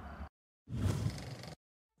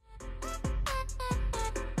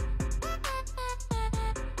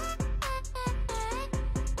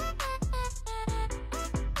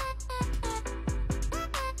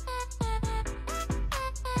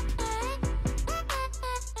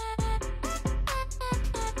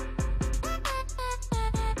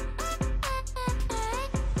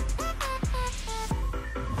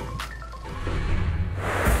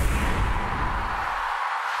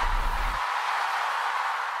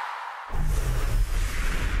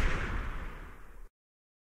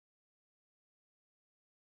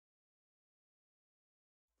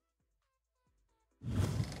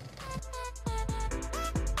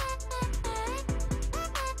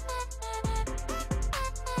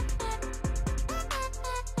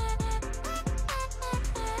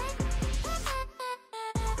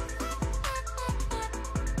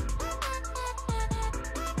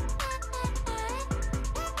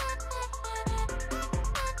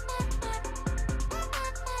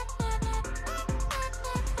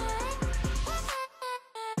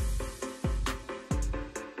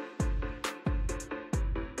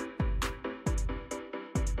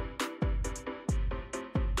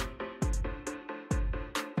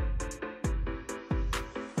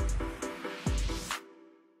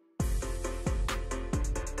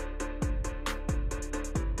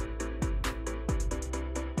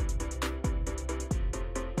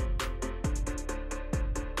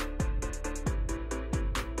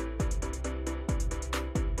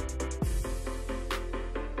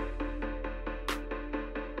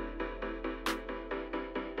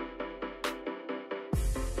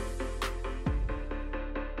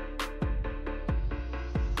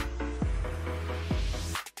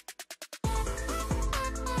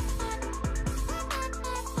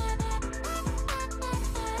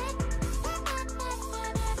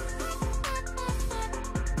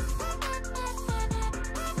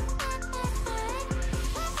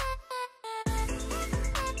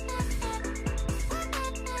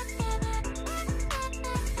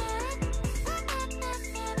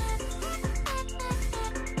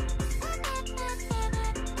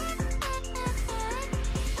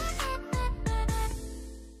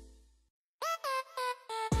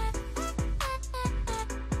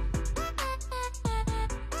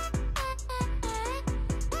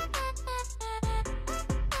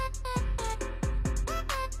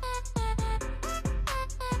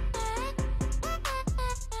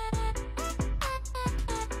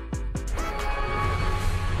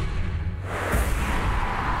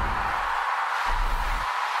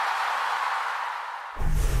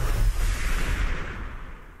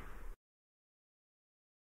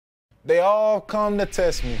 They all come to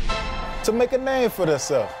test me, to make a name for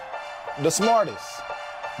themselves. The smartest,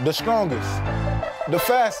 the strongest, the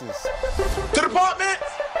fastest. To the apartment!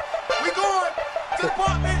 We going! To the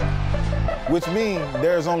apartment! Which means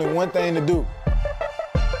there's only one thing to do.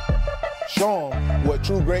 Show them what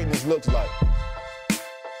true greatness looks like.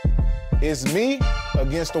 It's me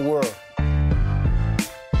against the world.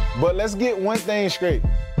 But let's get one thing straight.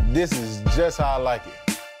 This is just how I like it.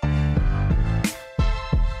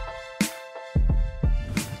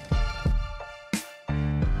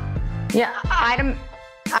 Yeah, I'd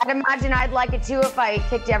imagine I'd like it too if I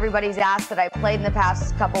kicked everybody's ass that I played in the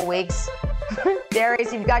past couple weeks.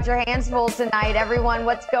 Darius, you've got your hands full tonight. Everyone,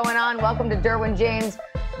 what's going on? Welcome to Derwin James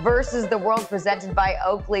versus the World, presented by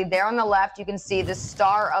Oakley. There on the left, you can see the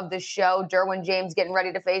star of the show, Derwin James, getting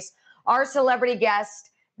ready to face our celebrity guest,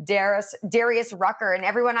 Darius Rucker. And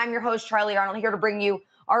everyone, I'm your host, Charlie Arnold, here to bring you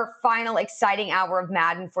our final exciting hour of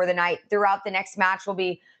Madden for the night. Throughout the next match, we'll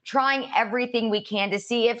be trying everything we can to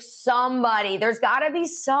see if there's got to be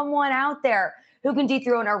someone out there who can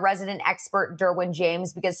dethrone our resident expert, Derwin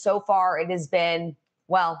James, because so far it has been,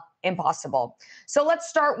 well, impossible. So let's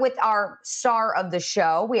start with our star of the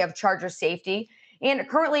show. We have Charger safety and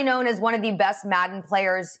currently known as one of the best Madden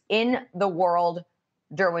players in the world,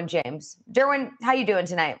 Derwin James. Derwin, how you doing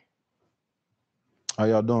tonight? How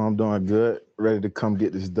y'all doing? I'm doing good. Ready to come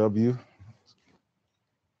get this W.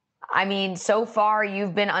 I mean, so far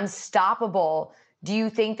you've been unstoppable. Do you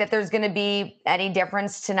think that there's going to be any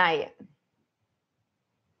difference tonight?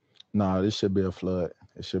 Nah, this should be a flood.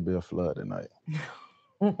 It should be a flood tonight.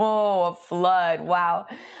 Whoa, a flood. Wow.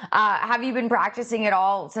 Have you been practicing at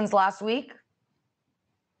all since last week?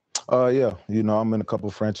 Yeah, you know, I'm in a couple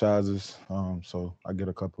franchises, so I get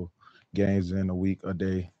a couple games in a week, a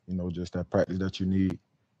day, you know, just that practice that you need.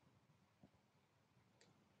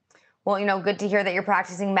 Well, you know, good to hear that you're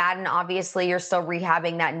practicing Madden. Obviously, you're still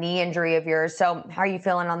rehabbing that knee injury of yours. So how are you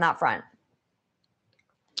feeling on that front?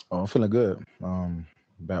 Oh, I'm feeling good.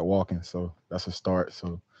 Back walking, so that's a start.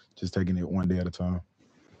 So just taking it one day at a time.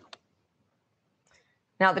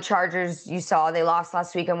 Now, the Chargers, you saw, they lost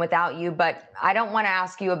last weekend without you, but I don't want to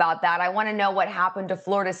ask you about that. I want to know what happened to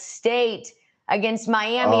Florida State against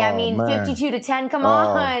Miami. Oh, I mean, man. 52-10, come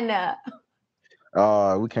on.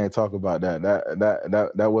 We can't talk about that.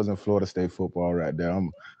 That wasn't Florida State football right there.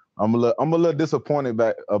 I'm a little disappointed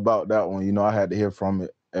about that one. You know, I had to hear from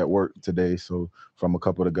it at work today. So from a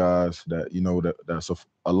couple of the guys that, you know, that's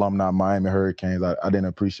alumni Miami Hurricanes, I didn't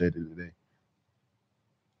appreciate it today.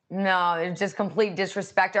 No, it's just complete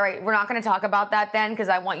disrespect. All right, we're not going to talk about that then because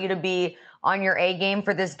I want you to be on your A game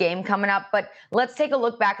for this game coming up. But let's take a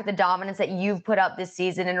look back at the dominance that you've put up this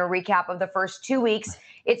season in a recap of the first 2 weeks.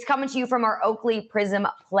 It's coming to you from our Oakley Prism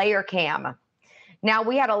Player Cam. Now,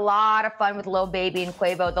 we had a lot of fun with Lil Baby and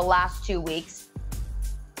Quavo the last 2 weeks.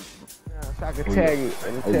 So I can tag you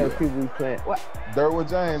and tell people we playing. What? Derwin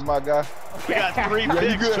James, my guy. We got 3 Yeah,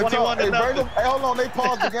 you picks, good. 21 to nothing. Hey, hold on. They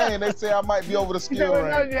paused the game. They say I might be over the skill You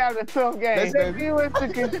know range. you have a tough game. If you went to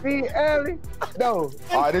concede early, no.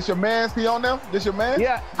 All right, this your man? He on them? This your man?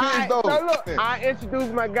 Yeah. He's So look, I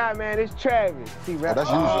introduced my guy, man. It's Travis. See, right? That's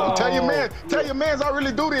usual. Tell your mans I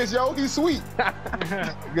really do this, yo. He's sweet.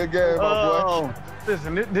 Good game, my boy.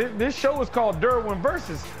 Listen, this show is called Derwin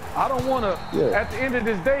Versus. I don't want to, at the end of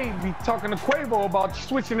this day, be talking to Quavo about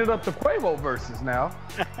switching it up to Quavo Versus now.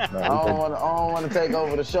 I don't want to take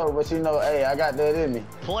over the show, but you know, hey, I got that in me.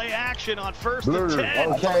 Play action on 1st and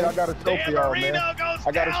 10. Okay, I got a show for y'all, man.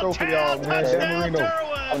 I got a show for y'all, man. Dan Marino.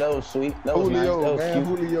 Oh, that was sweet. That was Julio, nice. That was man.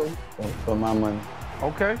 cute. Julio. For my money.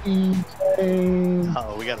 Okay.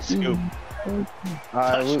 Oh, we got a scoop. All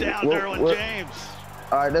right, Touchdown, Derwin James.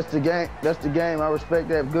 All right, that's the game. That's the game. I respect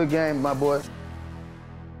that. Good game, my boy.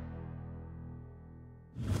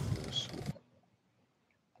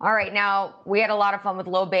 All right, now, we had a lot of fun with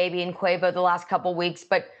Lil Baby and Quavo the last couple weeks,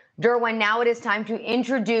 but Derwin, now it is time to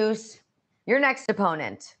introduce your next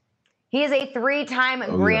opponent. He is a 3-time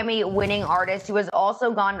Grammy-winning artist who has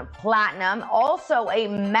also gone platinum, also a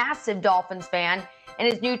massive Dolphins fan,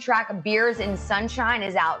 and his new track, Beers and Sunshine,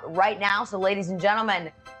 is out right now. So, ladies and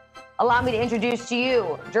gentlemen, allow me to introduce to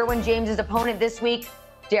you Derwin James' opponent this week,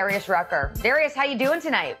 Darius Rucker. Darius, how you doing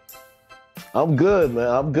tonight? I'm good, man.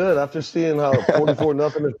 I'm good. After seeing how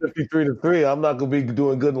 44-0 and 53-3, I'm not gonna be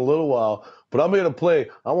doing good in a little while. But I'm here to play.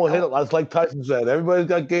 I want to hit him. It's like Tyson said. Everybody's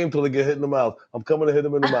got game till they get hit in the mouth. I'm coming to hit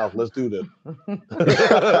him in the mouth. Let's do this. All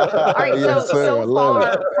right, so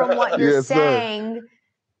far from what you're saying,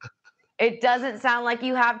 it doesn't sound like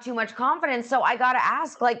you have too much confidence. So I gotta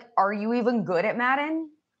ask, like, are you even good at Madden?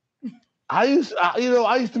 I used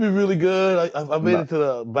to be really good. I made it to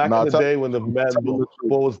the back in the day when the Madden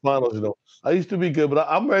Bowl was finals. You know, I used to be good, but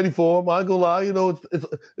I'm ready for him. I ain't gonna lie. You know,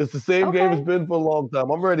 it's the same game it's been for a long time.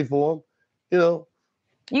 I'm ready for him. You know,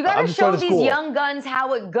 you got to show these young guns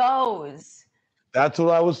how it goes. That's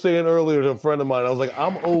what I was saying earlier to a friend of mine. I was like,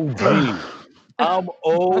 I'm OG. I'm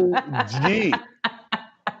OG.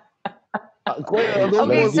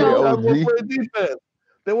 Defense.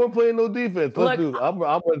 They weren't playing no defense. Let's do it. I'm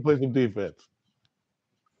ready to play some defense.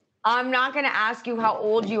 I'm not going to ask you how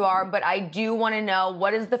old you are, but I do want to know,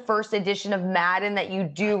 what is the first edition of Madden that you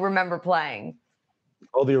do remember playing?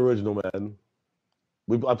 Oh, the original Madden.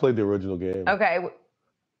 I played the original game. Okay.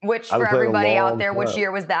 Which, for everybody out there, which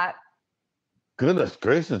year was that? Goodness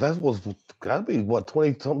gracious, that was gotta be what,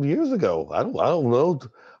 20-something years ago. I don't know.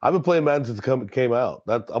 I've been playing Madden since it came out.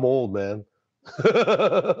 I'm old, man.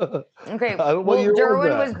 Okay. Well,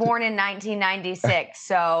 Derwin was born in 1996,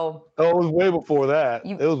 so. Oh, it was way before that.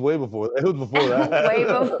 It was way before. It was before that. Way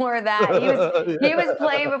before that. He was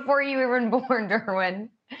playing before you were even born, Derwin.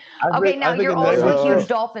 Okay, now you're also a huge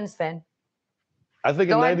Dolphins fan. I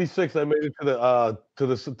think in '96 I made it to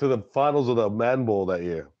the finals of the Madden Bowl that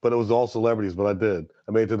year, but it was all celebrities. But I did.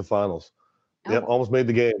 I made it to the finals. Yep, almost made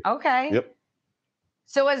the game. Okay. Yep.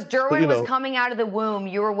 So as Derwin was coming out of the womb,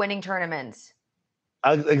 you were winning tournaments.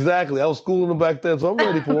 Exactly. I was schooling him back then, so I'm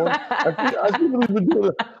ready for him. I see what he's been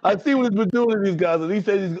doing. I see what he's been doing to these guys, and he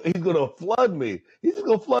said he's going to flood me. He's just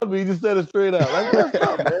going to flood me. He just said it straight out. That's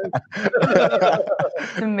up, man.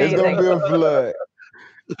 It's amazing. It's going to be a flood.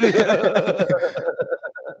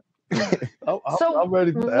 So I'm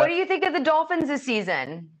ready for that. What do you think of the Dolphins this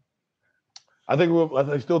season? I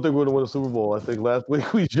still think we're going to win the Super Bowl. I think last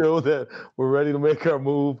week we showed that we're ready to make our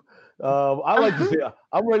move. I like to see.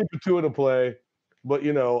 I'm ready for Tua to play, but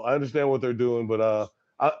I understand what they're doing. But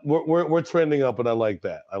we're trending up, and I like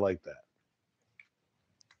that.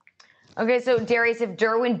 Okay, so Darius, if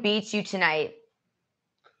Derwin beats you tonight,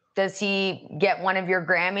 does he get one of your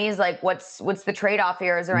Grammys? Like, what's the trade-off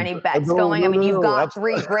here? Is there any bets going? I mean, you've got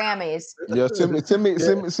 3 Grammys. Yeah, send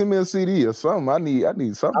me a CD or something. I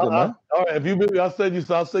need something, man. All right, if you beat me, I'll send you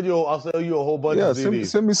a whole bunch of CDs.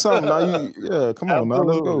 Send me something. Now come on, man,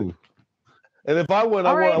 let's go. And if I win,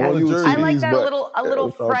 I want a jersey. I like that a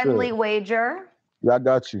little friendly wager. Yeah, I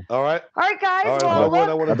got you. All right. All right, guys. All right,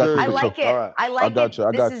 well, look, I like it. Right. I like it.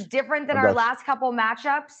 This is different than our last couple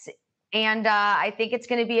matchups, and I think it's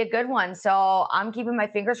going to be a good one. So I'm keeping my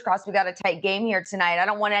fingers crossed. We got a tight game here tonight. I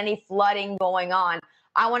don't want any flooding going on.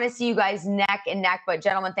 I want to see you guys neck and neck. But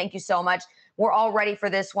gentlemen, thank you so much. We're all ready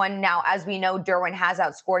for this one. Now, as we know, Derwin has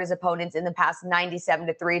outscored his opponents in the past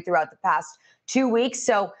 97-3 throughout the past 2 weeks.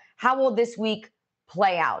 So how will this week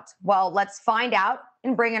play out? Well, let's find out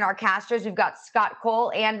and bring in our casters. We've got Scott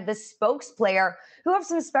Cole and the spokes player who have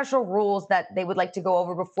some special rules that they would like to go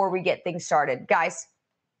over before we get things started. Guys.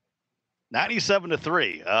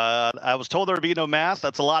 97-3. I was told there would be no math.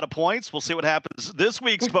 That's a lot of points. We'll see what happens this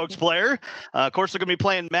week, spokes player. Of course, they're going to be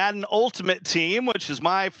playing Madden Ultimate Team, which is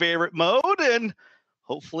my favorite mode, and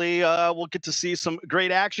hopefully we'll get to see some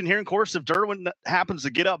great action here. And of course, if Derwin happens to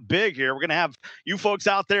get up big here, we're going to have you folks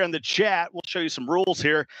out there in the chat. We'll show you some rules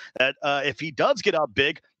here that if he does get up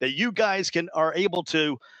big, that you guys are able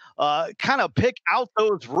to kind of pick out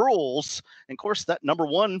those rules. And of course, that number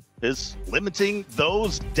 1 is limiting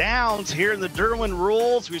those downs here in the Derwin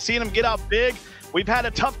rules. We've seen him get up big. We've had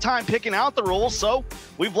a tough time picking out the rules, so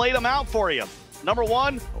we've laid them out for you. Number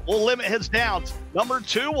 1, we'll limit his downs. Number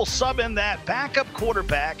 2, we'll sub in that backup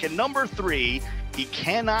quarterback. And number 3, he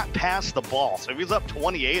cannot pass the ball. So if he's up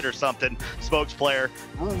 28 or something, spokes player,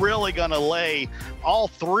 we're really going to lay all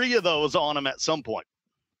 3 of those on him at some point.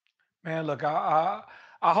 Man, look, I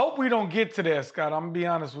hope we don't get to that, Scott. I'm going to be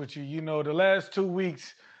honest with you. The last 2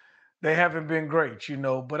 weeks, they haven't been great,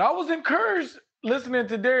 But I was encouraged listening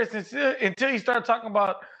to Darius until he started talking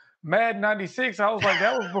about Madden 96. I was like,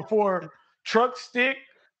 that was before truck stick,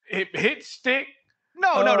 hit stick.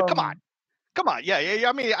 No, come on. Yeah.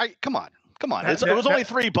 I mean, come on. It was only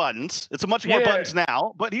 3 buttons. It's a much more buttons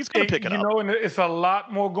now, but he's going to pick it up. And it's a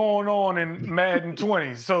lot more going on in Madden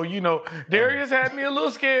 20. So, Darius had me a little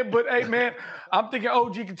scared, but hey, man, I'm thinking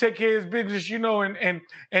OG can take care of his business,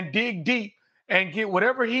 and dig deep and get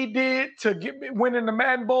whatever he did to win in the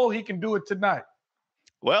Madden Bowl, he can do it tonight.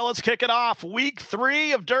 Well, let's kick it off. Week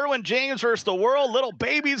 3 of Derwin James versus the world. Little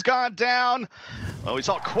baby's gone down. Well, we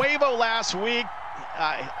saw Quavo last week.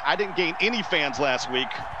 I didn't gain any fans last week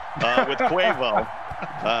with Quavo.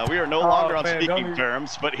 We are no longer on speaking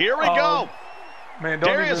terms, but here we go. Man,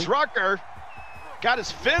 Darius Rucker got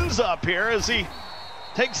his fins up here as he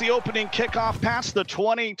takes the opening kickoff past the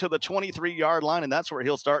 20 to the 23-yard line, and that's where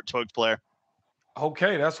he'll start, spokes player.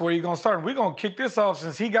 Okay, that's where you're going to start. We're going to kick this off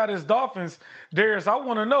since he got his Dolphins. Darius, I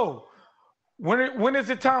want to know, when is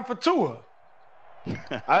it time for Tua?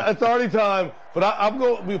 It's already time, but I'm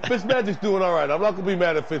going to – Fitzmagic's doing all right. I'm not going to be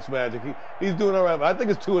mad at Fitzmagic. He's doing all right, but I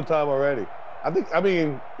think it's Tua time already. 1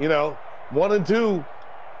 and 2,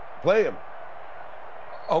 play him.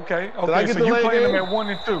 Okay, so you playing him at 1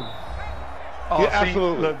 and 2. Yeah,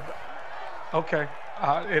 absolutely. Look, okay,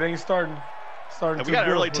 it ain't starting. And we got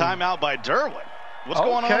an early timeout by Derwin. What's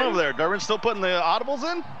going on over there? Derwin still putting the audibles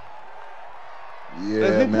in?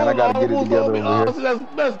 Yeah, man, I got to get it together over here. That's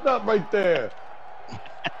messed up right there.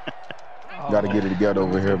 Got to get it together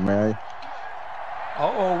over here, man.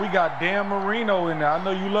 We got Dan Marino in there. I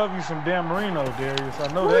know you love you some Dan Marino, Darius. I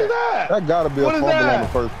know what that. Is that? That got to be a fumble on the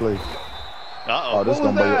first play. Uh-oh. This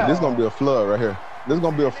is going to be a flood right here. This is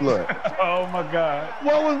going to be a flood. Oh, my God.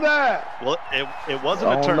 What was that? Well, it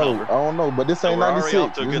wasn't a turnover. I don't know, but this ain't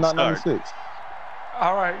 96. This is not 96.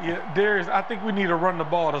 All right, yeah, Darius, I think we need to run the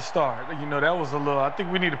ball to start. That was a little, I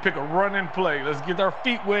think we need to pick a running play. Let's get our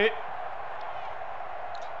feet wet.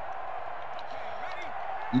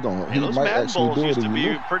 Those Madden Bowls used to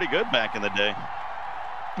be pretty good back in the day.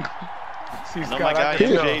 See, I know my guy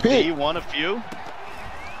MJD won a few.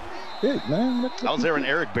 Man. I was there when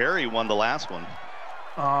Eric Berry won the last one.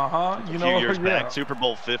 A few years back, Super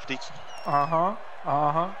Bowl 50.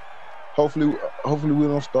 Hopefully we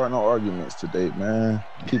don't start no arguments today, man.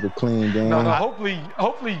 Keep a clean game. No, hopefully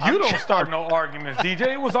you don't start no arguments,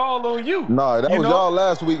 DJ. It was all on you. No, that was y'all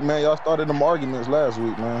last week, man. Y'all started them arguments last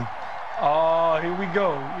week, man. Oh, here we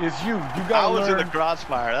go. It's you. You got. I was in the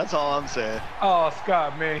crossfire. That's all I'm saying. Oh,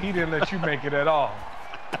 Scott, man, he didn't let you make it at all.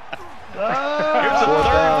 Here's a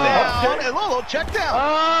third down. And a little check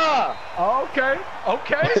down. Okay.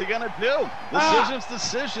 What's he gonna do?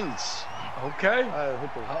 Decisions. Okay.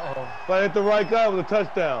 If I hit the right guy with a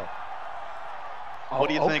touchdown.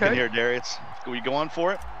 What are you thinking here, Darius? Are we going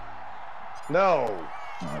for it? No.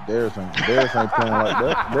 Darius ain't playing like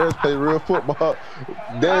that. Darius play real football.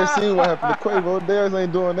 Darius seen what happened to Quavo. Darius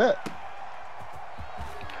ain't doing that.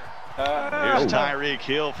 Here's Tyreek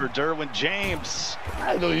Hill for Derwin James.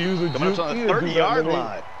 I don't use a coming up on the 30-yard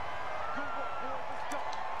line.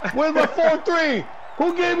 Where's my 4-3?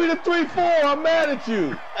 Who gave me the 3-4? I'm mad at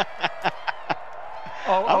you.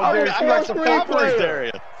 I'm like some poppers,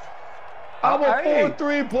 Darius. I'm a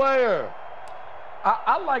 4-3 player.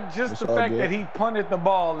 I like just the fact that he punted the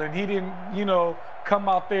ball and he didn't, come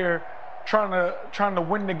out there trying to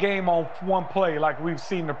win the game on one play like we've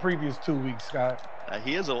seen the previous 2 weeks, Scott.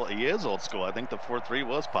 He is old school. I think the 4-3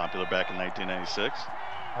 was popular back in 1996.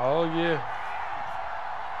 Oh yeah.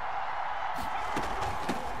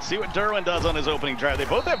 See what Derwin does on his opening drive. They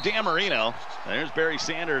both have Dan Marino. There's Barry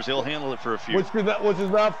Sanders. He'll handle it for a few. Which is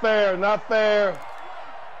not fair. Not fair.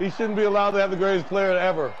 He shouldn't be allowed to have the greatest player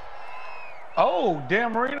ever. Oh,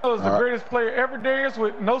 Dan Marino is the greatest player ever, Darius,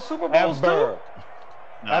 with no Super Bowls too? No,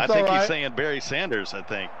 I think he's saying Barry Sanders, I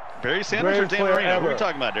think. Barry Sanders or Dan Marino? What are we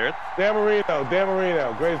talking about, Darius? Dan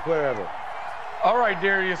Marino, greatest player ever. All right,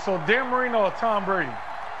 Darius, so Dan Marino or Tom Brady?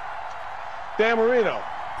 Dan Marino.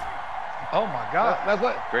 Oh, my God. That's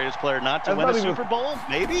what. Greatest player not to win a Super Bowl?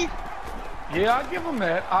 Maybe? Yeah, I'll give him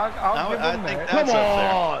that. I'll give him that. Come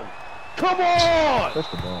on. Come on. That's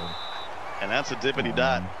the ball. And that's a dippity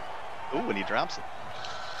dot. Ooh, and he drops it.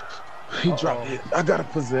 He dropped it. I got a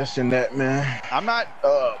possession that, man. I'm not.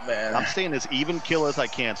 Oh, man. I'm staying as even kill as I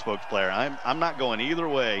can, spokes player. I'm not going either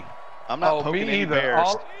way. I'm not poking any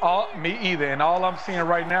bears. Me either. And all I'm seeing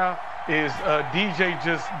right now is DJ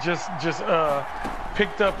just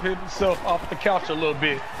picked up himself off the couch a little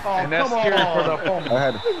bit, and that's scary for the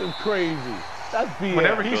opponent. This is crazy. That's BS.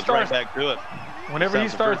 Whenever he starts right back to it. Whenever he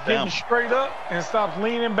starts getting straight up and stops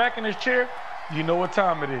leaning back in his chair, you know what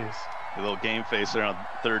time it is. A little game face there on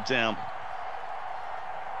third down.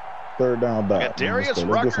 Third down back. We got Darius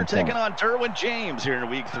Rucker taking on Derwin James here in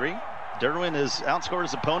week 3. Derwin has outscored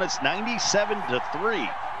his opponents 97-3.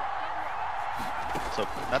 So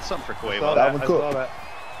that's something for Quavo.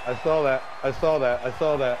 I saw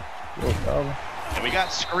that. And we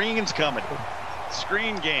got screens coming.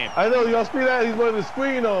 Screen game. I know, y'all see that? He's running the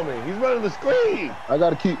screen on me. He's running the screen. I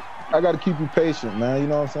gotta keep you patient, man. You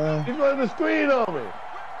know what I'm saying? He's running the screen on me.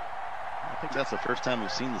 I think that's the first time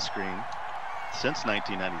we've seen the screen since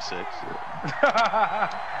 1996.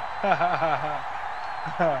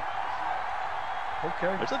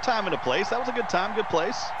 Okay. There's a time and a place. That was a good time, good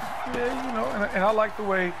place. Yeah, and I like the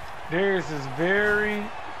way Darius is very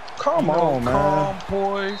calm,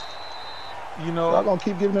 poised. I'm gonna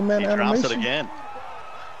keep giving the man animation. Drops it again.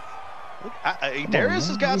 Darius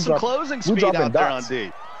has got some closing speed out there on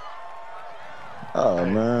D. Oh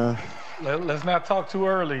man. Let's not talk too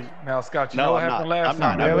early now, Scott. You know what happened last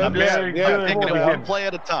time. I'm taking it one play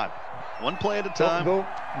at a time. One play at a time. Don't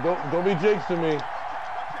be jinxing me.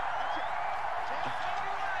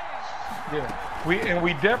 Yeah,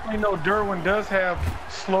 we definitely know Derwin does have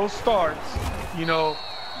slow starts,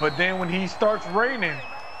 but then when he starts raining,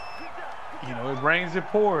 it rains, it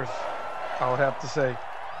pours, I would have to say.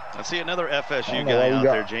 I see another FSU guy out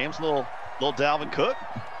there, James. Little Dalvin Cook.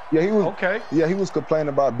 Yeah, he was okay. Yeah, he was complaining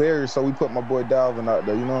about Barry, so we put my boy Dalvin out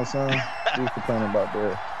there. You know what I'm saying? He was complaining about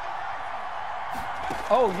Barry.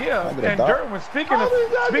 Oh yeah, and Derwin. Speaking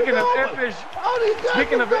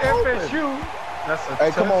of FSU. Hey,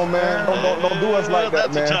 come on, man! Don't do us like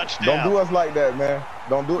that, man! Don't do us like that, man!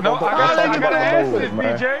 Don't do it. No, I gotta ask this,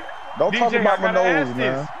 DJ. Don't talk about my nose,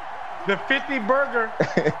 man. The 50 burger,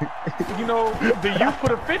 you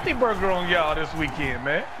put a 50 burger on y'all this weekend,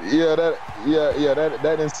 man. Yeah, that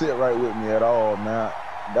didn't sit right with me at all, man.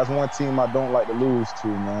 That's one team I don't like to lose to,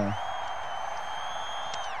 man.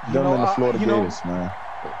 Them in the Florida Gators, man.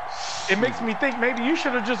 It makes me think maybe you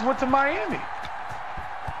should have just went to Miami.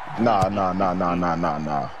 Nah.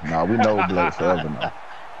 We know Blake forever now.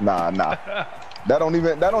 Nah. That don't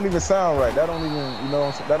even sound right. That don't even,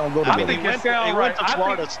 that don't go together. I mean, he went to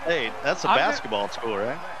Florida State. That's a basketball school,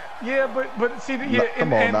 right? Yeah, but see,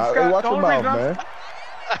 come on now. Scott, hey, watch your mouth, man.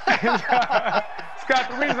 Scott,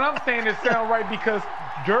 the reason I'm saying it sound right because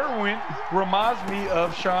Derwin reminds me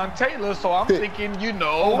of Sean Taylor, so I'm thinking,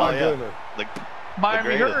 Oh my goodness.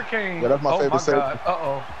 Miami Hurricane. Yeah, that's my favorite safety.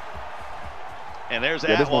 Uh-oh. And there's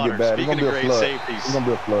Yeah, this gonna Atwater. get bad. It's Speaking gonna of be a great flood. safeties. It's gonna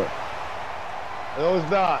be a flood. No,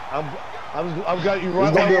 it's not. I've got you right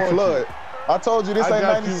It's gonna be where I a want flood. you. I told you this ain't I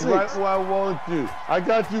got 96. you right where I want you. I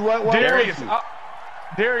got you right where Darius, I want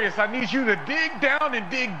you. Darius, I need you to dig down and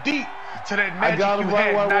dig deep to that magic got you him right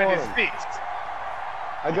had where I in want 96.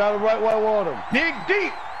 I got him right where I want him. Dig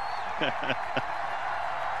deep.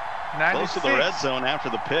 Close to the red zone after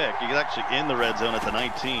the pick. He's actually in the red zone at the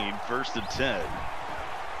 19, 1st and 10.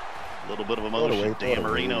 A little bit of a motion. Dan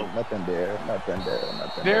Marino. Nothing there. Nothing there.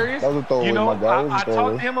 Nothing Darius, there. That was a throwaway, you know, my guy. I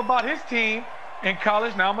talked to him about his team in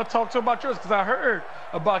college. Now I'm going to talk to him about yours because I heard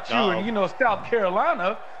about you and, you know, South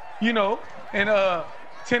Carolina, you know, and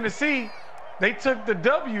Tennessee. They took the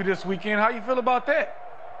W this weekend. How you feel about that?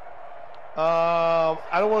 I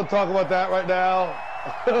don't want to talk about that right now.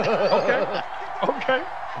 Okay. Okay.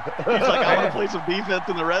 He's like, I want to play some defense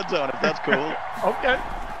in the red zone if that's cool. Okay.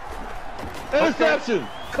 Interception. Okay.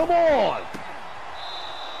 Come on.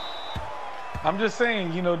 I'm just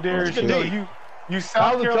saying, you know, Darius, you know, you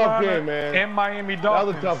South Carolina game, man. and Miami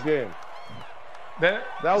Dolphins. That was a tough game. That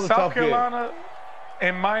was South a tough Carolina game.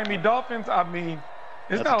 And Miami Dolphins, I mean,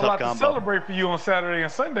 it's That's not a lot combo. to celebrate for you on Saturday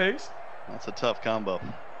and Sundays. That's a tough combo.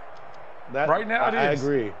 Right now it I is.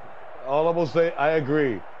 agree. All I'm going to say, I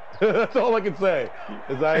agree. That's all I can say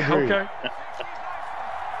is I agree. Okay.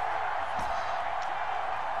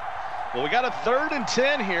 Well, we got a 3rd and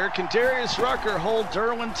 10 here. Can Darius Rucker hold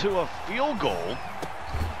Derwin to a field goal?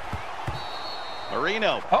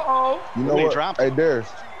 Marino. You know what? Hey,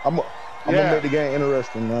 Darius, I'm gonna make the game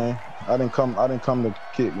interesting, man. I didn't come to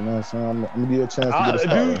kick. You know what I'm saying? I'm gonna give you a chance to get a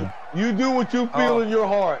start. You do what you feel in your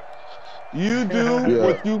heart. You do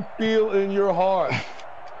what you feel in your heart.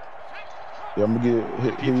 Yeah, I'm gonna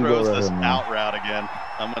get. He throws this out route again.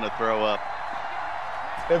 I'm gonna throw up.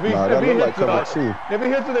 If he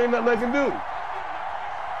hits it, ain't nothing I can do.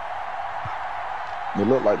 It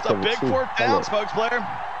looked like it's a big 4th down, spokes player.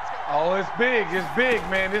 Oh, it's big. It's big,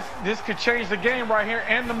 man. This could change the game right here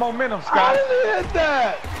and the momentum, Scott. How did he hit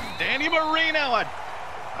that? Danny Marino. I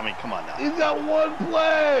mean, come on now. He's got one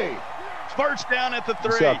play. First down at the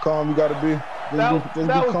 3. See how calm you gotta be? That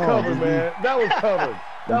was covered, man. That was covered.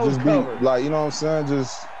 That was covered. Like, you know what I'm saying?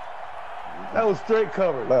 Just. That was straight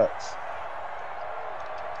covered. Relax.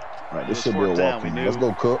 All right, this should be a walk. Let's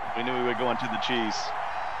go, Cook. We knew we were going to the cheese.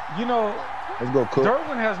 You know, let's go, Cook.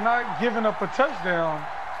 Derwin has not given up a touchdown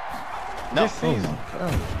this season.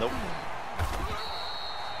 Nope.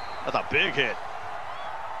 That's a big hit.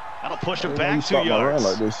 That'll push him back 2 yards. My run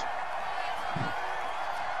like this.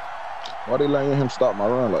 Why they letting him stop my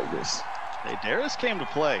run like this? Hey, Darius came to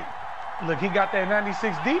play. Look, he got that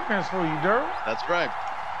 96 defense for you, Derwin. That's right.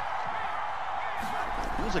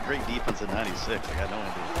 It was a great defense in 96. I got no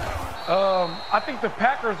idea. I think the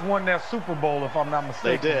Packers won that Super Bowl, if I'm not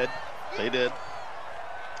mistaken. They did. They did.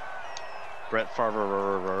 Brett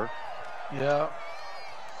Favre. Yeah.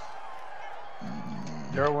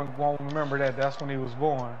 Derwin won't remember that. That's when he was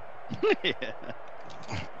born. Yeah.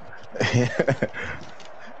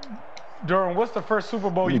 Derwin, what's the first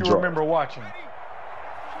Super Bowl you remember watching?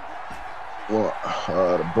 Well,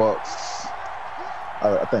 the Bucks.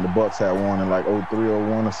 I think the Bucks had one in like 03 or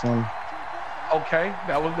 01 or something. Okay,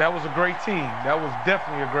 that was a great team. That was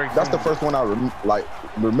definitely a great team. That's the first one I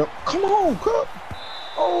remember. Come on, Cook.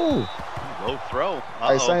 Oh. Low throw.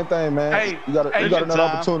 Hey, same thing, man. Hey, you got another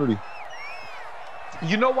opportunity.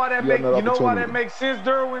 You know why that makes sense,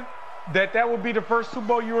 Derwin? That would be the first Super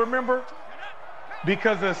Bowl you remember?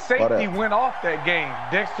 Because the safety went off that game.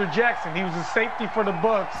 Dexter Jackson, he was a safety for the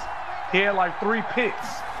Bucks. He had like 3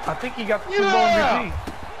 picks. I think he got the Super Bowl MVP.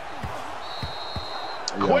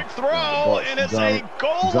 Quick throw, and it's a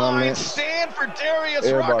goal line stand for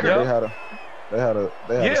Darius Rucker. They had a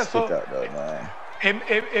stick out there, man.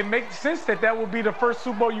 It makes sense that would be the first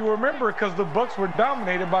Super Bowl you remember because the Bucks were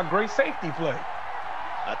dominated by great safety play.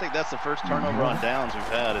 I think that's the first turnover on downs we've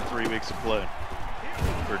had in 3 weeks of play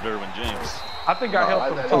for Derwin James. I think I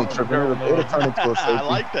helped him talk to Derwin. It'll turn into a safety. I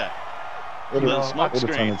like that. It'll smoke turn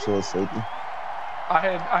screen. into a safety. I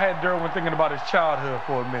had Derwin thinking about his childhood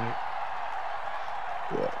for a minute.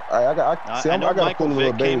 Yeah, I got to pull a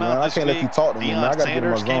little baby, man. I can't let you talk to me, man. I got to get in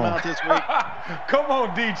my zone. Come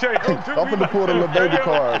on, DJ. I'm finna pull the little baby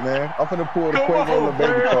card, man. I'm finna pull the Quavo little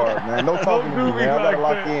baby card, man. No talking to me, man. I got to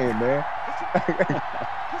lock in, man.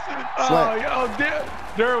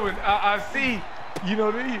 Derwin, I see. You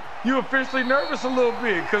know, you officially nervous a little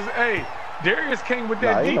bit because, hey, Darius came with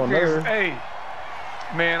that defense. Hey,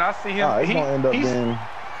 man, I see him. It's gonna end up being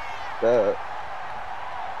bad.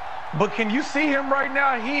 But can you see him right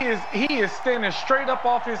now? He is standing straight up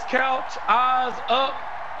off his couch, eyes up,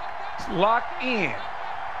 locked in.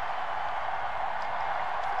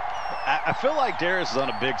 I feel like Darius is on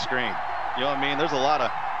a big screen. You know what I mean? There's a lot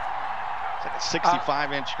of, it's like a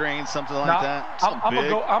 65-inch screen, something like that. I'm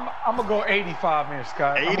gonna go 85 inch,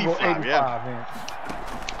 Scott. 85, yeah. Inch.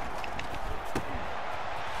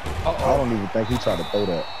 I don't even think he tried to throw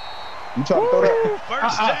that. You tried to throw that?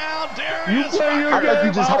 First down, Darius. You play your game. I think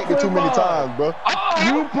you just hiked it too many times, bro.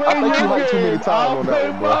 You play your game. You hiked too many times on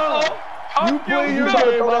that one, bro. You play your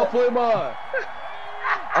game, I'll play mine.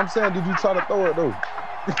 I'm saying, did you try to throw it, though?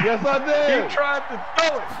 Yes, I did. He tried to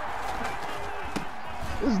throw it.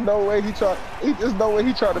 There's no way he tried. There's no way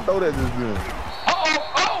he tried to throw that just then.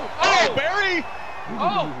 Oh, Barry.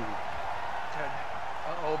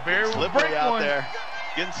 Barry was slippery out there.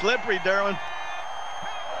 Getting slippery, Derwin.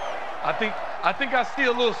 I think I see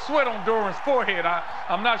a little sweat on Derwin's forehead.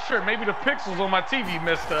 I'm not sure. Maybe the pixels on my TV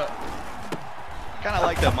messed up. Kind of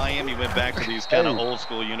like that Miami went back to these kind of old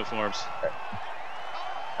school uniforms.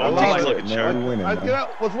 Nice looking sharp.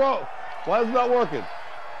 What's wrong? Why is it not working?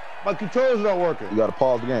 My controller's not working. You gotta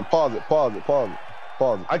pause the game. Pause it.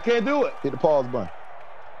 I can't do it. Hit the pause button.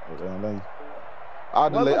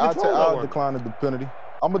 I'll decline the penalty.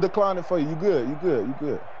 I'm gonna decline it for you. You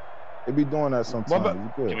good. They be doing that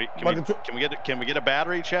sometimes. You good. Can we get a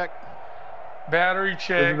battery check? Battery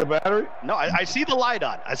check. Is it the battery? No, I see the light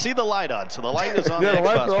on. So the light is on. Yeah, the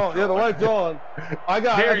light's on. Yeah, the light's on.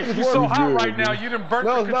 Darius, you're so hot right now. You done burnt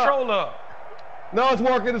the controller. No, it's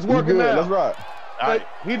working. It's working now. That's right. All right.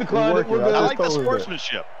 He declined it. We're good. I like the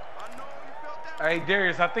sportsmanship. Hey,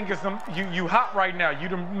 Darius, I think it's you hot right now. You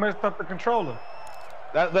done messed up the controller.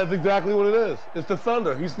 That's exactly what it is. It's the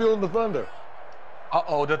thunder. He's feeling the thunder.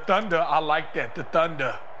 Uh-oh, the thunder. I like that. The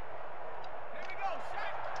thunder.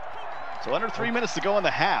 So under 3 minutes to go in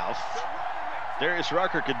the half, Darius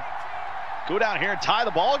Rucker could go down here and tie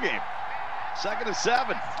the ball game. 2nd and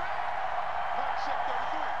 7.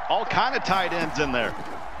 All kind of tight ends in there.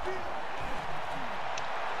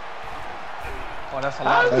 Oh, that's a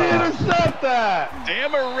lot of time. How did he intercept that?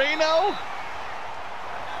 Dan Marino.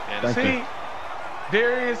 See,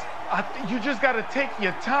 Darius, you just got to take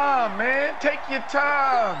your time, man. Take your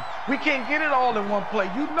time. We can't get it all in one play.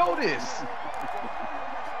 You know this.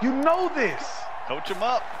 You know this. Coach him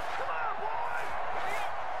up.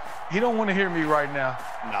 He don't want to hear me right now.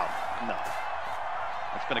 No.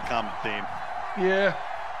 That's been a common theme. Yeah.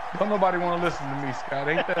 Don't nobody want to listen to me, Scott.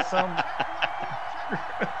 Ain't that something?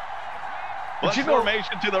 But you know,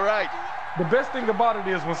 formation to the right. The best thing about it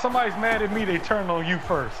is when somebody's mad at me, they turn on you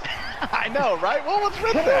first. I know, right? Well, what's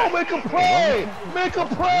with that? Come on, make a play. Make a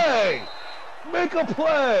play. Make a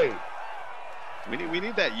play. We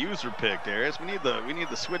need that user pick, Darius. We need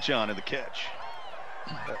the switch on in the catch.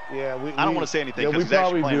 Yeah, I don't want to say anything because he's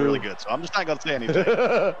actually playing really good, so I'm just not going to say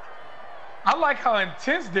anything. I like how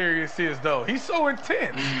intense Darius is, though. He's so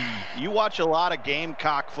intense. You watch a lot of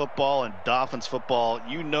Gamecock football and Dolphins football.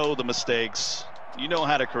 You know the mistakes. You know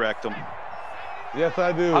how to correct them. Yes,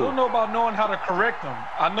 I do. I don't know about knowing how to correct them.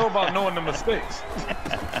 I know about knowing the mistakes.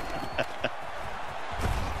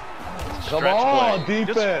 Come on,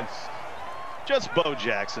 defense. Just Bo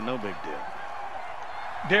Jackson, no big deal.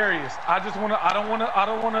 Darius, I don't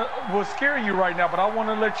want to scare you right now, but I want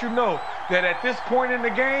to let you know that at this point in the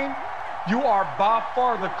game, you are by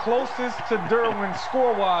far the closest to Derwin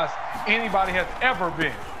score-wise anybody has ever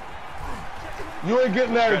been. You ain't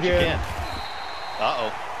getting that again.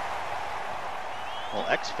 Uh-oh. Well,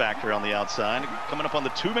 X factor on the outside. Coming up on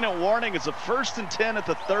the 2-minute warning. It's a 1st and 10 at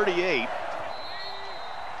the 38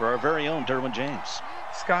 for our very own Derwin James.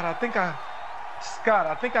 Scott, I think I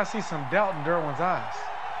see some doubt in Derwin's eyes.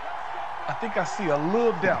 I think I see a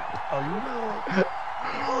little doubt. A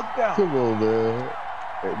little doubt. Come on, man.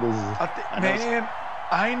 Man,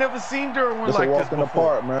 I ain't never seen Derwin like this before. It's a walk in the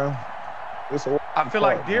park, man. I feel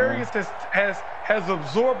like Darius has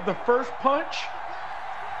absorbed the first punch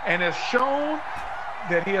and has shown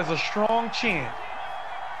that he has a strong chin.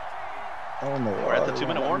 Oh no! We're at the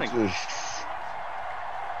 2-minute warning.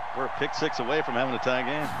 We're a pick 6 away from having a tie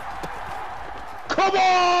game. Come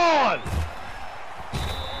on!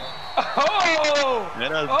 Oh!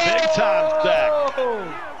 And a big time sack.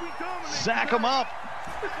 Sack him up.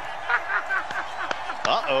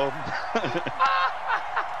 Uh-oh.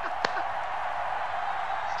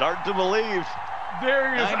 Starting to believe.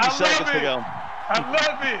 Darius, 90 seconds to go. I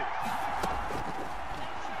love it.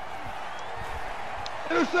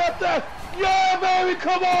 Intercept that. Yeah, baby,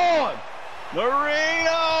 come on.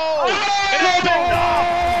 Marino.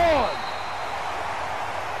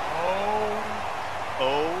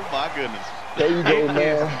 Oh, my goodness. There you go,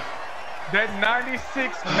 man. That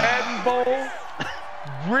 96 Madden Bowl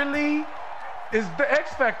really is the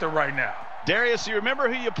X factor right now. Darius, you remember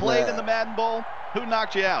who you played in the Madden Bowl? Who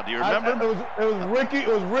knocked you out? Do you remember? It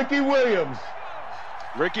was Ricky Williams.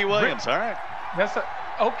 Ricky Williams. All right. That's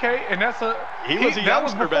okay, and that's he was a that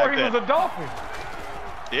was youngster before back he then. was a Dolphin.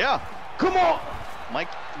 Yeah. Come on.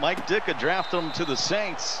 Mike Ditka drafted him to the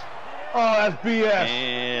Saints. Oh, that's BS.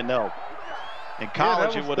 And no. In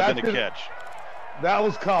college, it would have been a catch. That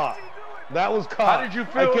was caught. That was caught. How did you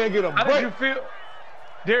feel? I can't get a break. How did you feel?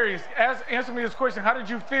 Darius, answer me this question. How did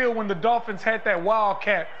you feel when the Dolphins had that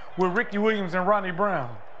wildcat with Ricky Williams and Ronnie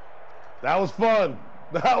Brown? That was fun.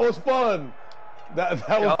 That was fun. That was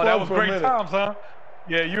fun. That was for great a minute. times, huh?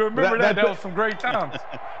 Yeah, you remember that? That was some great times.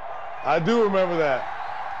 I do remember that.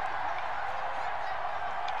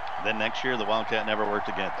 Then next year, the Wildcat never worked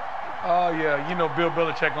again. Oh, yeah. You know, Bill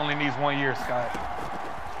Belichick only needs 1 year, Scott.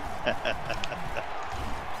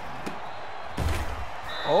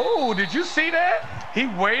 Oh, did you see that? He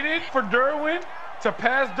waited for Derwin to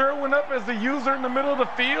pass Derwin up as the user in the middle of the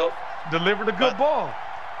field, delivered a good ball.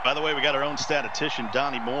 By the way, we got our own statistician,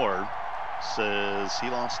 Donnie Moore, says he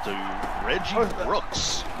lost to Reggie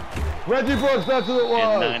Brooks. Reggie Brooks, that's who it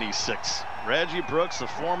was. In 96. Reggie Brooks, the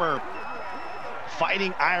former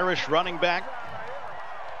Fighting Irish running back.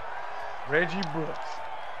 Reggie Brooks.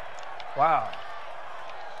 Wow.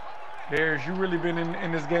 Darius, you really been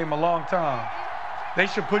in this game a long time. They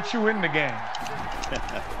should put you in the game.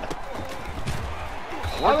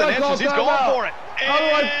 Fourth and inches, he's going for it.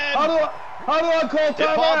 How do I call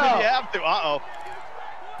timeout? You have to. Uh-oh.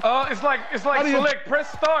 It's like select,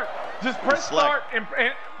 press start. Just press start and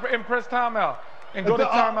press timeout. And go to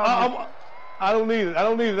timeout. I don't need it. I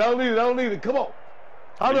don't need it. Come on.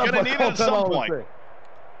 How do I need it at some point.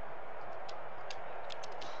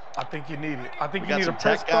 I think you need it. I think you need some to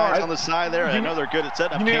press tech guys start. on the side there. I know they're good at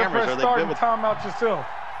setting up you need cameras. To press start and time out yourself.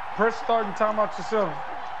 Press start and time out yourself.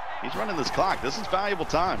 He's running this clock. This is valuable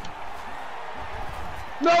time.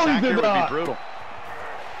 No, he did not. Would be brutal.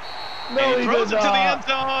 No, he throws it to the end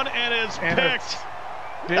zone and is picked.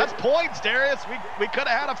 That's points, Darius. We could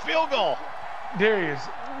have had a field goal. Darius,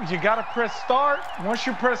 you got to press start. Once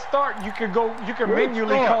you press start, you can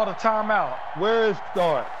manually call the timeout. Where is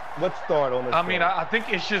start? What's start on this? I mean, I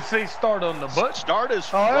think it should say start on the button. Start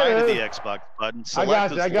is right at the Xbox button.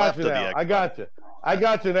 Select is left of the Xbox. I got you. I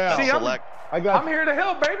got you now. See, Select. I'm here to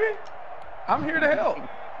help, baby. I'm here to help.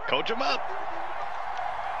 Coach him up.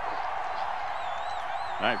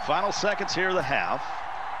 All right, final seconds here of the half.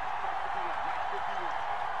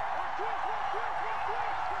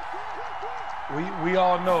 We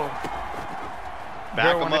all know.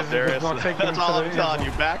 Back him up, Darius. That's all I'm telling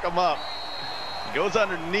you. Back him up. Goes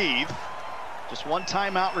underneath. Just one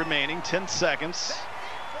timeout remaining. 10 seconds.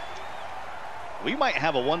 We might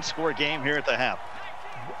have a one-score game here at the half.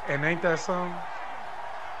 And ain't that something?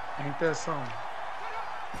 Ain't that something?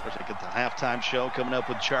 Of course, I get the halftime show coming up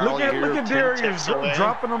with Charlie here. Look at Darius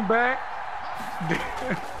dropping them back.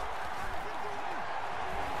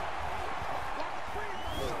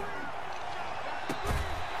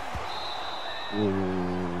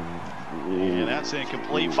 And that's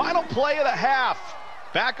incomplete. Final play of the half.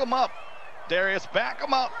 Back them up, Darius. Back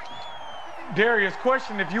them up. Darius,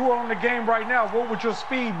 question: if you were on the game right now, what would your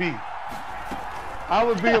speed be? I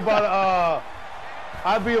would be about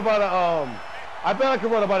I bet I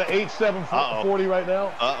could run about an 8.7 40 right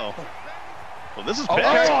now. Well, this is big.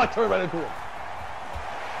 bad. Oh, I turned right into him.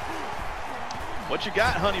 What you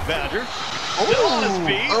got, Honey Badger? Still on his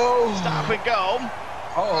feet. Stop and go.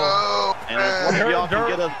 And if one of y'all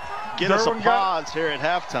can get us a pause here at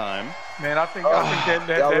halftime. Man, I think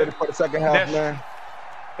that y'all ready for the second half, man?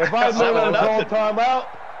 If I had known how to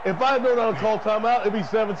call timeout, it'd be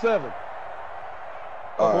 7-7.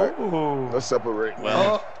 All right, let's separate.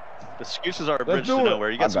 Well, excuses are a bridge to nowhere.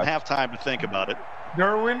 You got some halftime to think about it.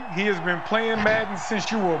 Derwin, he has been playing Madden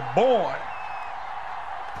since you were born.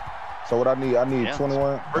 So what I need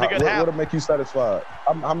 21. Pretty good half. What'll make you satisfied?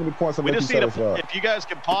 How many points will make you satisfied? If you guys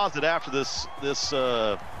can pause it after this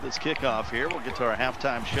kickoff here, we'll get to our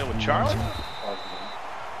halftime show with Charlie.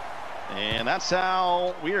 And that's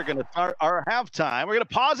how we are going to start our halftime. We're going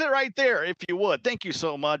to pause it right there, if you would. Thank you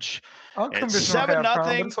so much. It's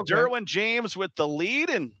 7-0. Derwin James with the lead,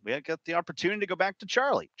 and we got the opportunity to go back to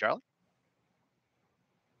Charlie. Charlie?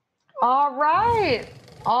 All right.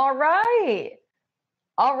 7-0.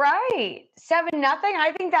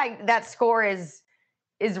 I think that score is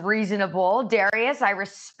reasonable. Darius, I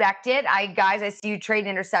respect it. Guys, I see you trade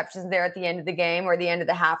interceptions there at the end of the game, or the end of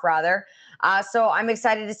the half, rather. So I'm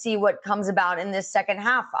excited to see what comes about in this second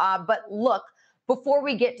half. But look, before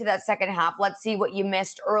we get to that second half, let's see what you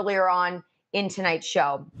missed earlier on in tonight's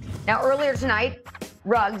show. Now, earlier tonight,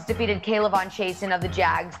 Ruggs defeated Chaisson of the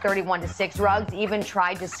Jags 31-6. Ruggs even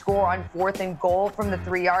tried to score on 4th and goal from the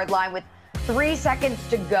 3-yard line with 3 seconds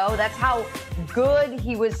to go. That's how good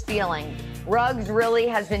he was feeling. Ruggs really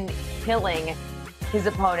has been killing his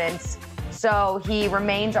opponents. So he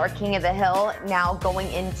remains our king of the hill now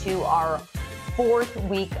going into our 4th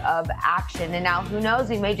week of action. And now who knows,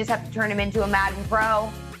 we may just have to turn him into a Madden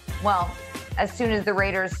Pro. Well, as soon as the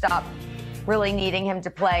Raiders stop really needing him to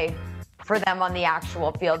play for them on the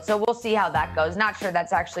actual field. So we'll see how that goes. Not sure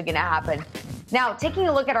that's actually going to happen. Now, taking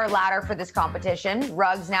a look at our ladder for this competition,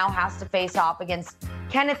 Ruggs now has to face off against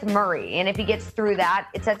Kenneth Murray. And if he gets through that,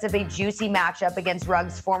 it sets up a juicy matchup against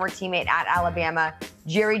Ruggs' former teammate at Alabama,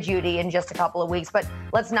 Jerry Jeudy, in just a couple of weeks. But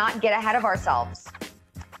let's not get ahead of ourselves.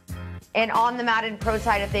 And on the Madden Pro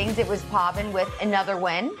side of things, it was Pavan with another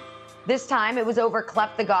win. This time, it was over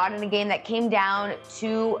CleffTheGod in a game that came down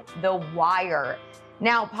to the wire.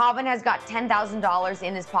 Now, Pavan has got $10,000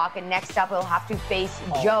 in his pocket. Next up, he'll have to face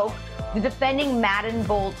Joke, the defending Madden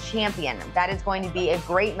Bowl champion. That is going to be a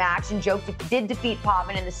great match, and Joke did defeat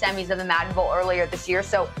Pavan in the semis of the Madden Bowl earlier this year.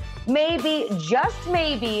 So maybe, just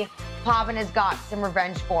maybe, Pavan has got some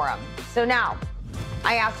revenge for him. So now,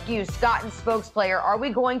 I ask you, Scott and Spokesplayer, are we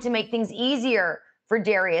going to make things easier for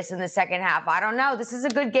Darius in the second half? I don't know. This is a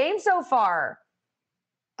good game so far.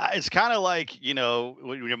 It's kind of like, you know,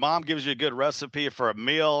 when your mom gives you a good recipe for a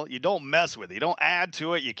meal, you don't mess with it. You don't add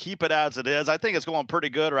to it. You keep it as it is. I think it's going pretty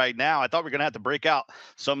good right now. I thought we were going to have to break out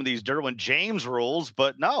some of these Derwin James rules,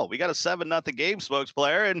 but no, we got a 7-0 game,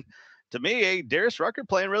 Spokesplayer. And to me, Darius Rucker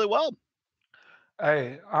playing really well.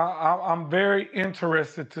 Hey, I'm very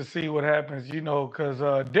interested to see what happens, you know, because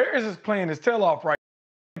Darius is playing his tail off right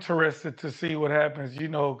now. Interested to see what happens, you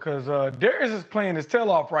know, because Darius is playing his tail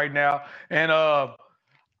off right now. And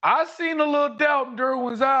I seen a little doubt in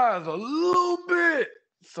Derwin's eyes, a little bit.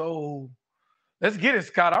 So let's get it,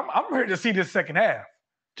 Scott. I'm ready to see this second half.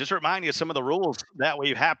 Just remind you of some of the rules that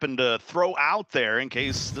we happen to throw out there in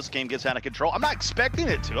case this game gets out of control. I'm not expecting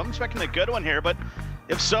it to. I'm expecting a good one here, but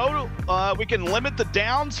if so, we can limit the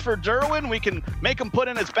downs for Derwin. We can make him put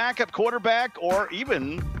in his backup quarterback or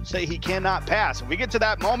even say he cannot pass. If we get to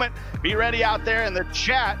that moment, be ready out there in the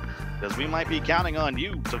chat, because we might be counting on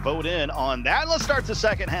you to vote in on that. Let's start the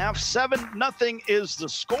second half. 7-0 is the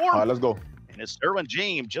score. All right, let's go. And it's Derwin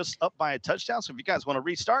James just up by a touchdown. So if you guys want to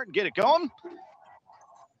restart and get it going,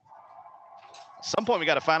 at some point we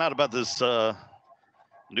got to find out about this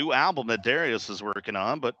new album that Darius is working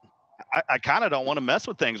on. But I kind of don't want to mess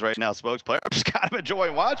with things right now, Spokesplayer. I'm just kind of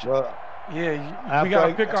enjoying watching. Well, yeah, we got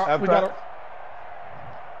to pick up.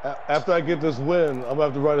 After I get this win, I'm going to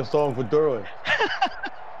have to write a song for Derwin.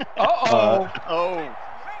 Oh.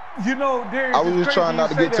 You know, Darius, I was just trying not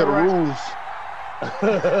to get to the rules. I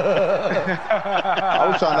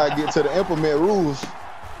was trying not to get to the implement rules,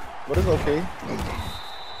 but it's okay.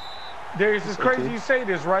 Darius, it's crazy you say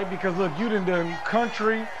this, right? Because look, you done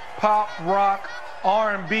country, pop, rock,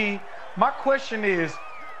 R&B. My question is,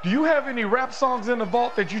 do you have any rap songs in the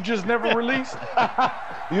vault that you just never released?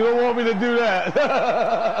 You don't want me to do that.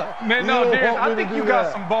 Man, no, Darius, I think you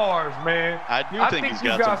got some bars, man. I think he's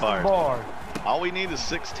got some bars. All we need is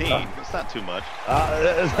 16. It's not too much.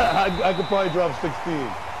 I could probably drop 16.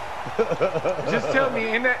 Just tell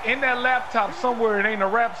me, in that laptop somewhere, it ain't a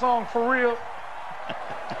rap song for real?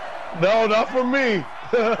 No, not for me.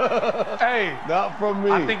 Hey, not from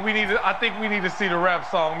me. I think we need to see the rap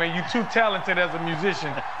song, man. You too talented as a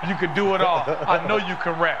musician. You could do it all. I know you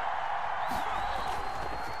can rap.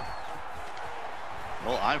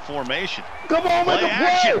 Well, I'm formation. Come on, play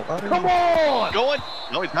action. Come on.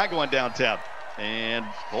 No, he's not going downtown. And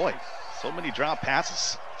boy, so many drop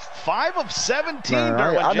passes. 5 of 17,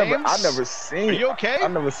 Derwin James. I never seen. Are you okay?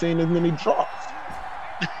 I've never seen as many drops.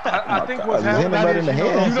 I think what's happening is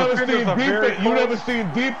you never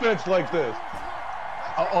seen defense like this.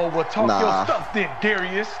 Well, talk your stuff then,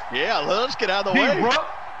 Darius. Yeah, let's get out of the way.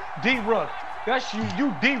 D-Ruck. That's you.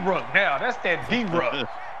 You D-Ruck now. That's that D-Ruck.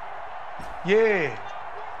 Yeah.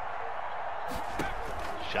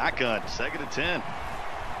 Shotgun, 2nd and 10.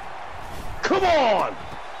 Come on.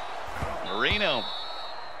 Marino.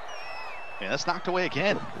 Yeah, that's knocked away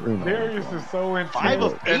again. Darius is so intense, 5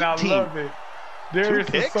 of 18. and I love it. Darius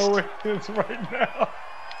is so intense right now.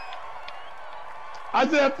 I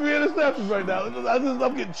just have 3 interceptions right now.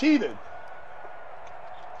 I'm getting cheated.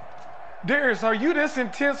 Darius, are you this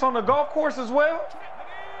intense on the golf course as well?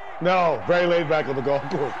 No, very laid back on the golf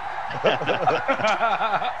course.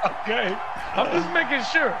 Okay, I'm just making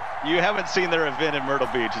sure. You haven't seen their event in Myrtle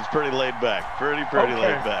Beach. It's pretty laid back. Pretty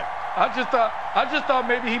laid back. I just thought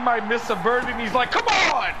maybe he might miss a birdie, and he's like, "Come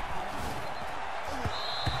on!"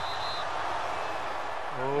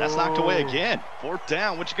 That's knocked away again. 4th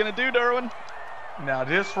down. What you gonna do, Derwin? Now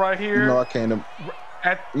this right here. You know I can't.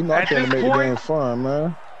 I can't make the game fun,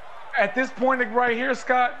 man. At this point right here,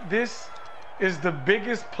 Scott, this is the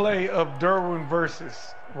biggest play of Derwin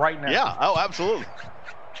versus right now. Yeah. Oh, absolutely.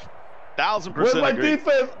 1000% Where's my agree.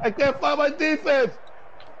 defense? I can't find my defense.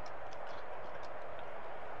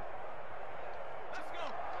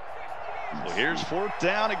 Well, here's 4th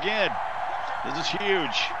down again. This is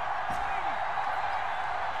huge.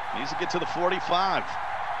 Needs to get to the 45.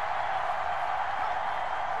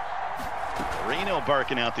 Reno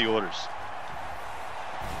barking out the orders.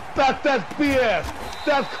 That's BS.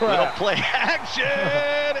 That's crap. Little play action,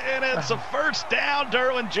 and it's a 1st down.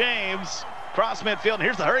 Derwin James cross midfield, and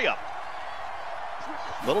here's the hurry up.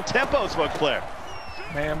 Little tempo, Smokes player.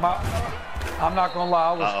 Man, I'm not gonna lie,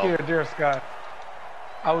 I was scared there, Scott.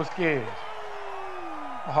 I was scared.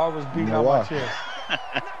 My heart was beating out my chest.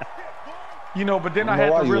 You know, but then I had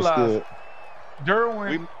to realize,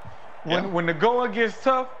 Derwin, when the going gets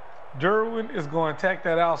tough, Derwin is going to attack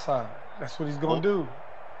that outside. That's what he's going to do.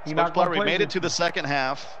 He's not going to play. We made it to the 2nd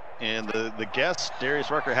half, and the guest,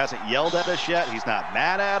 Darius Rucker, hasn't yelled at us yet. He's not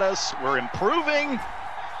mad at us. We're improving.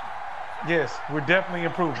 Yes, we're definitely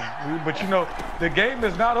improving. But, you know, the game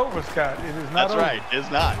is not over, Scott. It is not over. That's right.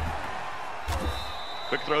 It's not.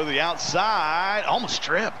 Quick throw to the outside. Almost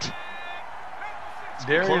stripped.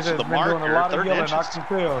 Darius has been doing a lot of yelling. I can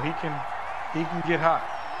tell he can get hot.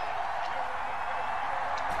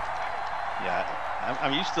 Yeah,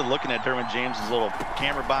 I'm used to looking at Derwin James's little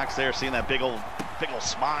camera box there, seeing that big old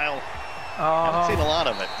smile. I haven't seen a lot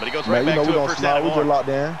of it, but he goes right back to it. First down. We just locked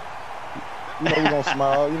in. You know we're gonna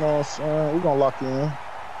smile. You know what I'm saying? We're gonna lock in.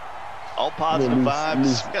 All positive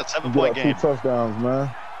vibes. We got 7-point game. 2 touchdowns, man.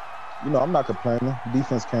 You know I'm not complaining.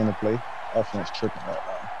 Defense came to play. Offense tripping right now.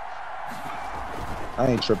 I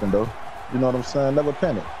ain't tripping though. You know what I'm saying? Never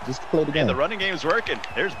panic. Just play the game. And the running game's working.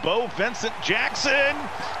 There's Bo Vincent Jackson,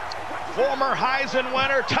 former Heisman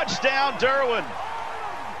winner. Touchdown, Derwin.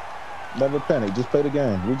 Never panic. Just play the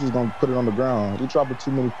game. We're just gonna put it on the ground. We dropping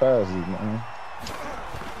too many passes, man.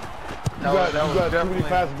 You got too many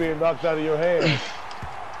passes being knocked out of your hands.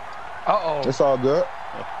 It's all good.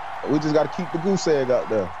 We just got to keep the goose egg out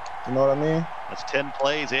there. You know what I mean? That's 10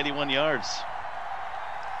 plays, 81 yards.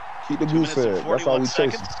 Keep the goose egg. That's all we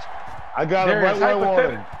chasing. I got it right where I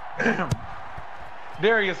wanted.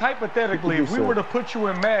 Darius, hypothetically, if we were to put you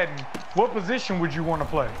in Madden, what position would you want to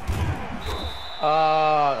play?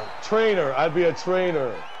 Trainer. I'd be a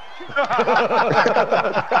trainer. Hey,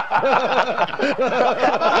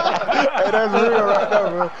 that's real right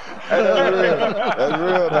there, man. Hey, that's real. That's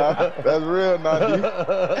real now. That's real, Nandi.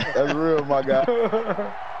 That's real, my guy.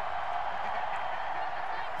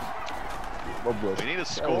 We need a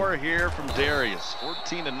score here from Darius.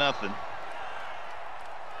 14-0.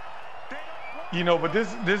 You know, but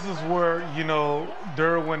this is where, you know,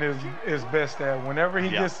 Derwin is best at. Whenever he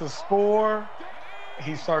gets a score,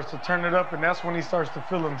 he starts to turn it up, and that's when he starts to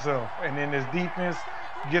feel himself. And then his defense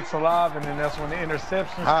gets alive, and then that's when the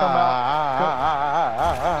interceptions come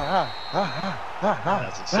out.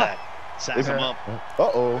 That's a sack. Sack him up.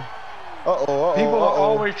 People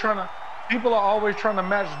are always trying to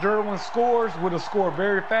match Derwin's scores with a score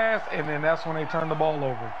very fast, and then that's when they turn the ball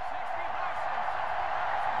over.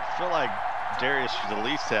 I feel like Darius should at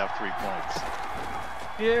least have 3 points.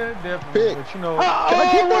 Yeah, definitely. But you know,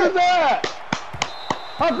 what is that?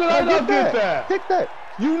 How could I not get that? Pick that.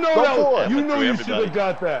 You know that. You know you should have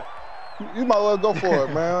got that. You might well go for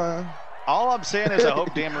it, man. All I'm saying is I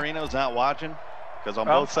hope Dan Marino's not watching, because on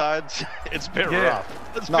both sides, it's been rough.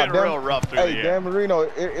 It's been real rough through the year. Dan Marino,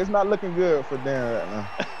 it's not looking good for Dan right now.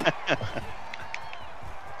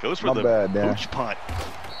 Goes for the booch punt.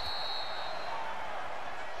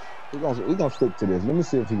 We're gonna stick to this. Let me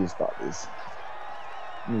see if he can stop this.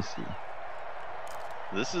 Let me see.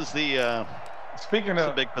 This is the speaking of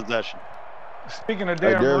a big possession. Speaking of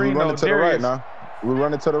Dan Marino, we're running to the right now. We're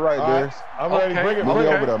running to the right, Darius. I'm ready. Bring it. Meet me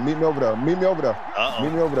over there. Meet me over there. Meet me over there.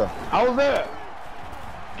 Meet me over there. I was there.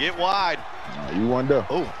 Get wide. You weren't there.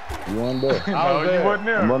 Oh, you weren't there. No, you wasn't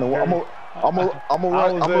there. I'm running. I'm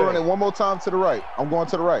gonna run it one more time to the right. I'm going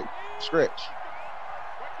to the right. Stretch.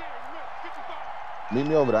 Meet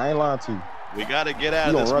me over there. I ain't lying to you. We got to get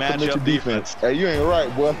out of this matchup defense. Hey, you ain't right,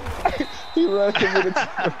 boy. He ran committed to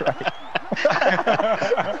the right.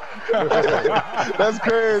 That's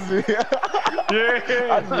crazy. Yeah.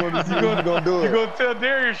 I just want to see who's gonna do it. You gonna tell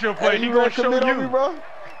Darius you'll play. Hey, He gonna show you. On me, bro?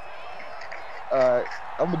 All right.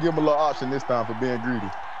 I'm gonna give him a little option this time for being greedy.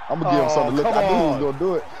 I'm gonna give him something to look. I knew he was gonna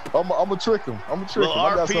do it. I'm gonna trick him. I got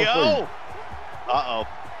something for you. Uh-oh.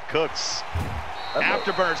 Cooks.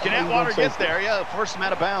 Afterburners. Can Atwater get there? Yeah, force him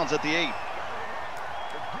out of bounds at the 8.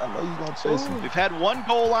 I know you're going to chase him. We've had one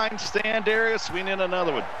goal line stand, Darius. We need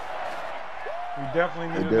another one. We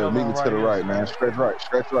definitely need another one. Meet me to the right, man. Stretch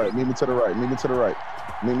right. Meet me to the right. Meet me to the right.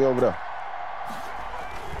 Meet me over there.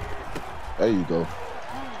 There you go.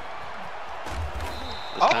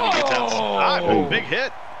 This time he gets outside. Big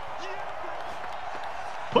hit.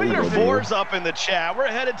 Put your 4s up in the chat. We're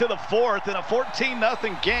headed to the 4th in a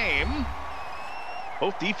 14-0 game.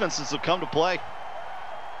 Both defenses have come to play.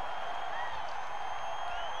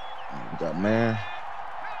 We got man.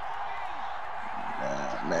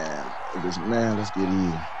 Man, let's get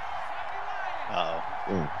even.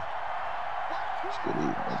 Uh-oh. Let's get even.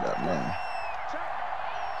 We got man.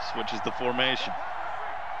 Switches the formation.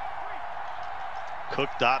 Cook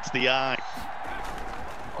dots the I.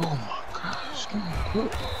 Oh my gosh. Come on,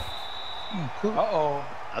 Cook. Uh-oh.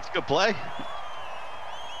 That's a good play.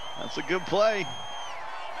 That's a good play.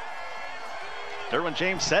 Derwin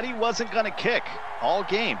James said he wasn't going to kick all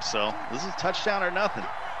game, so this is touchdown or nothing.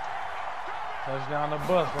 Touchdown the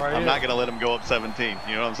bus right here. I'm not going to let him go up 17.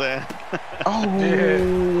 You know what I'm saying? Oh.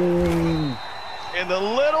 In the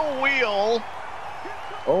little wheel.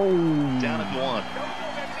 Oh. Down at 1.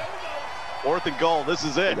 4th and goal. This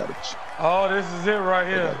is it. Oh, this is it right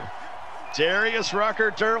here. Darius,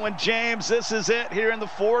 Rucker, Derwin James. This is it here in the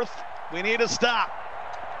 4th. We need a stop.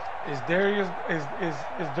 Is Darius, is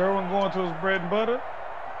Derwin going to his bread and butter?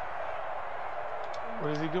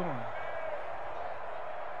 What is he doing?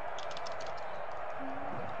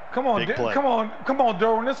 Come on, come on,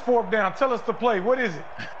 Derwin. It's 4th down. Tell us the play. What is it?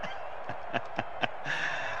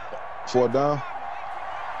 4th down.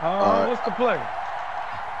 What's the play?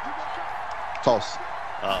 Toss.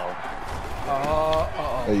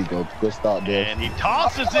 There you go. Good stop, there. And he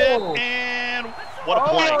tosses it, and what a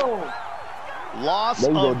play. Loss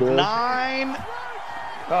of 9.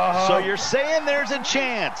 So you're saying there's a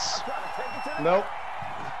chance? Nope.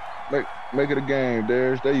 Make it a game,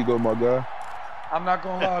 Darius. There you go, my guy. I'm not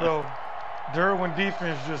gonna lie though, Derwin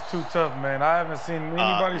defense is just too tough, man. I haven't seen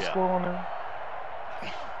anybody score on them.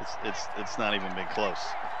 It's not even been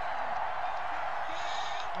close.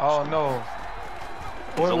 Oh no.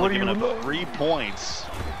 What are you looking at? 3 points.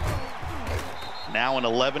 Now in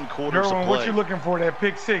 11 quarters Derwin, of play. what you looking for? That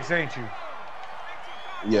pick 6, ain't you?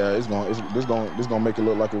 Yeah, this gonna make it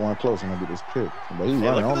look like it wasn't close when I get this pick. But he running.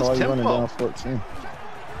 I don't know why he's running down 14.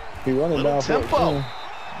 He running down 14.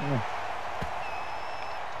 Yeah.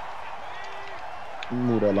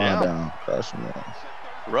 Move that line down.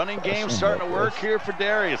 Running game starting to work here for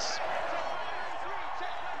Darius.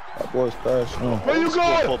 That boy's crashing. Where you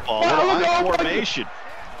going? Football. Little formation.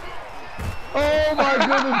 Oh my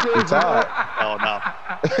goodness, He tied. Oh no.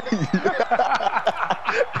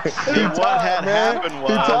 See, what had happened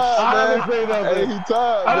was he tied, I didn't say nothing. Hey, he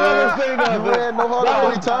tied, I man. didn't say nothing. You ran no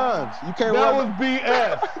harder 3 times. You can't That run. was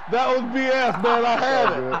BS. That was BS, man. I had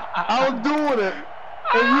it. I was doing it.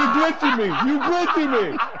 And you glitching me. You glitching me.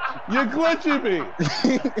 You're glitching me.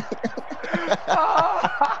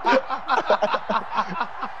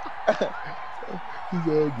 He's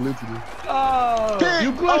all glitching.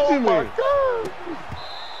 You glitching me.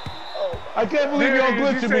 I can't believe y'all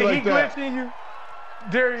glitching me like that. You?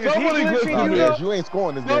 Darius, somebody glitching you. Darius, you ain't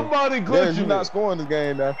scoring this game. Somebody glitching Darius, me. you're not scoring this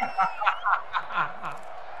game now.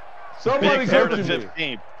 Somebody glitching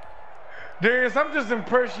me. Darius, I'm just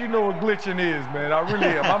impressed you know what glitching is, man. I really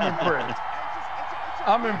am. I'm impressed.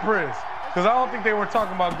 I'm impressed. Because I don't think they were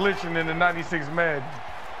talking about glitching in the 96 Madden.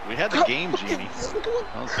 We had the game genie.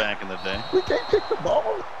 That was back in the day. We can't kick the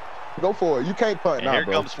ball. Go for it. You can't punt now, here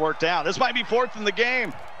bro. comes 4th down. This might be 4th in the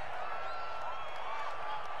game.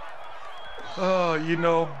 Oh, you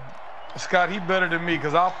know, Scott, he better than me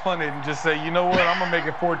because I'll punt it and just say, you know what, I'm going to make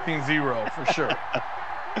it 14-0 for sure.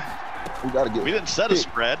 We didn't set a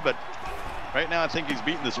spread, but right now I think he's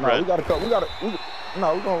beating the spread. No, we got a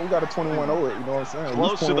 21-0 it, you know what I'm saying?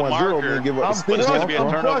 Close to the marker. Give up But it's going to be a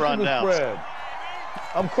turnover on downs.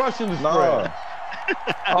 I'm crushing the spread.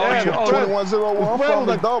 Yeah, 21-0 where I'm from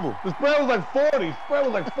is double. The spread was like 40. The spread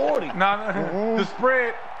was like 40. The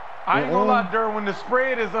spread, I ain't gonna lie, Derwin, the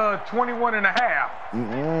spread is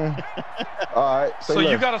 21.5. All right. So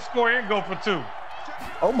you got to score and go for 2.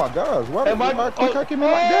 Oh my gosh! Why did I kick me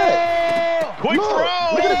like that? Quick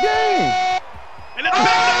throw! Look at the game. And it's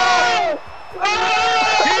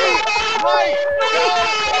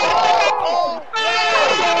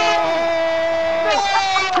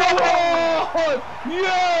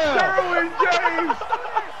Yeah! Derwin James!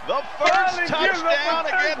 The first touchdown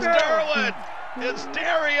against Derwin is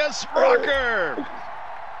Darius Rucker.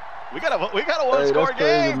 We got a one-score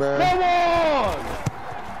game. Come on!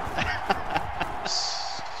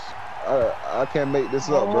 I can't make this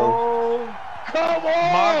up, bro. Come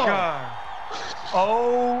on! My God.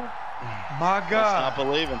 Oh, my God. Not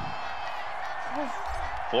believing.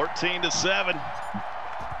 14-7.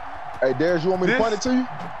 Hey, Darius, you want me to punt it to you?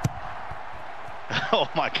 Oh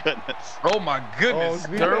my goodness. Oh my goodness,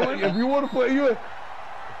 Derwin. If you want to play, you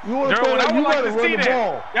want to Derwin, play, I would you like got to to run see the that.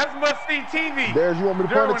 ball. That's must-see TV. Darius, you want me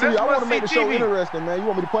to punt it to you? I want to make the show TV. interesting, man. You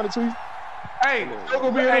want me to punt it to you? Hey,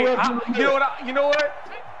 gonna be hey, interesting. you know what?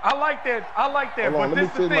 I like that. Hold But on, let me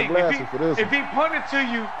this is the fit my thing. glasses for this If he punted to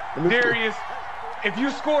you, Let me fit. Darius, if you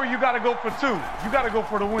score, you got to go for 2. You got to go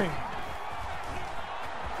for the win.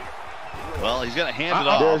 Well, he's gonna hand it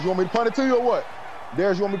off. Darius, you want me to punt it to you or what?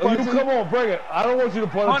 Darius, you want me to punt it to you? Come on, bring it. I don't want you to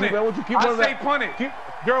punt it to me. I want you to keep I running say that. punt it.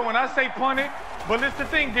 Derwin, I say punt it. But it's the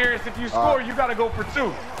thing, Darius. If you score, you got to go for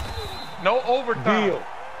 2. No overtime. Deal.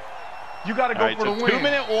 You got to go All right, for so the win.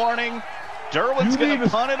 2-minute warning. Derwin's going to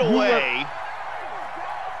punt it away.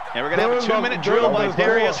 And we're going to have a 2-minute drill by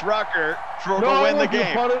Darius Rucker to win the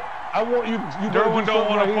game. I want you. Derwin don't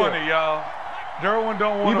want to punt it, y'all. Derwin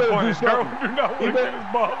don't want to punt it. Derwin do not want to get his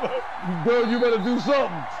ball up. Derwin, you better do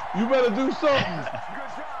something. You better do something.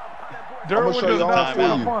 Derwin does not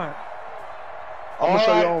want to punt. I'm going to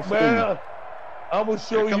show you on man. I'm going to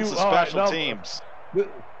show Here you. comes the special teams. I'm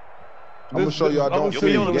going to show you I don't You'll see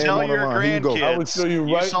be you. able to Game tell on the your line. Here you go. grandkids I will show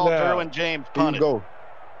you right saw now. Derwin James Here punt you go.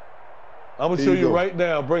 I'm going to show you right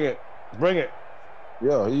now. Bring it. Bring it.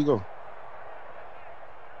 Yeah, here you go.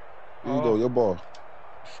 Here you go, your ball.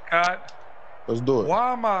 Scott, Let's do it.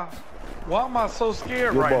 why am I so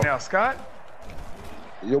scared Your right ball. now, Scott?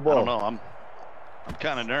 Your I ball. don't know. I'm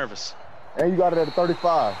kind of nervous. And you got it at a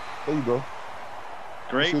 35. There you go.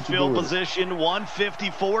 Great field position.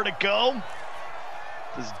 1:54 to go.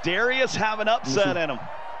 Does Darius have an upset in him?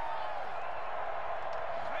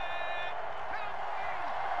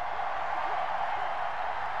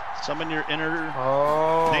 Summon your inner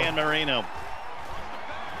Dan Marino.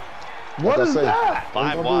 What is that?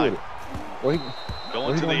 5 wide.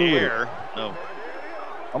 Going to the air. No.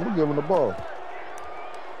 I'm going to give him the ball.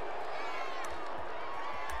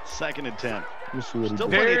 2nd and 10. Let me see what he Still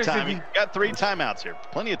does. plenty of time. You got 3 timeouts here.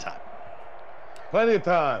 Plenty of time. Plenty of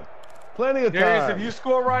time. Plenty of Darius, time. if you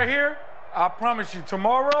score right here, I promise you,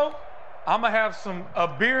 tomorrow, I'm going to have a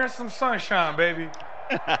beer and some sunshine, baby.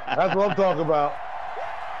 That's what I'm talking about.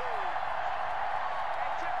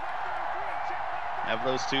 Have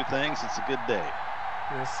those 2 things, it's a good day.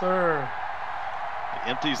 Yes, sir. He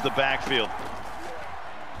empties the backfield.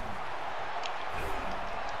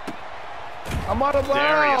 I'm out of bounds.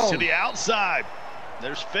 Darius to the outside.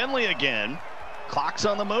 There's Finley again. Clock's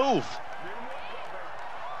on the move.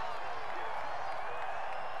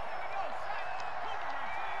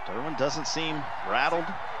 Derwin doesn't seem rattled.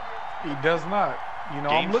 He does not. You know,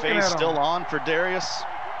 Game I'm looking face at him. still on for Darius.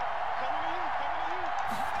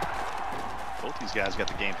 Both these guys got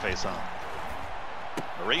the game face on.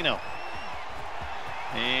 Marino.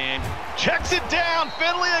 And checks it down.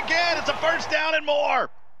 Finley again. It's a first down and more.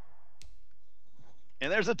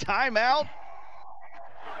 And there's a timeout.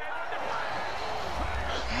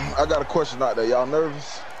 I got a question out there. Y'all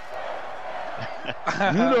nervous? You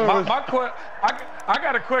nervous? I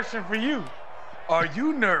got a question for you. Are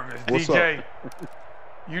you nervous, What's DJ? up?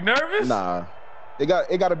 You nervous? Nah. It got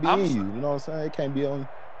to be in you. You know what I'm saying? It can't be on.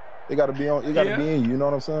 It got to be on. It got to be in you. You know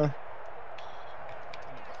what I'm saying?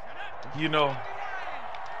 You know,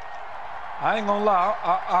 I ain't gonna lie.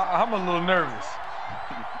 I'm a little nervous.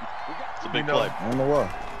 It's a big play. I don't know why.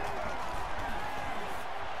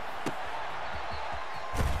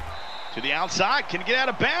 To the outside. Can he get out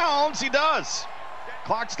of bounds? He does.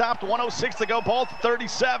 Clock stopped. 1:06 to go. Ball to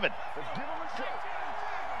 37.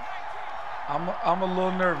 I'm a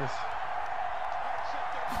little nervous.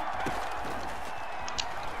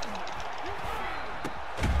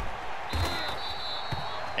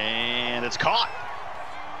 And it's caught.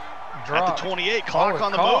 Dropped. At the 28. Clock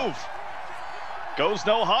on the move. Goes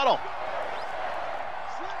no huddle.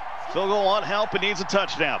 Field goal on help and needs a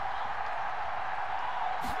touchdown.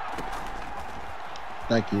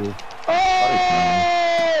 Thank you.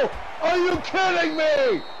 Oh! Are you kidding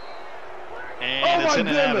me? And it's in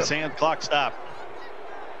and out of his hand. Clock stop.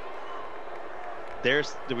 Did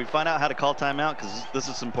we find out how to call timeout? Because this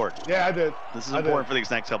is important. Yeah, I did. This is important for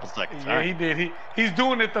these next couple seconds. Yeah, he did. He's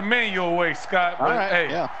doing it the manual way, Scott. But All right. hey,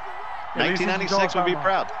 Yeah. at least he's 1996 would be doing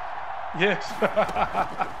proud. Yes.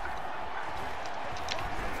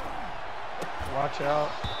 Watch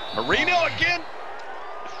out. Marino again.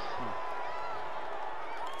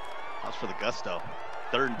 That's for the gusto.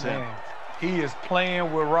 3rd and 10. Man, he is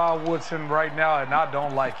playing with Rod Woodson right now, and I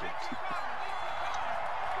don't like it.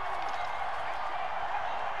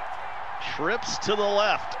 Trips to the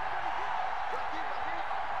left.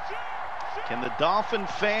 Can the Dolphin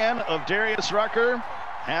fan of Darius Rucker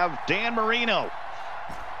have Dan Marino?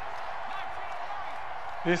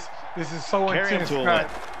 This is so Carry him intense, to a Scott.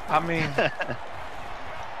 win. I mean,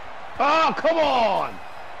 Oh, come on!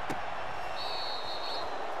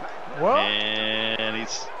 well, And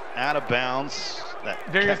he's out of bounds.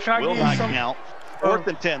 That Darius, catch can I will give you not some- count. 4th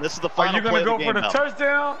and 10. This is the are final you play going to of the go for game the now.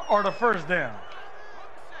 touchdown or the first down?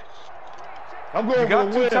 I'm You going got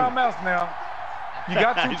for two the win. timeouts now. You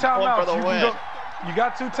got two He's going timeouts. for the You win. can go. You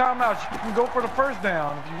got two timeouts. You can go for the first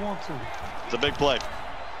down if you want to. It's a big play.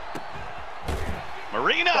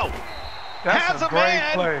 Marino That's has a a great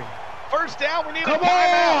man. play. First down. We need Come a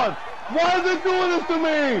timeout. on! Why is it doing this to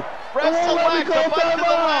me? Press It won't let me select. The call button to the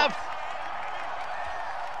timeout. left.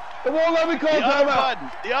 It won't let me call The other timeout.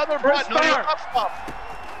 button. The other Press button on your start. left bump.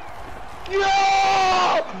 Yo!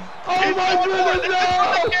 Oh It's my one more. goodness, This is no!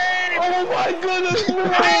 the game. Oh my goodness, no!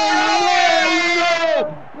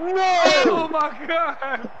 Oh No! my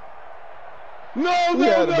God! No, We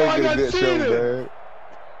had to I make got it a good show, cheated. man.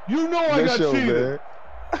 You know I Good got show, cheated. man.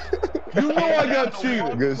 You know I got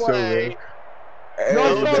cheated. Good show, man. Hey,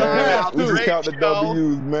 No, it's not a man, pass, we too. just count the Great show.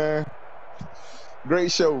 W's, man.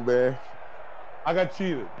 Great show, man. I got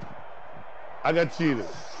cheated. I got cheated.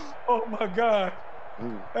 Oh my God!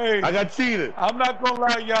 Hey, I got cheated. I'm not gonna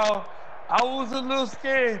lie, y'all. I was a little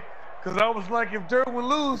scared because I was like, if Derwin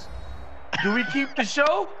lose, do we keep the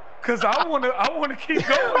show? Cause I wanna keep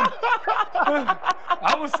going.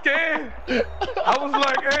 I was scared. I was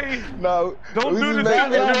like, hey, No, don't we do just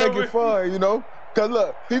this. make it fun, you know. Cause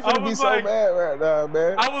look, he finna be was so like- mad right now,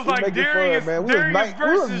 man. I was We like, make it Darius- fun, man. Darius We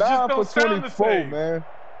was versus 9 just for don't sound the 24, same. man.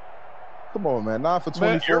 Come on, man. 9 for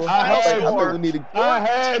Man, 24. I think had- we need to. I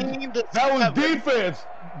had 14 to that was 7. defense.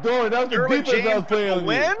 Dory, that was the Derwin defense I was James playing with on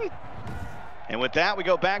the you. win. And with that, we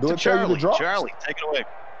go back Do to it tell you the Charlie. drops? Charlie, take it away.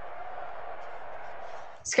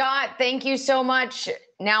 Scott, thank you so much.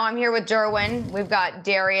 Now I'm here with Derwin. We've got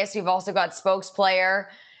Darius. We've also got spokesplayer.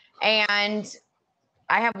 And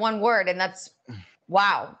I have one word, and that's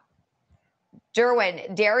wow.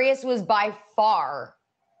 Derwin, Darius was by far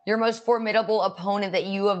your most formidable opponent that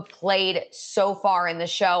you have played so far in the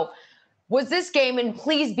show. Was this game, and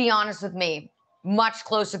please be honest with me, much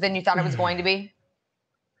closer than you thought it was going to be?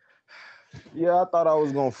 Yeah, I thought I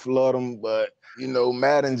was gonna flood him, but you know,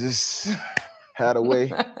 Madden just had a way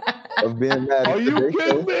of being mad. Are you today.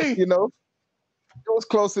 kidding So, me? You know, it was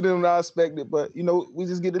closer than I expected, but you know, we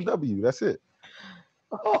just get the W. That's it.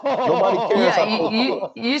 Nobody cares. Yeah,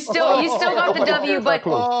 you still got the Nobody W, cares how but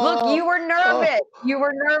close. look, you were nervous. You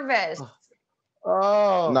were nervous.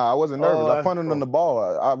 Oh. Nah, I wasn't nervous. I that's punted cool. on the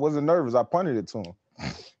ball. I wasn't nervous. I punted it to him.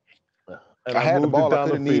 And I had the moved it ball. I down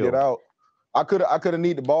could the have needed field. out. I could have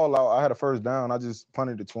needed the ball out. I had a first down. I just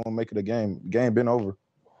punted it to him, make it a game. Game been over.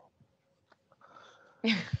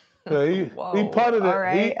 Yeah, he punted it. All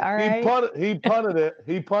right. He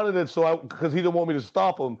punted it so because he didn't want me to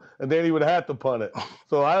stop him, and then he would have to punt it.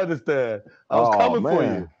 So I understand. I was coming for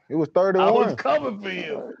you. It was 31. I was coming for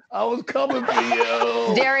you. I was coming for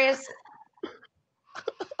you. Darius,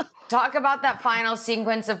 talk about that final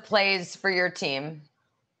sequence of plays for your team.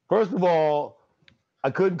 First of all, I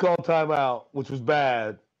couldn't call timeout, which was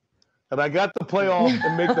bad. And I got the play off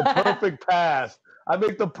and make the perfect pass. I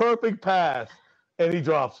make the perfect pass, and he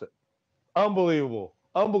drops it. Unbelievable.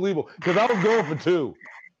 Unbelievable. Because I was going for 2.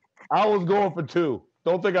 I was going for 2.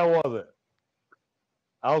 Don't think I wasn't.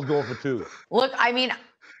 I was going for 2. Look, I mean,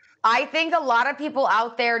 I think a lot of people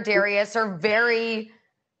out there, Darius, are very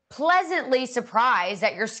pleasantly surprised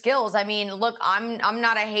at your skills. I mean, look, I'm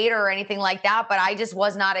not a hater or anything like that, but I just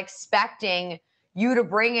was not expecting you to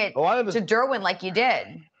bring it to Derwin like you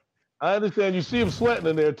did. I understand. You see him sweating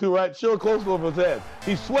in there too, right? Show a close over his head.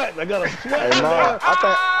 He's sweating. I got a sweat. Hey, in man,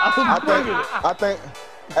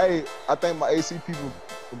 there. I think my AC people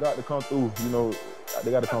forgot to come through. You know, they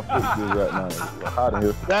got to come through this right now. It's hot in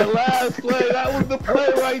here. That last play, that was the play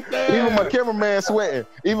right there. Even my cameraman sweating.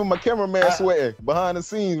 Sweating behind the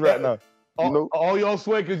scenes right now. You know? All y'all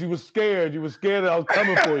sweat because you were scared. You were scared that I was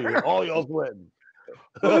coming for you. All y'all sweating.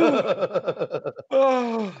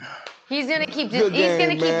 He's gonna keep Good game,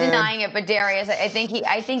 man. denying it, but Darius, I think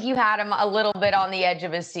you had him a little bit on the edge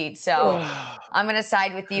of his seat. So I'm gonna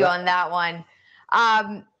side with you on that one.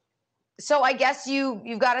 So I guess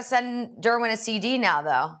you've got to send Derwin a CD now,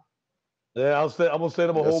 though. Yeah, I'm gonna send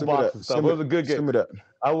him a whole box of stuff. It was a good game. Send me that.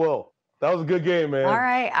 I will. That was a good game, man. All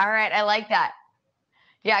right. I like that.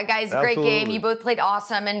 Yeah, guys, great game. Absolutely. You both played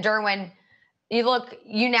awesome. And Derwin,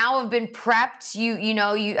 you now have been prepped.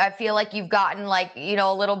 I feel like you've gotten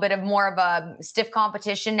a little bit of more of a stiff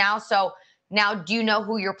competition now. So Now, do you know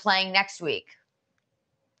who you're playing next week?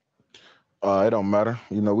 It don't matter.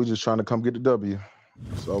 You know, we just trying to come get the W.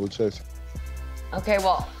 That's all we chasing. Okay,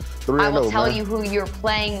 well, 3-0, I will tell man. you who you're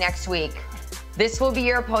playing next week. This will be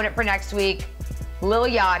your opponent for next week, Lil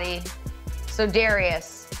Yachty. So,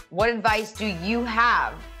 Darius, what advice do you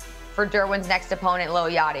have for Derwin's next opponent, Lil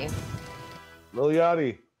Yachty? Lil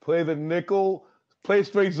Yachty, play the nickel, play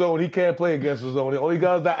straight zone. He can't play against the zone. All he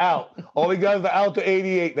got is the out. All he got is the out to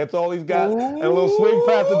 88. That's all he's got. And a little swing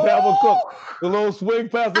past the Dalvin Cook. A little swing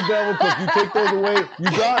past the Dalvin Cook. You take those away,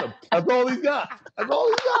 you got him. That's all he's got. That's all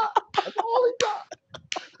he got. That's all he got.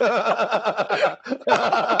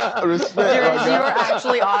 Respect, Darius, you are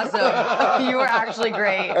actually awesome. You are actually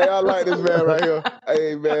great. Hey, I like this man right here.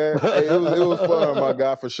 Hey, man. Hey, it was fun, my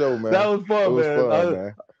guy, for sure, man. That was fun,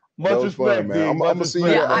 man. Much respect, man. I'm gonna see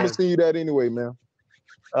you that anyway, man.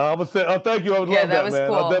 I'm gonna send. Thank you. I would love that, man.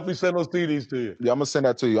 Cool. I'll definitely send those CDs to you. Yeah, I'm gonna send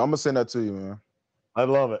that to you. Man. I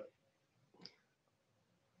love it.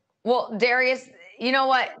 Well, Darius, you know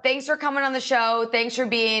what? Thanks for coming on the show. Thanks for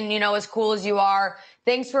being, as cool as you are.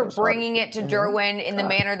 Thanks for bringing it to Derwin in the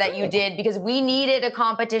manner that you did, because we needed a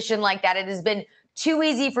competition like that. It has been too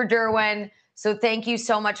easy for Derwin. So thank you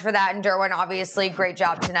so much for that. And Derwin, obviously, great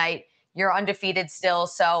job tonight. You're undefeated still.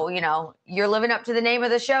 So, you're living up to the name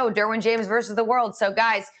of the show, Derwin James versus the world. So,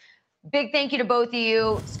 guys, big thank you to both of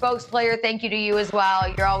you. Spokes player, thank you to you as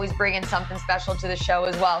well. You're always bringing something special to the show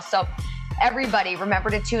as well. So, everybody, remember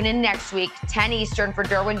to tune in next week, 10 Eastern, for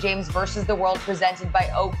Derwin James versus the world, presented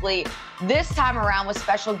by Oakley. This time around with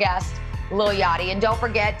special guest Lil Yachty. And don't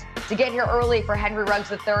forget to get here early for Henry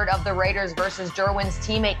Ruggs III of the Raiders versus Derwin's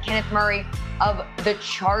teammate Kenneth Murray of the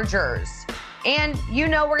Chargers. And we're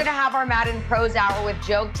going to have our Madden Pros Hour with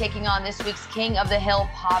Joke taking on this week's King of the Hill,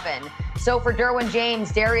 Pavan. So for Derwin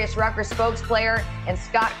James, Darius, Rucker, Spokes player, and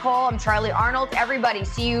Scott Cole, I'm Charlie Arnold. Everybody,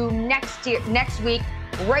 see you next week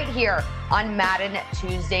right here on Madden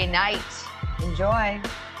Tuesday night. Enjoy.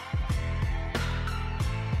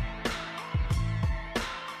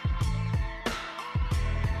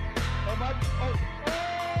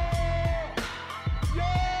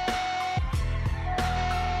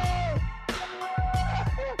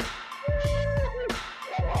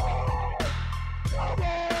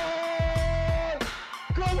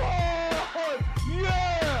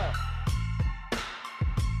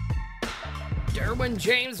 Derwin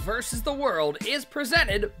James versus the world is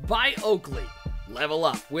presented by Oakley. Level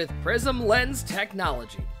up with Prism Lens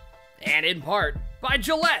technology. And in part by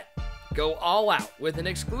Gillette. Go all out with an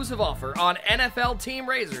exclusive offer on NFL team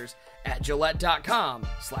razors at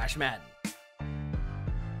Gillette.com/Madden.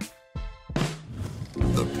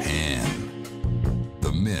 The pan,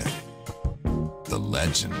 the myth, the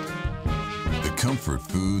legend, the comfort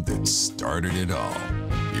food that started it all.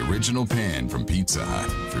 The original pan from Pizza Hut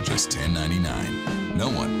for just $10.99. No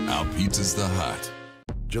one out-pizzas the Hut.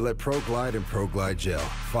 Gillette Pro Glide and Pro Glide Gel.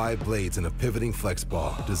 5 blades and a pivoting flex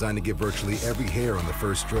ball designed to give virtually every hair on the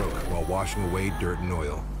first stroke while washing away dirt and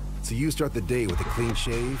oil. So you start the day with a clean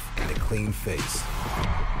shave and a clean face.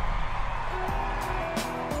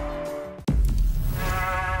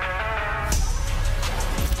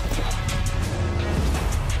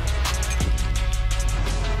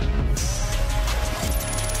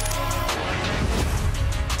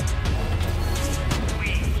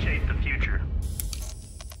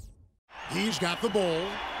 He's got the ball,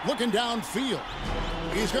 looking downfield.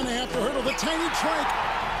 He's going to have to hurdle the tiny trike.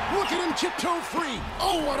 Look at him tiptoe free.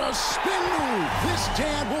 Oh, what a spin move. This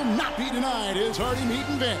tad will not be denied his hearty meat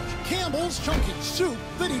and veg. Campbell's Chunky Soup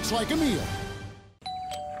that eats like a meal.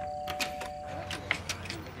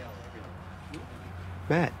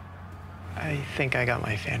 Matt, I think I got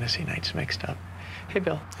my fantasy nights mixed up. Hey,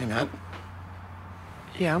 Bill. Hey, Matt.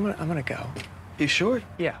 Yeah, I'm gonna go. You sure?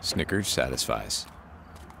 Yeah. Snickers satisfies.